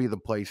 where would be the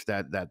place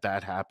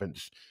that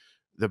happens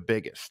the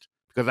biggest?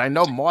 Because I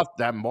know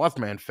that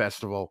Mothman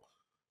festival.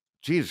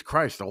 Jesus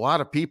Christ, a lot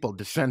of people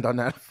descend on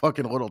that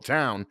fucking little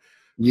town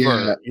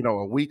Yeah, for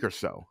a week or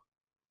so.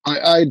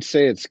 I'd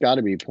say it's got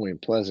to be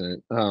Point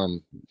Pleasant. I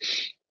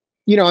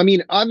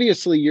mean,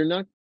 obviously, you're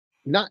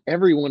not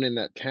everyone in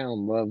that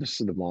town loves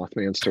the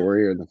Mothman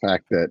story or the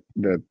fact that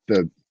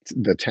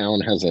the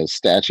town has a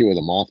statue of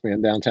the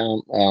Mothman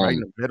downtown. Right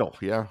in the middle,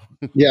 yeah.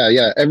 Yeah,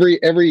 yeah.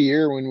 Every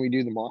year when we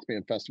do the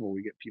Mothman festival,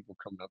 we get people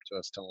coming up to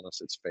us telling us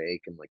it's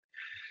fake and like,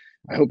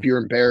 I hope you're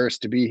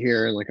embarrassed to be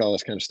here and like all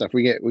this kind of stuff.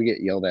 We get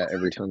yelled at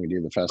every time we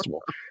do the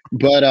festival.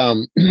 But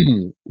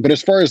but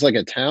as far as like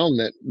a town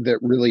that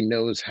really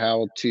knows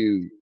how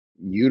to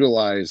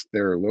utilize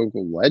their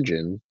local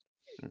legend,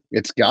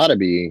 it's got to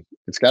be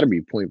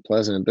Point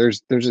Pleasant.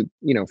 There's a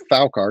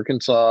Fouke,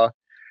 Arkansas,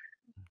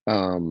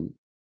 um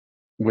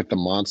with the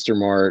Monster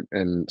Mart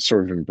and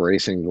sort of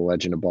embracing the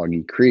legend of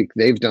Boggy Creek.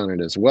 They've done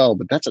it as well,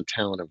 but that's a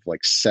town of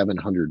like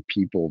 700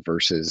 people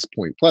versus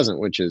Point Pleasant,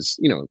 which is,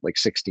 like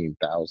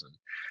 16,000.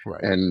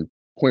 Right. And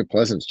Point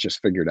Pleasant's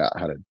just figured out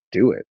how to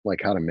do it,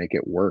 like how to make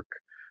it work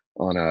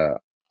on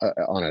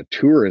a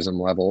tourism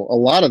level. A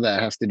lot of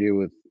that has to do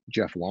with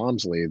Jeff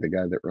Walmsley, the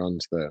guy that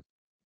runs the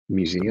The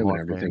museum and Mothman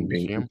everything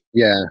Museum.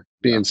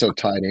 being so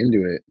tied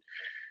into it.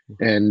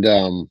 And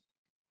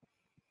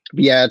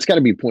yeah, it's got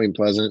to be Point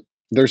Pleasant.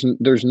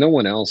 There's no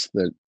one else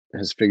that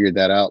has figured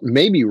that out.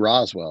 Maybe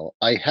Roswell.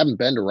 I haven't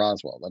been to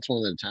Roswell. That's one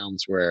of the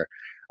towns where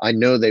I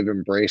know they've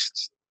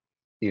embraced,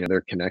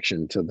 their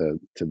connection to the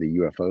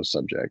UFO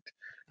subject,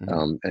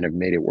 Mhm. and have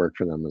made it work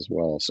for them as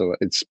well. So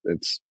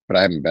but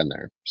I haven't been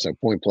there. So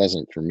Point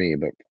Pleasant for me,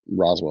 but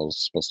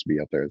Roswell's supposed to be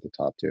up there at the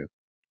top too.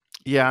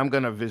 Yeah, I'm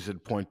gonna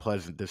visit Point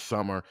Pleasant this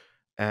summer,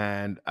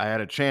 and I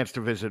had a chance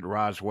to visit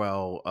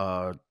Roswell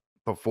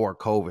before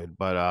COVID,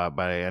 but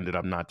I ended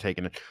up not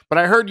taking it. But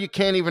I heard you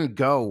can't even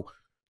go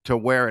to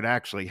where it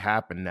actually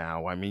happened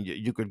now. I mean,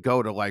 you could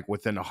go to like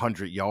within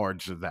 100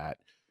 yards of that,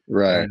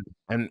 Right.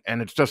 and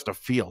it's just a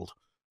field.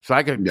 So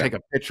I could Yeah. take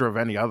a picture of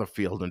any other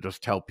field and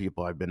just tell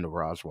people I've been to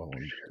Roswell,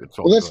 and it's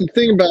all Well, that's good. the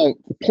thing about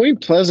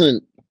Point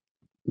Pleasant.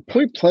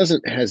 Point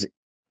Pleasant has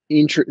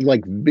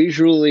like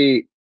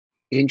visually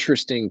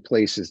interesting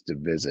places to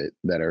visit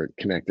that are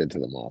connected to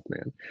the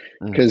Mothman,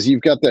 Mhm. because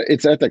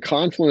it's at the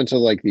confluence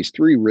of like these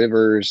three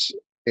rivers.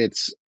 So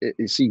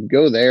you can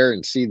go there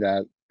and see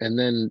that, and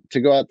then to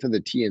go out to the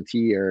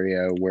TNT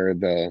area where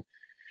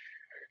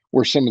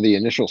some of the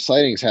initial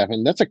sightings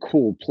happened. That's a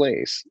cool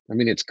place. I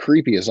mean, it's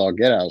creepy as all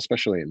get out,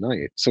 especially at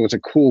night. So it's a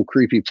cool,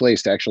 creepy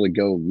place to actually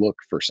go look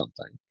for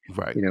something.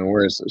 Right.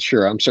 Whereas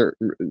sure, I'm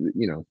certain,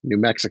 New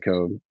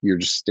Mexico, you're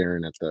just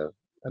staring at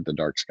the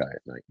dark sky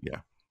at night. Yeah.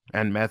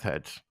 and meth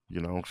heads,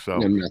 you know.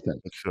 So And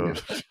method.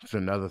 it's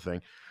another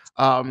thing.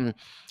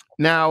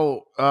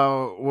 Now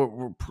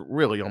we're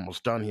really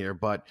almost done here,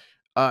 but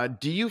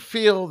do you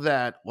feel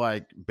that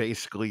like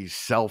basically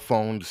cell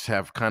phones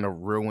have kind of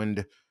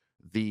ruined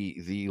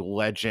the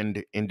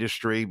legend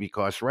industry?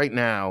 Because right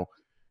now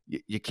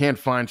you can't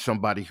find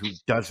somebody who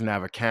doesn't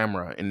have a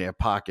camera in their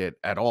pocket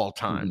at all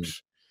Hmm.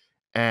 times.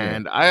 Yeah.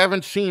 And I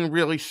haven't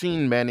really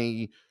seen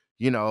many,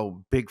 you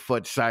know,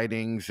 Bigfoot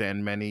sightings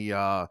and many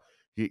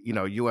you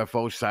know,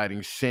 UFO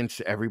sightings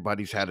since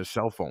everybody's had a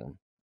cell phone,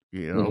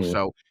 you know. Hmm.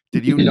 So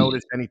did you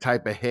notice any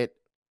type of hit,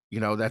 you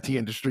know, that the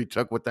industry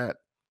took with that?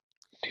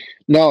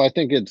 No, I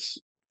think it's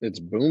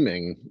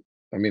booming.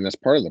 I mean, that's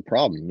part of the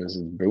problem. This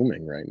is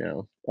booming right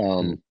now.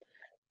 Mm,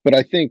 But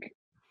I think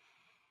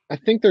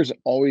there's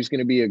always going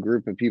to be a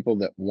group of people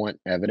that want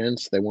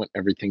evidence. They want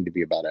everything to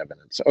be about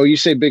evidence. Oh, you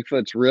say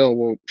Bigfoot's real?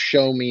 Well,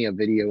 show me a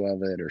video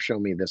of it, or show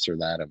me this or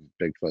that of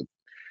Bigfoot.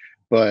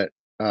 But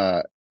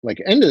like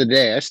end of the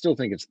day, I still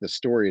think it's the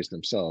stories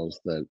themselves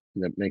that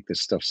make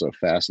this stuff so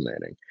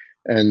fascinating,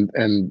 and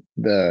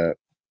the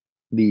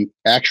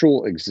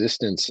actual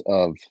existence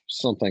of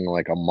something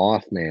like a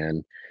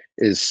Mothman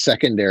is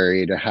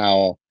secondary to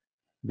how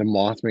the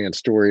Mothman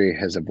story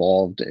has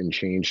evolved and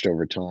changed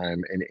over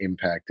time and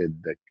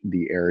impacted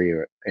the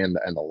area and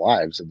the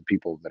lives of the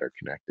people that are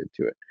connected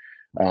to it.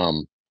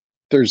 Um,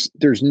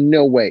 there's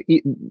no way.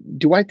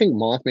 Do I think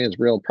Mothman's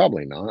real?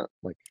 Probably not.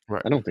 Like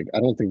right. I don't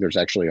think there's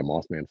actually a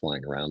Mothman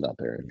flying around out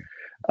there.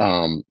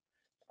 Um,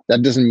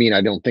 that doesn't mean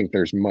I don't think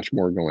there's much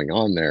more going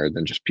on there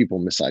than just people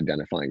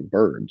misidentifying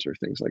birds or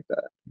things like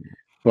that.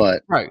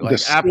 But Right. the Like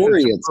absence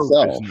story of proof is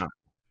itself, not.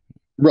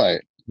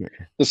 right? Yeah.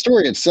 The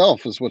story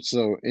itself is what's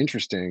so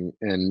interesting,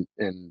 and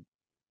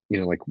you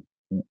know, like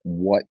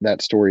what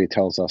that story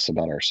tells us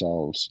about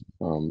ourselves.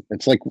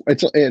 It's like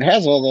it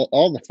has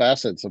all the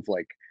facets of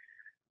like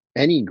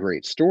any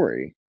great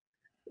story.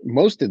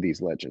 Most of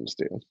these legends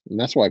do, and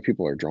that's why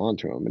people are drawn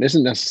to them. It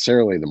isn't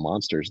necessarily the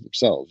monsters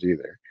themselves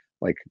either.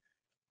 Like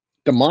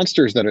the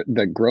monsters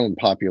that grow in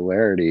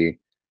popularity,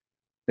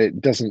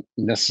 it doesn't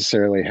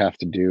necessarily have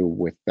to do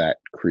with that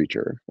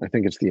creature. I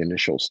think it's the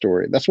initial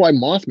story. That's why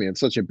Mothman's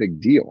such a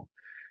big deal.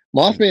 Mm,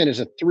 Mothman is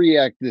a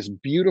this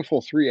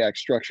beautiful 3-act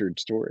structured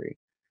story.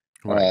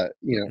 right.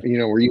 You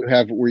know, where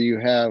you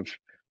have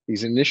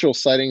these initial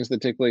sightings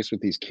that take place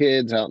with these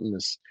kids out in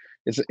this.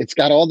 It's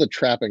got all the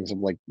trappings of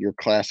like your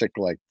classic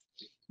like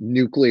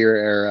nuclear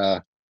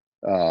era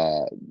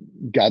uh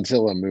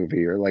Godzilla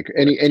movie, or like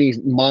any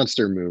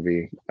monster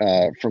movie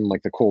from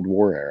like the Cold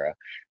War era.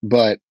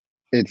 But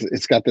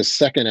it's got this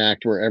second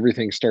act where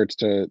everything starts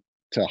to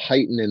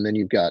heighten, and then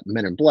you've got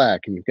Men in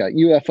Black and you've got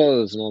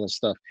UFOs and all this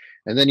stuff.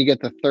 And then you get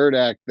the third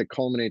act that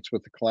culminates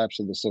with the collapse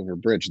of the Silver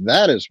Bridge.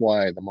 That is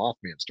why the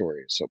Mothman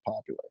story is so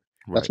popular.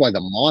 That's Right. why the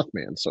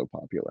Mothman's so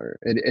popular.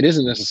 It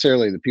isn't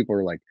necessarily that people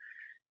are like,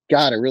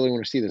 God, I really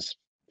want to see this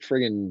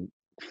friggin'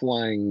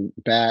 flying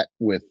bat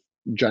with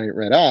giant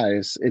red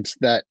eyes. It's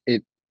that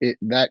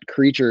that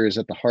creature is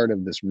at the heart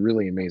of this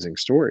really amazing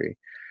story.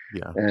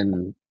 Yeah.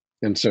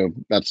 And so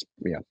that's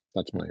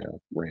my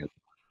rant.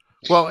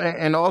 Well,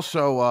 and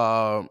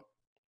also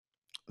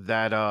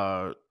that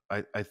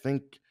I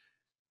think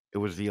it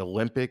was the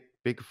Olympic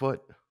Bigfoot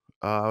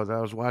that I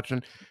was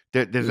watching.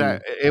 There's Mm.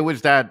 that it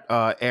was that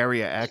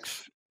Area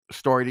X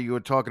story that you were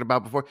talking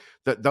about before.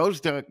 That those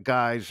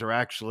guys are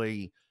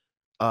actually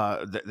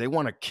they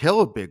want to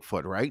kill a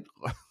Bigfoot, right?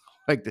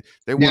 Like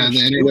they want Yeah, to the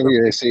shoot a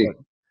NAWAC.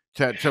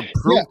 Bigfoot to Yeah,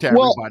 prove to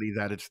well, everybody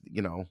that it's,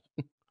 you know.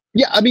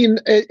 yeah, I mean,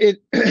 it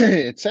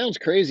it sounds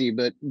crazy,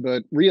 but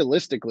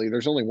realistically,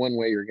 there's only one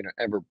way you're going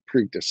to ever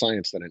prove to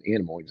science that an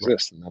animal Right.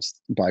 exists, and that's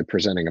by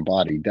presenting a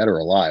body, dead or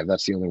alive.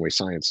 That's the only way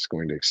science is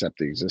going to accept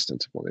the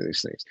existence of one of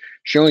these things.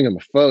 Showing them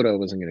a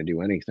photo isn't going to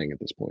do anything at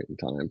this point in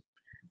time.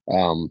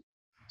 Um,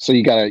 so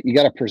you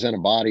gotta present a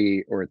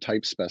body or a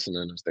type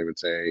specimen, as they would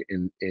say,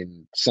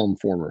 in some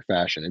form or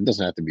fashion. It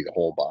doesn't have to be the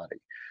whole body.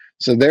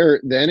 So the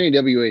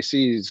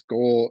NAWAC's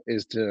goal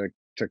is to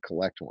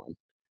collect one.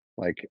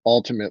 Like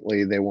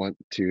ultimately, they want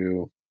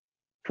to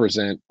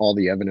present all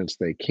the evidence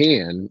they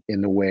can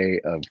in the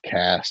way of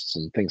casts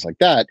and things like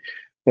that.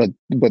 But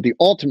the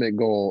ultimate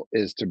goal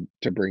is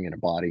to bring in a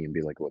body and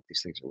be like, look,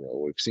 these things are real.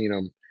 We've seen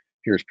them.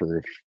 Here's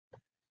proof.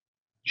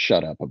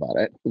 Shut up about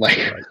it.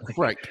 Right.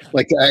 Right.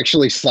 Like to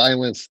actually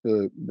silence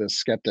the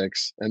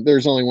skeptics. And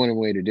there's only one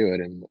way to do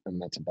it, and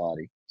that's a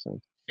body. So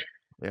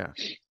Yeah.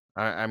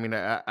 I mean,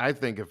 I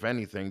think if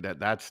anything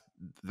that's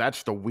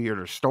the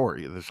weirder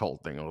story of this whole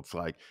thing. It's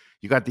like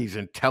you got these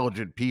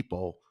intelligent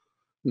people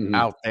mhm.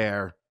 out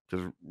there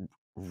just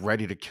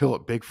ready to kill a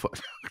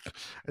Bigfoot.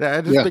 I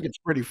just Yeah, think it's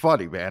pretty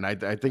funny, man. I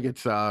think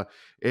it's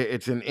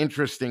an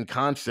interesting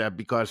concept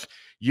because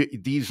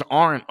these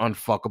aren't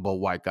unfuckable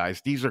white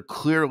guys. These are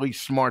clearly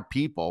smart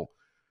people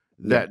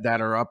yeah. that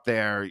are up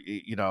there,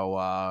 you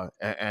know,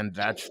 and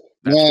that's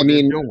Well, I what they're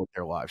mean, doing with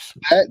their lives.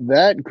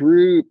 that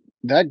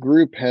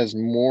group has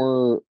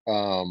more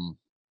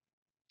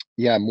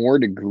more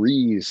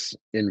degrees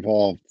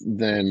involved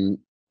than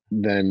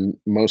than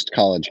most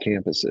college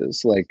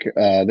campuses. Like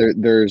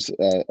there's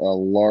a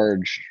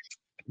large,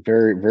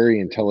 very, very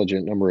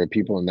intelligent number of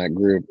people in that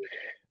group.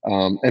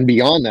 And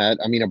beyond that,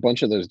 I mean, a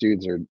bunch of those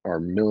dudes are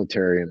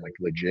military and like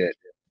legit,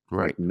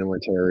 Right. like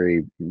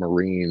military,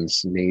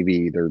 Marines,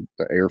 Navy. They're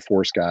the Air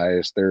Force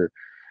guys. They're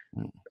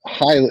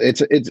high.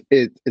 It's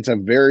a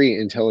very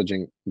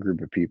intelligent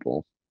group of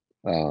people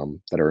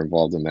that are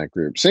involved in that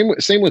group. Same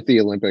with the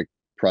Olympic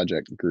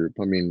Project group.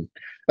 I mean,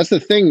 that's the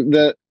thing.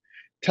 The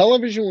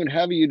television would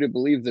have you to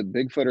believe that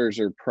Bigfooters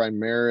are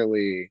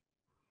primarily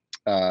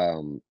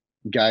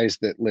guys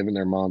that live in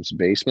their mom's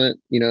basement,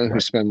 you know, who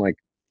spend like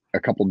a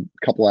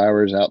couple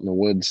hours out in the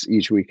woods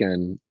each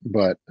weekend.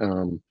 But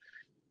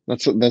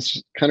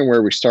that's kind of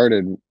where we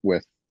started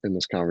with in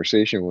this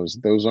conversation, was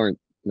those aren't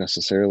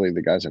necessarily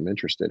the guys I'm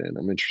interested in.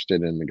 I'm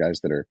interested in the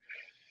guys that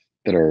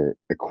are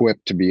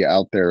equipped to be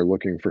out there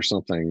looking for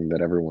something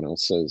that everyone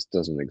else says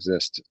doesn't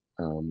exist,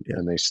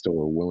 and they still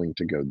are willing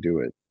to go do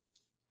it.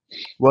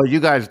 Well, you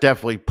guys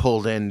definitely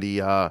pulled in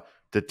the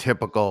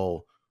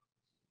typical,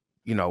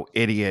 you know,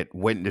 idiot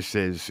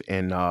witnesses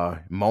in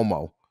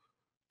Momo,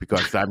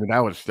 because I mean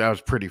that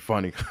was pretty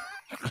funny.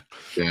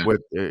 Yeah. With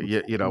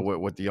you know,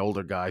 with the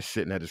older guy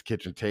sitting at his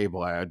kitchen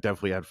table, I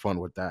definitely had fun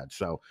with that.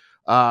 So,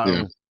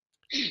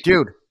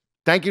 dude,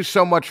 thank you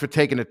so much for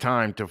taking the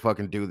time to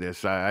fucking do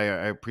this. I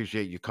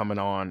appreciate you coming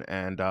on,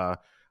 and I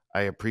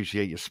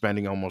appreciate you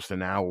spending almost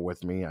an hour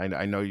with me.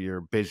 I know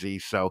you're busy,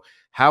 so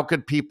how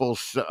could people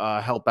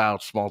help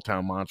out Small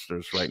Town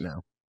Monsters right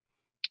now?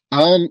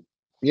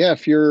 Yeah,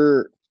 if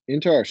you're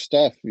into our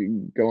stuff, you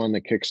can go on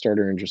the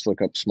Kickstarter and just look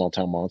up Small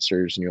Town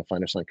Monsters, and you'll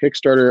find us on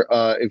Kickstarter.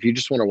 If you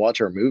just want to watch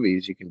our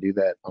movies, you can do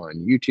that on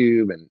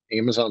YouTube and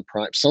Amazon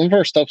Prime. Some of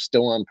our stuff's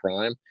still on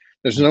Prime.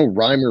 There's no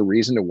rhyme or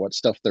reason to what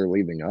stuff they're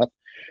leaving up.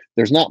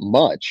 There's not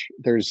much.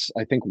 There's,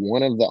 I think,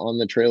 one of the On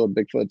the Trail of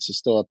Bigfoots is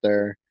still up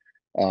there.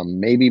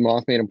 Maybe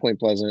Mothman of Point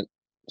Pleasant.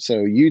 So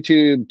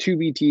YouTube,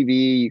 Tubi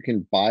TV, you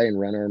can buy and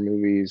rent our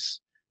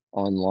movies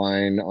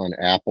online on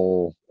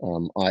Apple,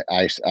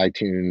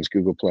 iTunes,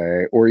 Google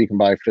Play, or you can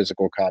buy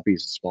physical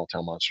copies at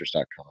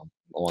smalltownmonsters.com,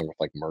 along with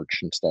like merch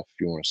and stuff if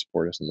you want to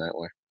support us in that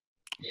way.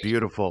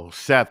 Beautiful.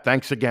 Seth,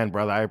 thanks again,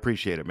 brother. I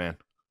appreciate it, man.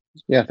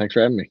 Yeah, thanks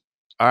for having me.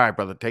 All right,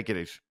 brother, take it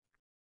easy.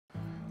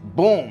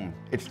 Boom.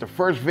 It's the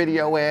first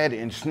video ad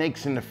in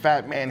Snakes in the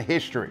Fat Man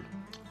history.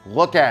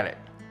 Look at it.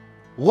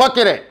 Look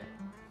at it.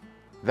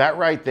 That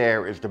right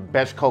there is the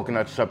best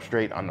coconut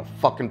substrate on the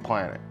fucking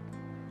planet.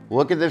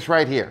 Look at this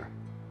right here.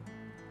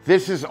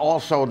 This is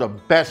also the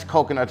best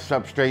coconut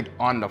substrate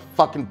on the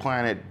fucking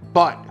planet,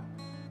 but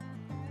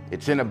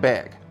it's in a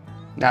bag.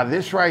 Now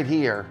this right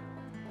here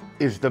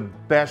is the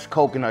best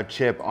coconut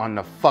chip on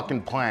the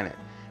fucking planet.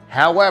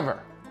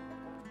 However,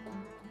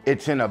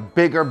 it's in a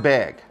bigger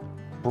bag.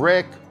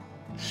 Brick,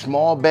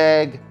 small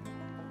bag,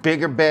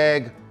 bigger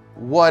bag,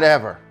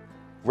 whatever.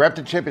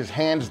 Reptichip is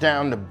hands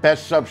down the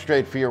best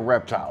substrate for your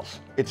reptiles.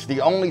 It's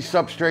the only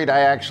substrate I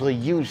actually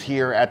use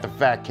here at the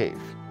Fat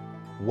Cave.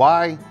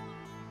 Why?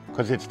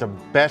 Because it's the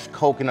best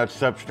coconut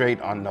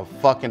substrate on the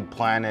fucking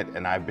planet,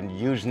 and I've been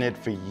using it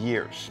for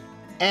years.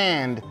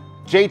 And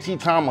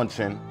JT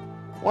Tomlinson,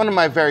 one of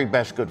my very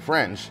best good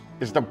friends,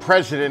 is the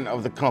president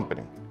of the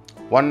company.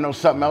 Want to know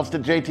something else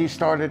that JT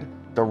started?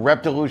 The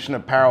Reptilution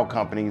apparel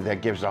company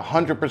that gives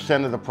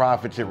 100% of the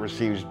profits it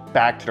receives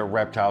back to the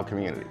reptile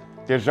community.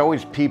 There's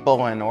always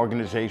people and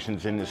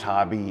organizations in this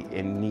hobby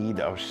in need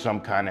of some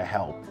kind of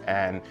help,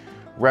 and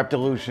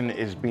Reptilution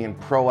is being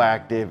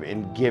proactive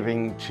in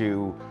giving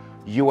to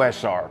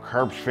USARC,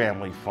 Herb's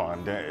Family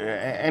Fund,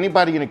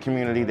 anybody in the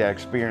community that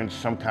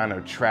experienced some kind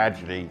of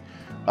tragedy.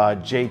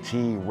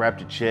 JT,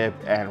 Reptichip,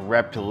 and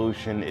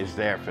Reptilution is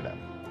there for them.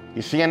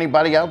 You see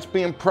anybody else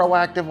being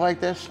proactive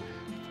like this?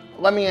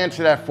 Let me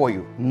answer that for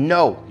you.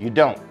 No, you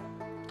don't.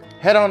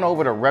 Head on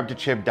over to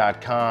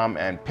reptichip.com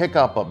and pick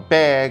up a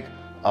bag,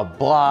 a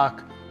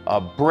block,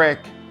 a brick,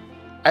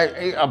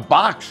 a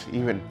box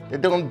even. They're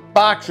doing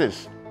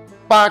boxes.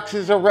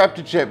 Boxes of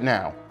Reptichip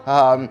now.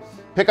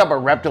 Pick up a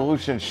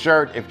Reptilution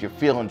shirt if you're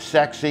feeling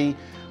sexy.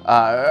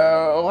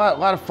 A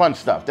lot of fun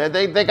stuff.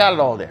 They got it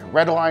all there.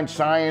 Redline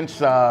Science,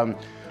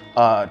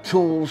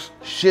 tools,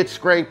 shit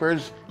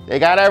scrapers. They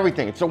got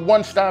everything. It's a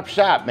one-stop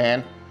shop,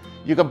 man.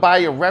 You can buy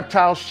your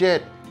reptile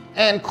shit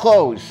and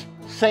clothes.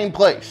 Same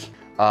place.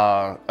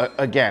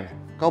 Again,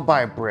 go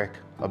buy a brick,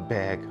 a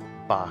bag,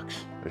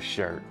 box, a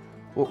shirt,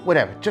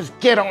 whatever. Just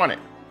get on it.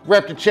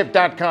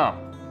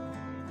 Reptichip.com.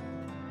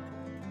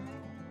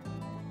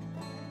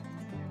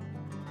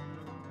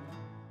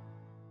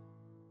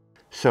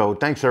 So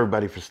thanks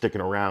everybody for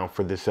sticking around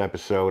for this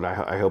episode.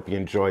 I hope you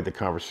enjoyed the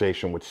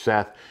conversation with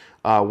Seth.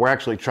 We're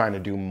actually trying to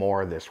do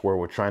more of this, where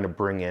we're trying to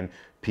bring in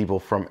people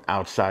from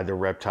outside the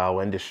reptile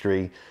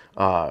industry,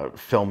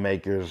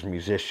 filmmakers,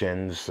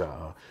 musicians,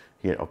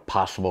 you know,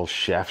 possible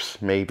chefs,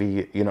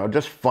 maybe, you know,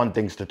 just fun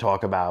things to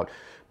talk about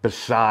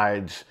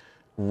besides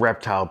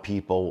reptile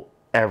people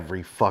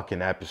every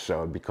fucking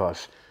episode,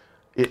 because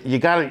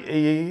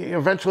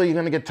Eventually you're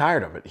gonna get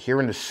tired of it,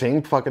 hearing the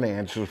same fucking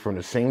answers from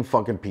the same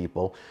fucking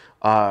people.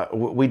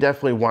 We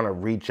definitely want to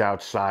reach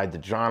outside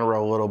the genre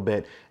a little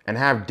bit and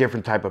have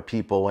different type of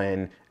people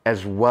in,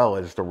 as well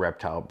as the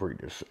reptile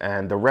breeders.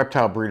 And the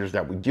reptile breeders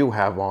that we do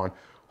have on,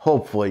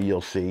 hopefully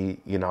you'll see,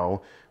 you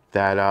know,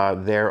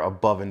 that they're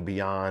above and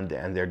beyond,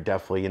 and they're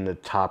definitely in the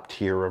top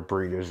tier of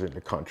breeders in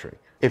the country.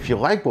 If you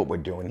like what we're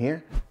doing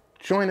here,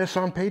 join us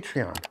on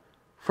Patreon.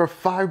 For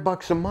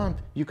 $5 a month,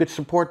 you could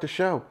support the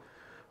show.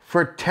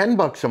 For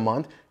 $10 a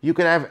month, you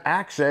could have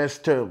access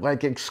to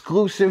like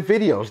exclusive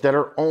videos that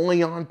are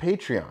only on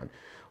Patreon.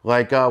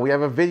 Like we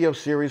have a video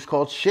series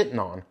called Shitting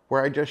On,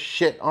 where I just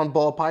shit on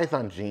ball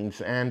python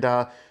genes and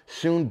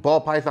soon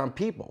ball python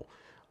people.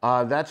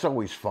 That's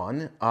always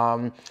fun.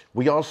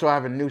 We also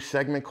have a new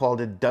segment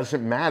called It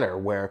Doesn't Matter,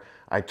 where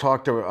I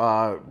talk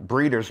to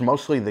breeders,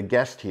 mostly the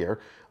guest here,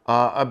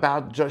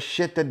 about just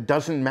shit that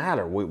doesn't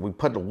matter. We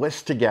put a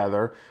list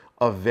together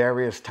of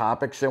various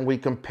topics and we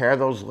compare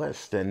those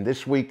lists. And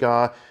this week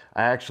I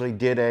actually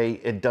did a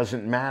It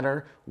Doesn't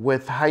Matter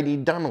with Heidi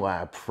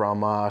Dunlap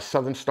from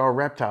Southern Star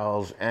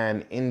Reptiles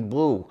and In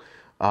Blue,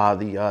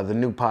 the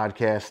new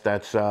podcast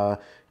that's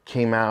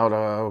came out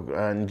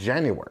in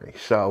January.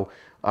 So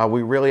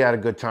we really had a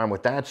good time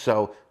with that.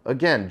 So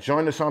again,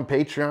 join us on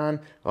Patreon.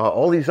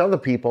 All these other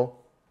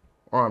people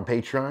are on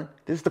Patreon.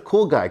 This is the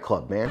Cool Guy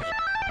Club, man.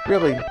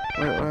 Really,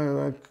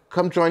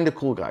 come join the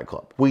Cool Guy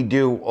Club. We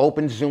do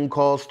open Zoom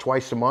calls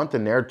twice a month,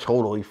 and they're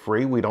totally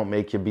free. We don't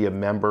make you be a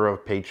member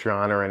of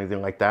Patreon or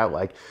anything like that,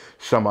 like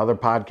some other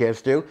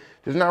podcasts do.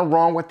 There's nothing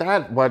wrong with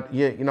that, but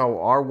you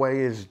know, our way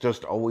is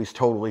just always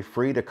totally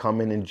free to come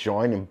in and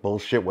join and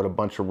bullshit with a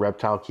bunch of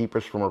reptile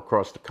keepers from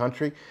across the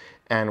country.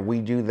 And we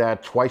do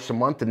that twice a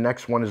month. The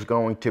next one is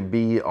going to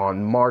be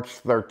on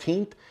March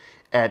 13th.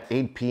 At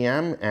 8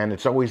 p.m. and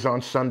it's always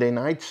on Sunday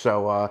nights.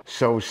 So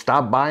so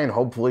stop by and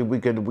hopefully we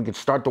could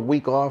start the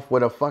week off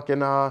with a fucking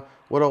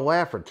with a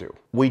laugh or two.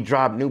 We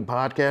drop new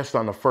podcasts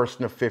on the 1st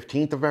and the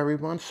 15th of every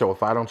month. So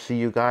if I don't see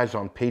you guys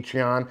on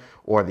Patreon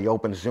or the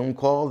open Zoom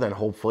call, then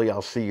hopefully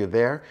I'll see you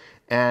there.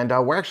 And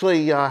we're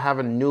actually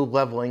having a new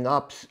Leveling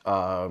Up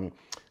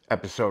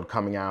episode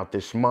coming out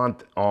this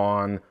month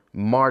on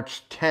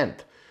March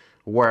 10th.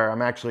 Where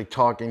I'm actually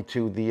talking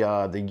to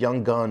the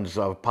young guns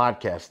of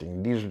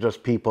podcasting. These are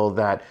just people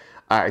that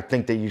I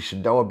think that you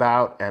should know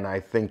about and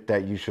I think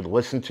that you should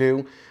listen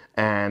to.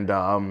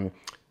 And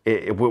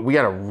we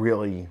had a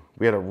really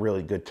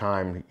good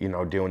time, you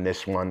know, doing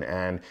this one.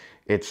 And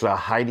it's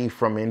Heidi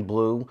from In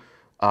Blue,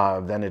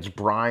 then it's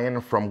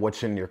Brian from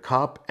What's in Your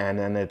Cup, and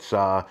then it's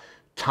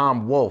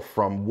Tom Wolf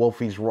from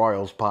Wolfie's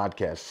Royals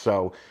podcast.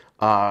 So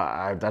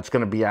that's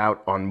going to be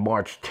out on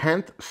March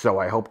 10th. So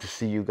I hope to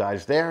see you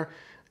guys there.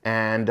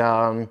 And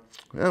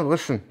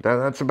listen,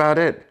 that's about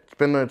it.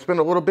 It's been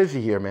a little busy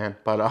here, man.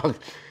 But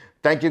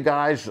thank you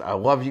guys. I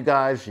love you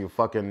guys.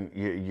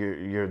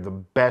 You're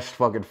the best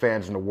fucking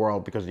fans in the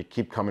world because you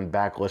keep coming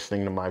back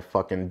listening to my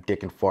fucking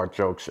dick and fart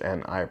jokes,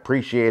 and I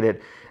appreciate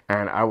it.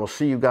 And I will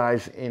see you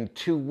guys in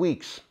 2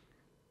 weeks.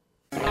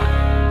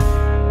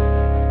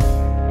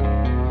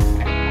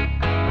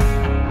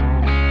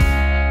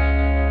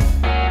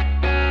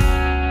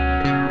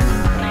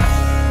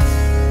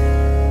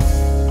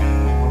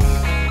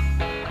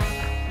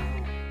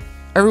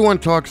 Everyone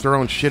talks their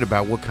own shit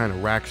about what kind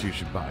of racks you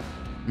should buy.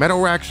 Metal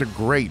racks are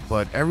great,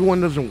 but everyone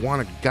doesn't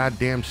want a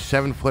goddamn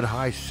 7-foot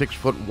high,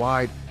 6-foot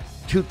wide,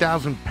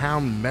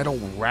 2,000-pound metal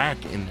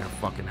rack in their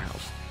fucking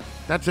house.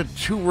 That's a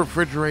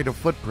 2-refrigerator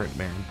footprint,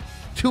 man.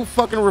 2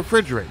 fucking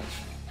refrigerators.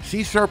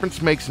 Sea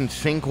Serpents makes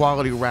insane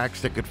quality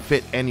racks that could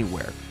fit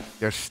anywhere.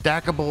 They're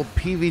stackable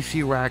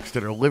PVC racks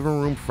that are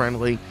living room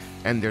friendly,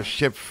 and they're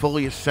shipped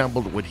fully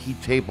assembled with heat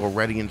tape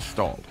already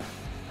installed.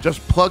 Just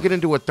plug it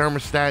into a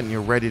thermostat and you're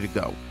ready to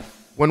go.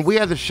 When we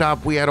had the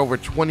shop, we had over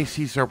 20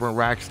 Sea Serpent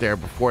racks there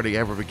before they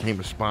ever became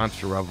a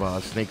sponsor of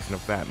Snakes and the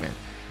Fat Man.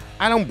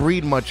 I don't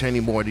breed much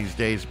anymore these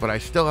days, but I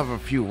still have a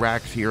few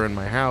racks here in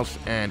my house,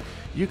 and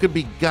you could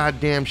be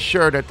goddamn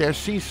sure that they're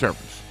Sea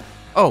Serpents.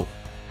 Oh,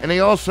 and they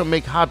also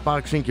make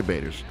hotbox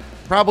incubators,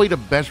 probably the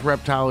best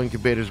reptile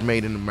incubators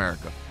made in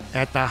America.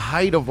 At the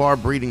height of our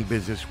breeding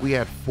business, we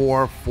had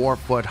 4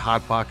 4-foot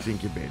hotbox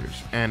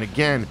incubators, and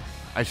again,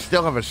 I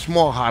still have a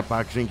small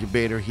hotbox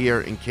incubator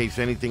here in case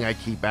anything I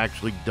keep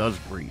actually does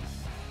breed.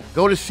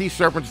 Go to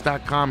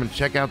SeaSerpents.com and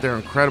check out their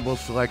incredible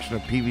selection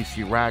of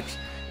PVC racks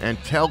and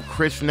tell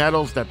Chris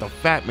Nettles that the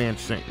Fat Man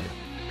sent you.